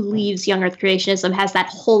 Everyone who leaves young Earth creationism has that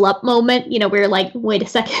hole up moment, you know, where you're like, wait a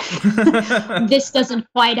second, this doesn't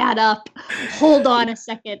quite add up. Hold on a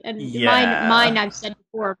second. And mine, I've said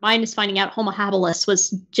before, mine is finding out Homo habilis was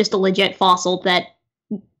just a legit fossil that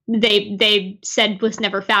they said was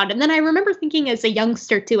never found. And then I remember thinking as a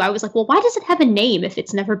youngster too, I was like, well, why does it have a name if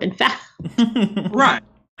it's never been found? Right.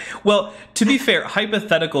 Well, to be fair,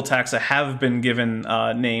 hypothetical taxa have been given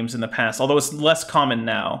names in the past, although it's less common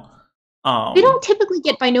now. They don't typically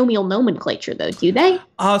get binomial nomenclature, though, do they?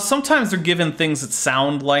 Sometimes they're given things that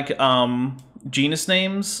sound like genus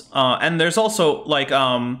names, and there's also like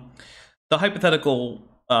the hypothetical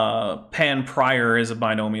pan prior is a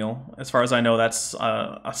binomial. As far as I know, that's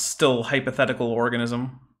a still hypothetical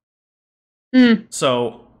organism.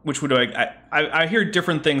 So, which would I hear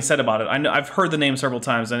different things said about it. I've heard the name several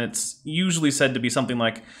times, and it's usually said to be something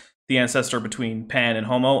like the ancestor between Pan and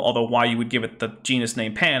Homo, although why you would give it the genus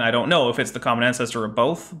name Pan, I don't know if it's the common ancestor of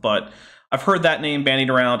both, but I've heard that name bandied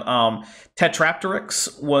around.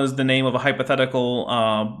 Tetrapteryx was the name of a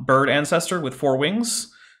hypothetical bird ancestor with 4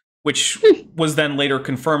 wings, which was then later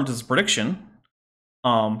confirmed as a prediction.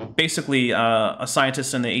 Basically, a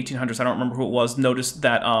scientist in the 1800s, I don't remember who it was, noticed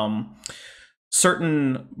that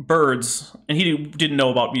certain birds, and he didn't know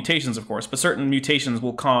about mutations, of course, but certain mutations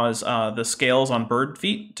will cause the scales on bird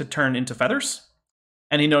feet to turn into feathers.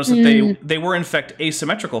 And he noticed that they were, in fact,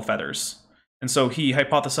 asymmetrical feathers. And so he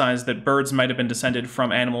hypothesized that birds might have been descended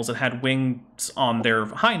from animals that had wings on their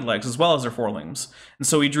hind legs as well as their forelimbs. And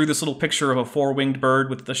so he drew this little picture of a 4-winged bird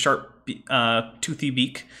with the sharp, toothy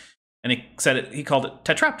beak, and he called it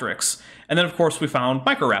Tetrapteryx. And then, of course, we found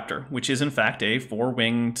Microraptor, which is, in fact, a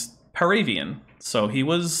 4-winged Paravian. So he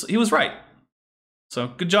was right. So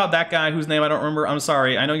good job, that guy whose name I don't remember. I'm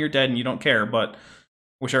sorry. I know you're dead and you don't care, but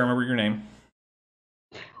wish I remember your name.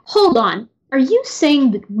 Hold on. Are you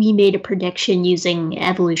saying that we made a prediction using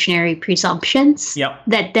evolutionary presumptions? Yep.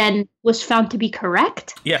 That then was found to be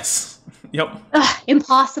correct? Yes. Yep. Ugh,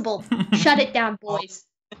 impossible. Shut it down, boys.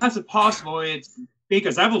 That's impossible. It's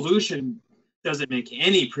because evolution doesn't make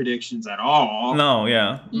any predictions at all. No,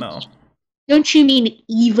 yeah, no. Don't you mean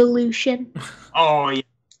evolution? Oh, yeah.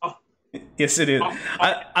 Oh. Yes, it is.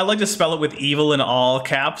 I like to spell it with evil in all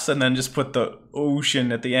caps and then just put the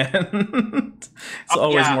ocean at the end. It's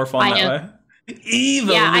always more fun that way.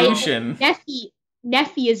 Evolution. Yeah,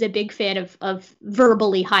 Neffy is a big fan of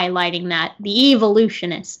verbally highlighting that. The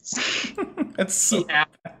evolutionists. That's so bad.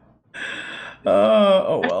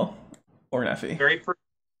 Oh, well. Poor Neffy. Very first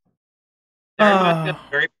time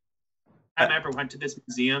I ever went to this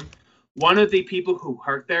museum, one of the people who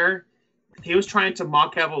worked there, he was trying to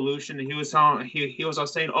mock evolution, and he was all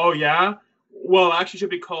saying, "Oh yeah, well, it actually should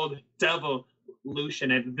be called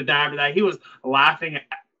devolution." And after that, he was laughing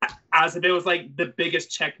as if it was like the biggest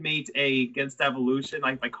checkmate against evolution,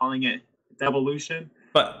 like by calling it devolution.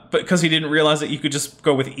 But because he didn't realize that you could just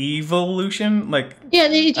go with evolution, like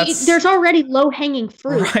there's already low hanging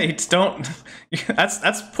fruit. Right? Don't.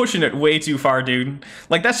 That's pushing it way too far, dude.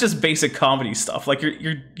 Like that's just basic comedy stuff. Like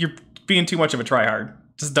you're being too much of a tryhard.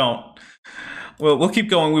 Just don't. Well, we'll keep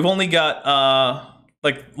going. We've only got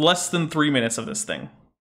like less than 3 minutes of this thing.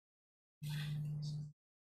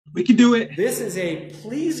 We can do it. This is a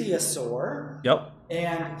plesiosaur. Yep.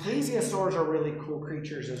 And plesiosaurs are really cool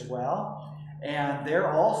creatures as well. And they're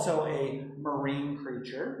also a marine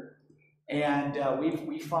creature. And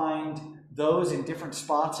we find those in different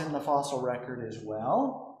spots in the fossil record as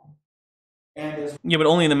well. And Yeah, but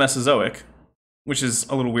only in the Mesozoic, which is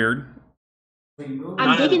a little weird.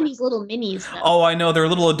 I'm digging these little minis, though. Oh, I know. They're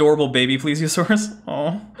little adorable baby plesiosaurs.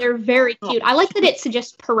 Oh. They're very cute. I like that it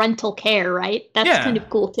suggests parental care, right? That's kind of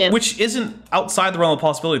cool, too. Which isn't outside the realm of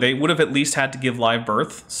possibility. They would have at least had to give live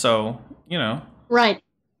birth, so, you know. Right.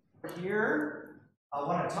 Here, I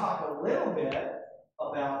want to talk a little bit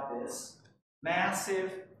about this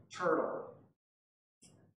massive turtle.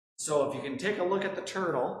 So if you can take a look at the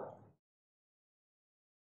turtle.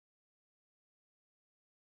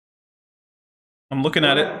 I'm looking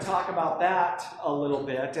at We're it. going to talk about that a little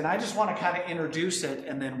bit, and I just want to kind of introduce it,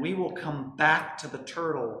 and then we will come back to the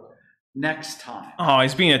turtle next time. Oh,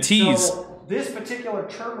 he's being a tease. So this particular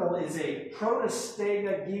turtle is a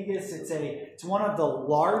Protostega gigas. It's one of the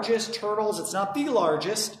largest turtles. It's not the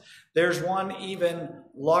largest. There's one even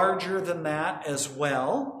larger than that as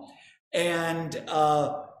well. And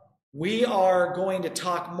we are going to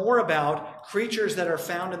talk more about creatures that are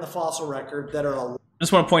found in the fossil record that are I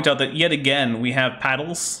just want to point out that yet again we have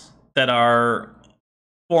paddles that are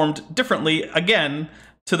formed differently, again,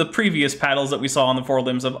 to the previous paddles that we saw on the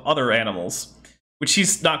forelimbs of other animals, which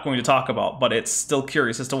he's not going to talk about, but it's still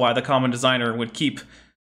curious as to why the common designer would keep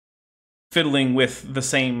fiddling with the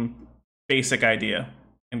same basic idea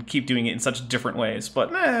and keep doing it in such different ways,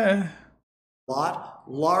 but a lot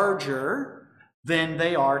larger than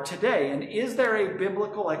they are today. And is there a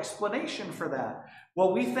biblical explanation for that?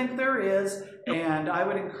 Well, we think there is, and I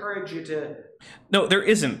would encourage you to... No, there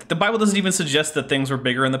isn't. The Bible doesn't even suggest that things were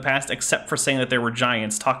bigger in the past, except for saying that there were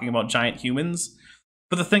giants, talking about giant humans.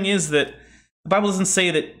 But the thing is that the Bible doesn't say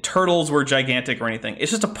that turtles were gigantic or anything.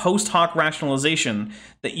 It's just a post hoc rationalization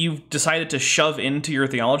that you've decided to shove into your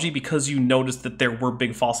theology because you noticed that there were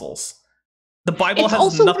big fossils. The Bible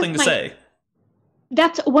has nothing to say.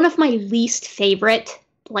 That's one of my least favorite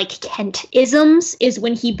Kent-isms is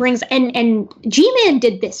when he brings, and G-Man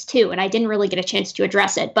did this too, and I didn't really get a chance to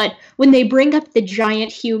address it, but when they bring up the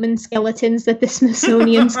giant human skeletons that the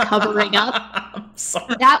Smithsonian's covering up,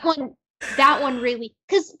 that one really,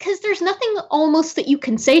 because there's nothing almost that you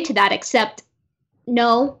can say to that except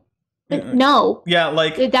no. Yeah,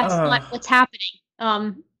 that's not what's happening.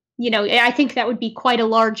 I think that would be quite a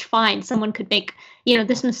large fine. Someone could make,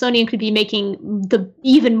 the Smithsonian could be making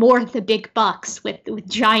even more the big bucks with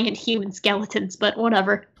giant human skeletons, but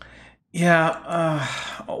whatever. Yeah,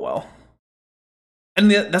 oh well.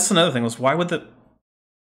 And that's another thing, was why would the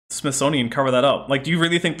Smithsonian cover that up? Do you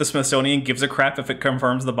really think the Smithsonian gives a crap if it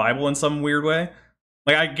confirms the Bible in some weird way?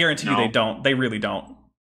 I guarantee you they don't. They really don't.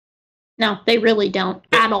 No, they really don't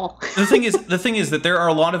at all. The thing is that there are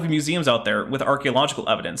a lot of museums out there with archaeological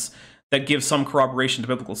evidence that give some corroboration to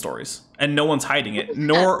biblical stories, and no one's hiding it.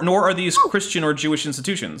 Nor are these Christian or Jewish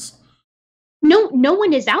institutions. No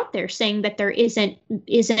one is out there saying that there isn't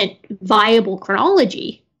viable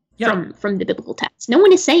chronology from the biblical text. No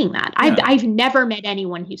one is saying that. Yeah. I've never met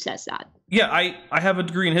anyone who says that. Yeah, I have a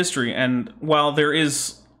degree in history, and while there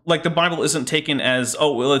is, the Bible isn't taken as,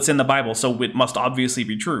 oh, well, it's in the Bible, so it must obviously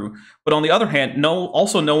be true. But on the other hand, no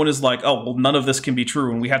one is like, oh, well, none of this can be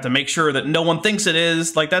true, and we have to make sure that no one thinks it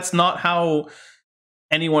is. That's not how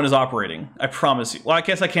anyone is operating. I promise you. Well, I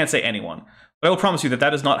guess I can't say anyone, but I will promise you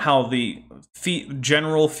that is not how the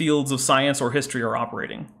general fields of science or history are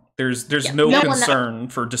operating. There's no concern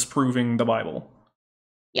for disproving the Bible.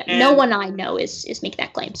 Yeah, and no one I know is making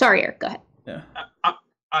that claim. Sorry, Eric, go ahead. Yeah.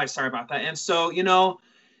 Sorry about that. And so,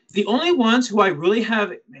 the only ones who I really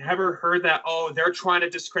have ever heard that, oh, they're trying to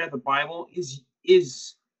discredit the Bible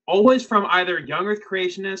is always from either young Earth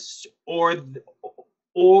creationists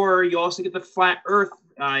or you also get the flat Earth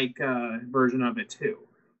version of it too.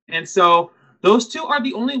 And so those two are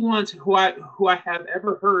the only ones who I have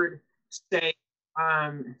ever heard say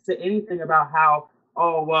anything about how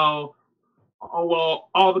all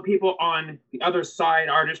the people on the other side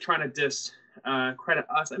are just trying to discredit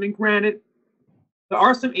us. I mean, granted, there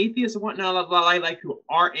are some atheists and whatnot who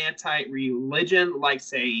are anti-religion,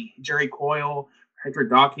 say Jerry Coyle, Hedrick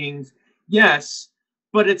Dawkins. Yes,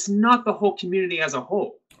 but it's not the whole community as a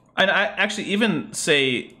whole. And I actually even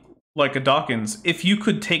say, a Dawkins, if you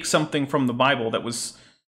could take something from the Bible that was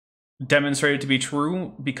demonstrated to be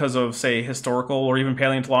true because of, say, historical or even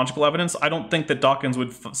paleontological evidence, I don't think that Dawkins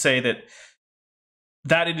would say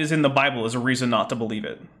that it is in the Bible is a reason not to believe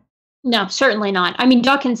it. No, certainly not. I mean,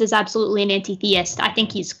 Dawkins is absolutely an anti-theist. I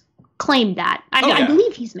think he's claimed that. I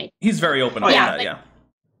believe he's made. He's very open about that, yeah.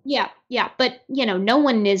 Yeah, but no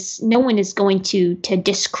one is going to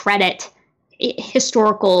discredit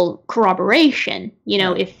historical corroboration.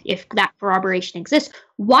 If that corroboration exists,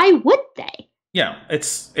 why would they? Yeah,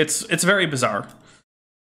 it's very bizarre.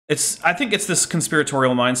 I think it's this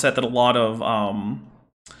conspiratorial mindset that a lot of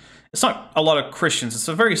it's not a lot of Christians. It's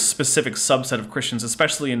a very specific subset of Christians,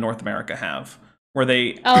 especially in North America, have, where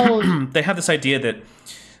they they have this idea that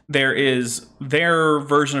there is their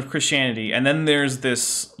version of Christianity, and then there's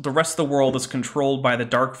the rest of the world is controlled by the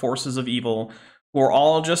dark forces of evil, who are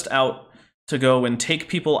all just out to go and take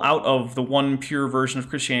people out of the one pure version of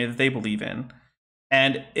Christianity that they believe in.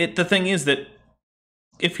 And the thing is that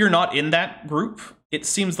if you're not in that group, it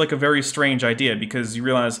seems like a very strange idea, because you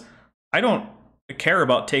realize, I don't care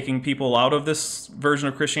about taking people out of this version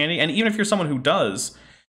of Christianity, and even if you're someone who does,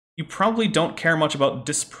 you probably don't care much about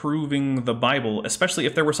disproving the Bible, especially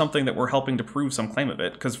if there were something that were helping to prove some claim of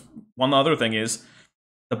it. Because one other thing is,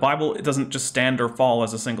 the Bible, it doesn't just stand or fall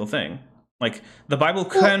as a single thing. Like, the Bible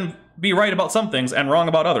can be right about some things and wrong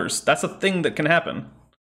about others. That's a thing that can happen.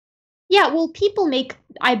 Yeah, well, people make,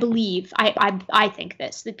 I believe, I think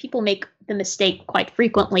that people make the mistake quite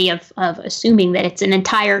frequently of assuming that it's an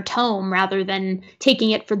entire tome rather than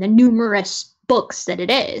taking it for the numerous books that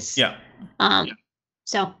it is. Yeah.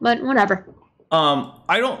 So, but whatever.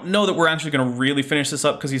 I don't know that we're actually going to really finish this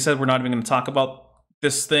up, because he said we're not even going to talk about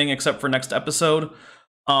this thing except for next episode.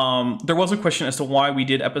 There was a question as to why we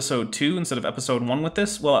did episode 2 instead of episode 1 with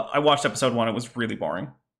this. Well, I watched episode 1. It was really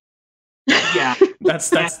boring. Yeah.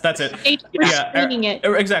 That's it. It.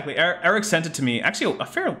 Exactly. Eric sent it to me actually a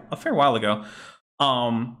fair while ago.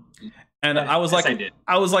 And I was like,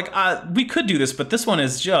 we could do this, but this one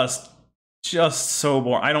is just so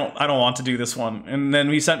boring. I don't want to do this one. And then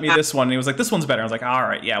he sent me this one, and he was like, this one's better. I was like, all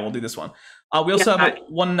right, yeah, we'll do this one. We also have a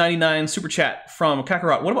 199 super chat from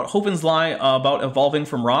Kakarot. What about Hoven's lie about evolving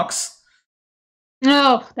from rocks?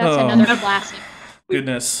 No, that's another classic.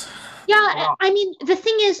 Goodness. Yeah, I mean, the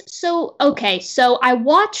thing is, so I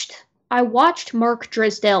watched Mark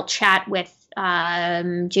Drisdale chat with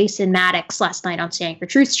Jason Maddox last night on Standing for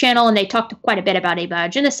Truth's channel, and they talked quite a bit about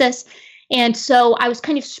abiogenesis. And so I was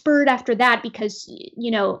kind of spurred after that, because,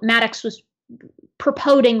 Maddox was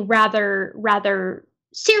propounding rather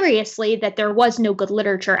seriously that there was no good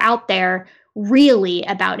literature out there really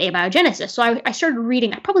about abiogenesis. So I started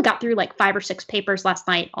reading. I probably got through like 5 or 6 papers last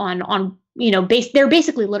night on they're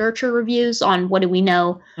basically literature reviews on what do we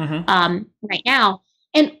know right now.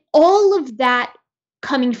 And all of that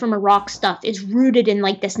coming from Iraq stuff is rooted in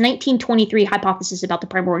like this 1923 hypothesis about the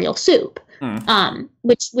primordial soup,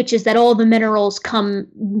 which is that all the minerals come,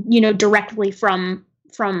 directly from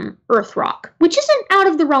earth rock, which isn't out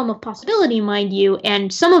of the realm of possibility, mind you.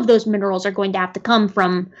 And some of those minerals are going to have to come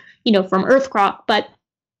from earth rock, but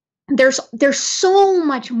there's so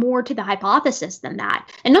much more to the hypothesis than that.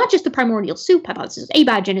 And not just the primordial soup hypothesis,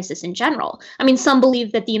 abiogenesis in general. I mean, some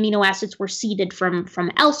believe that the amino acids were seeded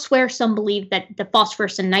from elsewhere. Some believe that the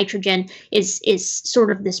phosphorus and nitrogen is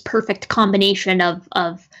sort of this perfect combination of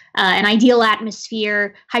an ideal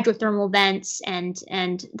atmosphere, hydrothermal vents, and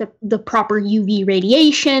the proper UV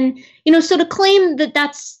radiation. So to claim that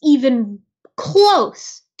that's even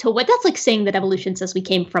close to what, that's like saying that evolution says we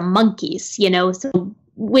came from monkeys, so,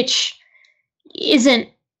 which isn't,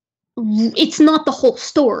 it's not the whole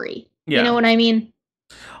story. Yeah. You know what I mean?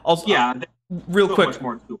 Also, real quick,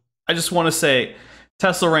 I just want to say,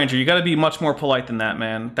 Tesla Ranger, you got to be much more polite than that,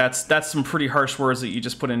 man. That's some pretty harsh words that you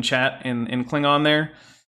just put in chat in Klingon there.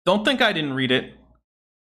 Don't think I didn't read it.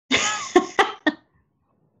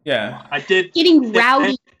 Yeah. I did. Getting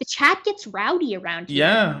rowdy. The chat gets rowdy around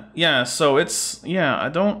here. Yeah. So it's, I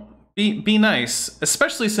don't, be nice.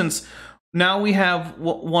 Especially since now we have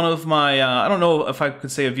one of my, I don't know if I could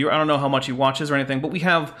say a viewer, I don't know how much he watches or anything, but we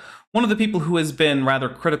have one of the people who has been rather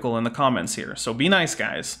critical in the comments here. So be nice,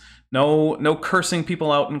 guys. No cursing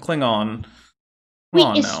people out in Klingon.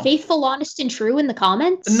 Wait, is Faithful, Honest, and True in the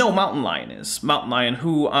comments? No, Mountain Lion is. Mountain Lion,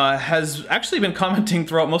 who has actually been commenting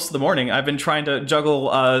throughout most of the morning. I've been trying to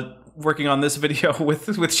juggle working on this video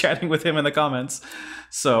with chatting with him in the comments.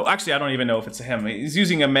 So, actually, I don't even know if it's him. He's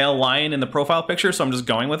using a male lion in the profile picture, so I'm just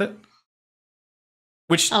going with it.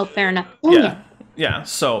 Which, oh, fair enough. Yeah.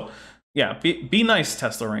 So, yeah, be nice,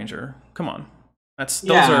 Tesla Ranger. Come on. That's the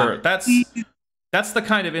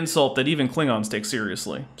kind of insult that even Klingons take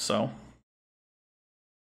seriously. So,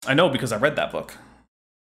 I know because I read that book.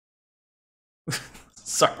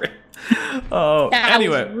 Sorry. Anyway.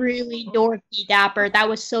 That was really dorky, Dapper. That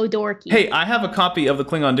was so dorky. Hey, I have a copy of the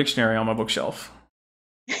Klingon dictionary on my bookshelf.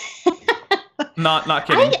 Not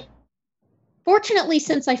kidding. Fortunately,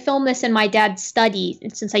 since I film this in my dad's study,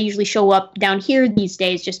 and since I usually show up down here these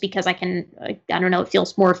days, just because I can, I don't know, it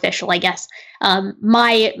feels more official, I guess.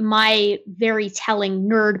 My very telling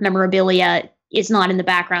nerd memorabilia is not in the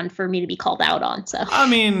background for me to be called out on. So I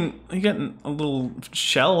mean, you getting a little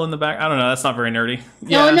shell in the back. I don't know. That's not very nerdy.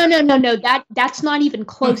 No. That's not even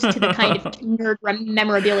close to the kind of nerd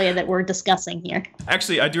memorabilia that we're discussing here.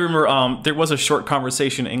 Actually, I do remember there was a short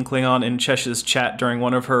conversation in Klingon in Chesh's chat during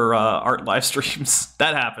one of her art live streams.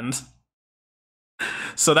 That happened.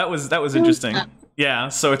 So that was interesting. Yeah.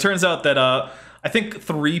 So it turns out that I think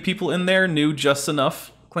 3 people in there knew just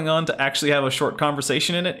enough Klingon to actually have a short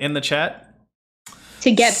conversation in the chat. To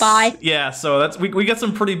get by. Yeah, so that's we get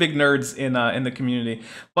some pretty big nerds in the community.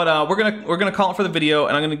 But we're gonna call it for the video,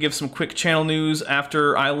 and I'm gonna give some quick channel news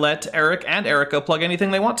after I let Eric and Erica plug anything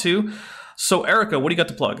they want to. So Erica, what do you got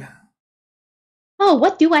to plug? Oh,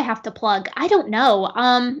 what do I have to plug? I don't know.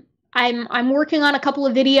 I'm working on a couple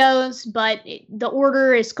of videos, but the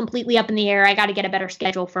order is completely up in the air. I got to get a better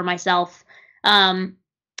schedule for myself.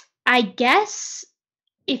 I guess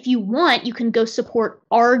if you want, you can go support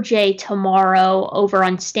RJ tomorrow over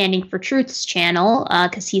on Standing for Truth's channel,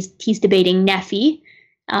 because he's debating Neffy.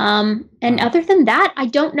 And other than that, I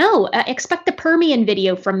don't know. Expect a Permian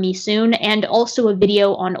video from me soon, and also a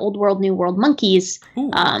video on Old World, New World monkeys,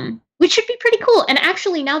 which should be pretty cool. And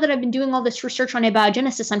actually, now that I've been doing all this research on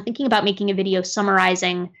abiogenesis, I'm thinking about making a video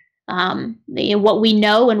summarizing what we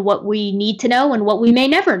know and what we need to know and what we may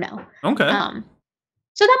never know. Okay.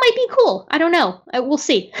 So that might be cool. I don't know. We'll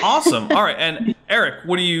see. Awesome. All right. And Eric,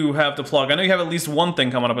 what do you have to plug? I know you have at least one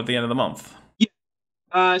thing coming up at the end of the month.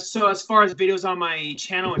 Yeah. So as far as videos on my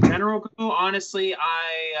channel in general go, honestly,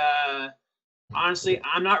 I'm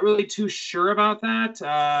not really too sure about that.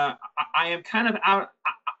 I am kind of out.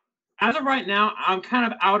 As of right now, I'm kind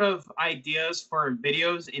of out of ideas for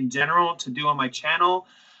videos in general to do on my channel.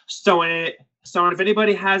 So if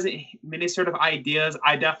anybody has many sort of ideas,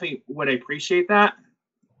 I definitely would appreciate that.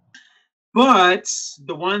 But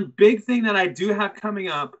the one big thing that I do have coming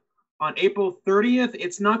up on April 30th,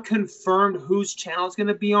 it's not confirmed whose channel it's going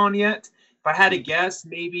to be on yet. If I had to guess,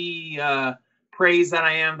 maybe Praise That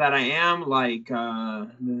I Am, like the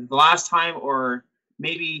last time, or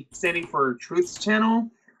maybe Standing for Truth's channel.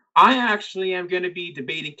 I actually am going to be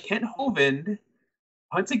debating Kent Hovind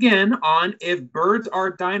once again on if birds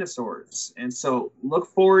are dinosaurs. And so look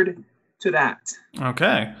forward to that.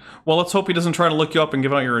 Okay. Well, let's hope he doesn't try to look you up and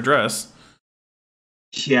give out your address.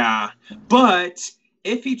 Yeah, but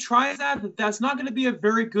if he tries that, that's not going to be a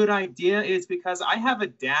very good idea. Is because I have a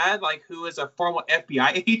dad who is a former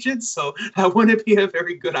FBI agent, so that wouldn't be a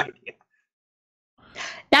very good idea.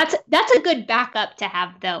 That's a good backup to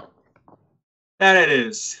have, though. That it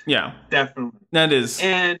is. Yeah, definitely. That is.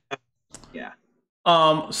 And yeah.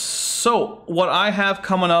 So what I have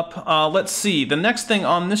coming up, let's see. The next thing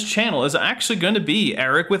on this channel is actually going to be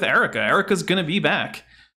Eric with Erica. Erica's going to be back.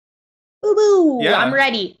 Woo-hoo! Yeah. I'm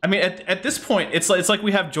ready. I mean, at this point, it's like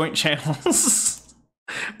we have joint channels.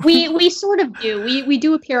 we sort of do. We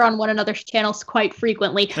do appear on one another's channels quite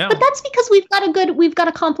frequently, yeah. But that's because we've got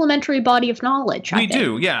a complementary body of knowledge. We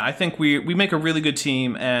do, yeah. I think we make a really good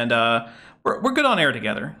team, and we're good on air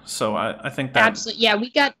together. So I think that absolutely, yeah.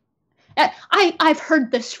 We got. I've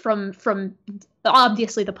heard this from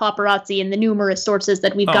obviously the paparazzi and the numerous sources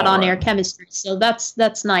that we've got on air chemistry. So that's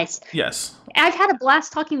nice. Yes. I've had a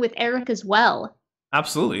blast talking with Eric as well.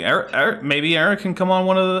 Absolutely. Eric, maybe Eric can come on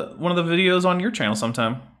one of the videos on your channel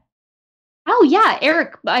sometime. Oh yeah,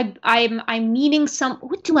 Eric. I'm needing some.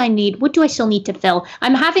 What do I need? What do I still need to fill?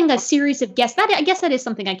 I'm having a series of guests. I guess that is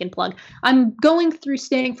something I can plug. I'm going through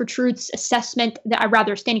Standing for Truth's assessment.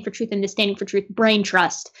 Standing for Truth and the Standing for Truth Brain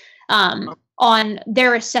Trust. On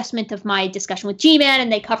their assessment of my discussion with G-Man,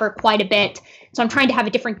 and they cover quite a bit. So I'm trying to have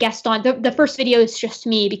a different guest on. The first video is just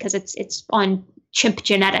me because it's on chimp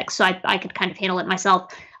genetics, so I could kind of handle it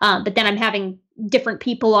myself. But then I'm having different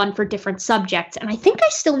people on for different subjects, and I think I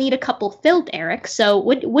still need a couple filled, Eric. So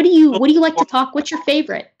what do you like to talk? What's your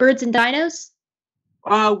favorite? Birds and dinos?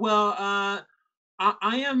 I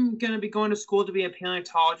am gonna be going to school to be a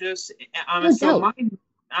paleontologist.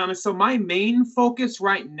 So my main focus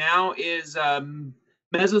right now is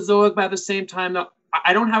Mesozoic, but at the same time,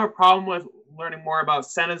 I don't have a problem with learning more about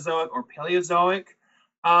Cenozoic or Paleozoic.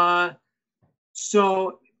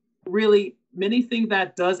 So really, anything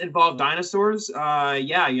that does involve dinosaurs, I'll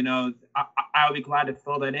be glad to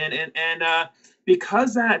fill that in. And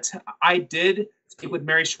because that I did speak with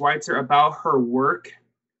Mary Schweitzer about her work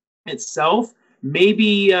itself,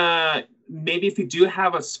 maybe if you do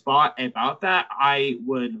have a spot about that, I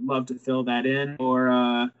would love to fill that in.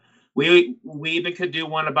 Or We even could do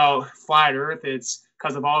one about flat Earth. It's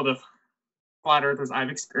because of all the flat Earthers I've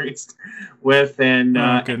experienced with, and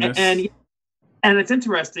goodness. and it's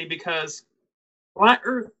interesting because flat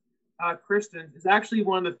Earth Christians is actually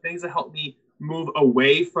one of the things that helped me move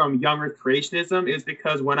away from young Earth creationism. Is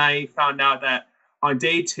because when I found out that on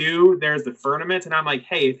day 2 there's the firmament, and I'm like,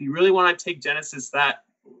 hey, if you really want to take Genesis that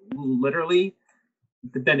literally,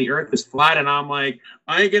 then the Earth is flat, and I'm like,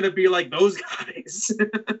 I ain't gonna be like those guys.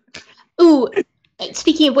 Ooh,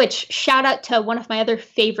 speaking of which, shout out to one of my other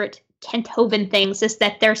favorite Kent Hovind things is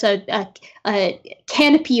that there's a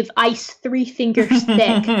canopy of ice 3 fingers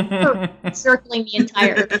thick circling the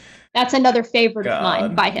entire Earth. That's another favorite of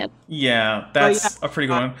mine by him. Yeah, that's a pretty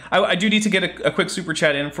good one. I do need to get a quick super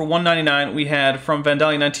chat in. For 199, we had from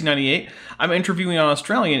Vandalia 1998. I'm interviewing an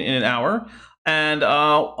Australian in an hour. And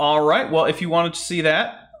all right, well, if you wanted to see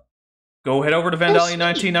that, go head over to Vandalia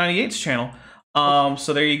 1998's channel.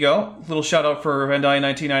 So there you go. Little shout out for Vandalia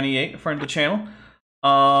 1998, a friend of the channel.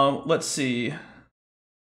 Let's see.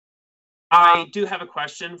 I do have a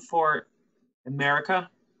question for America.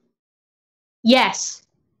 Yes.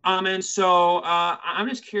 And so I'm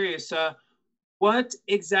just curious, what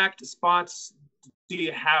exact spots do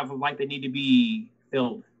you have like that need to be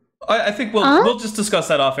filled? I think we'll just discuss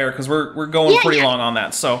that off air because we're going pretty long on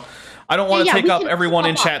that. So I don't want to take up everyone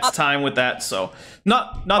in chat's time with that. So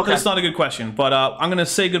not that it's not a good question, but I'm gonna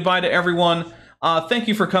say goodbye to everyone. Thank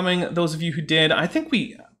you for coming. Those of you who did, I think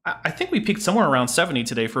we peaked somewhere around 70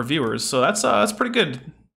 today for viewers. So that's pretty good.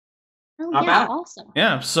 Oh, yeah, awesome.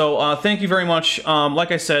 Yeah, so thank you very much.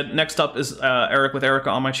 Like I said, next up is Eric with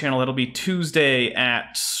Erica on my channel. It'll be Tuesday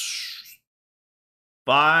at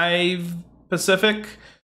 5 Pacific,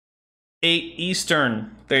 8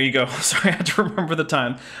 Eastern. There you go. Sorry, I had to remember the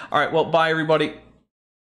time. All right, well, bye, everybody.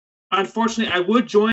 Unfortunately, I would join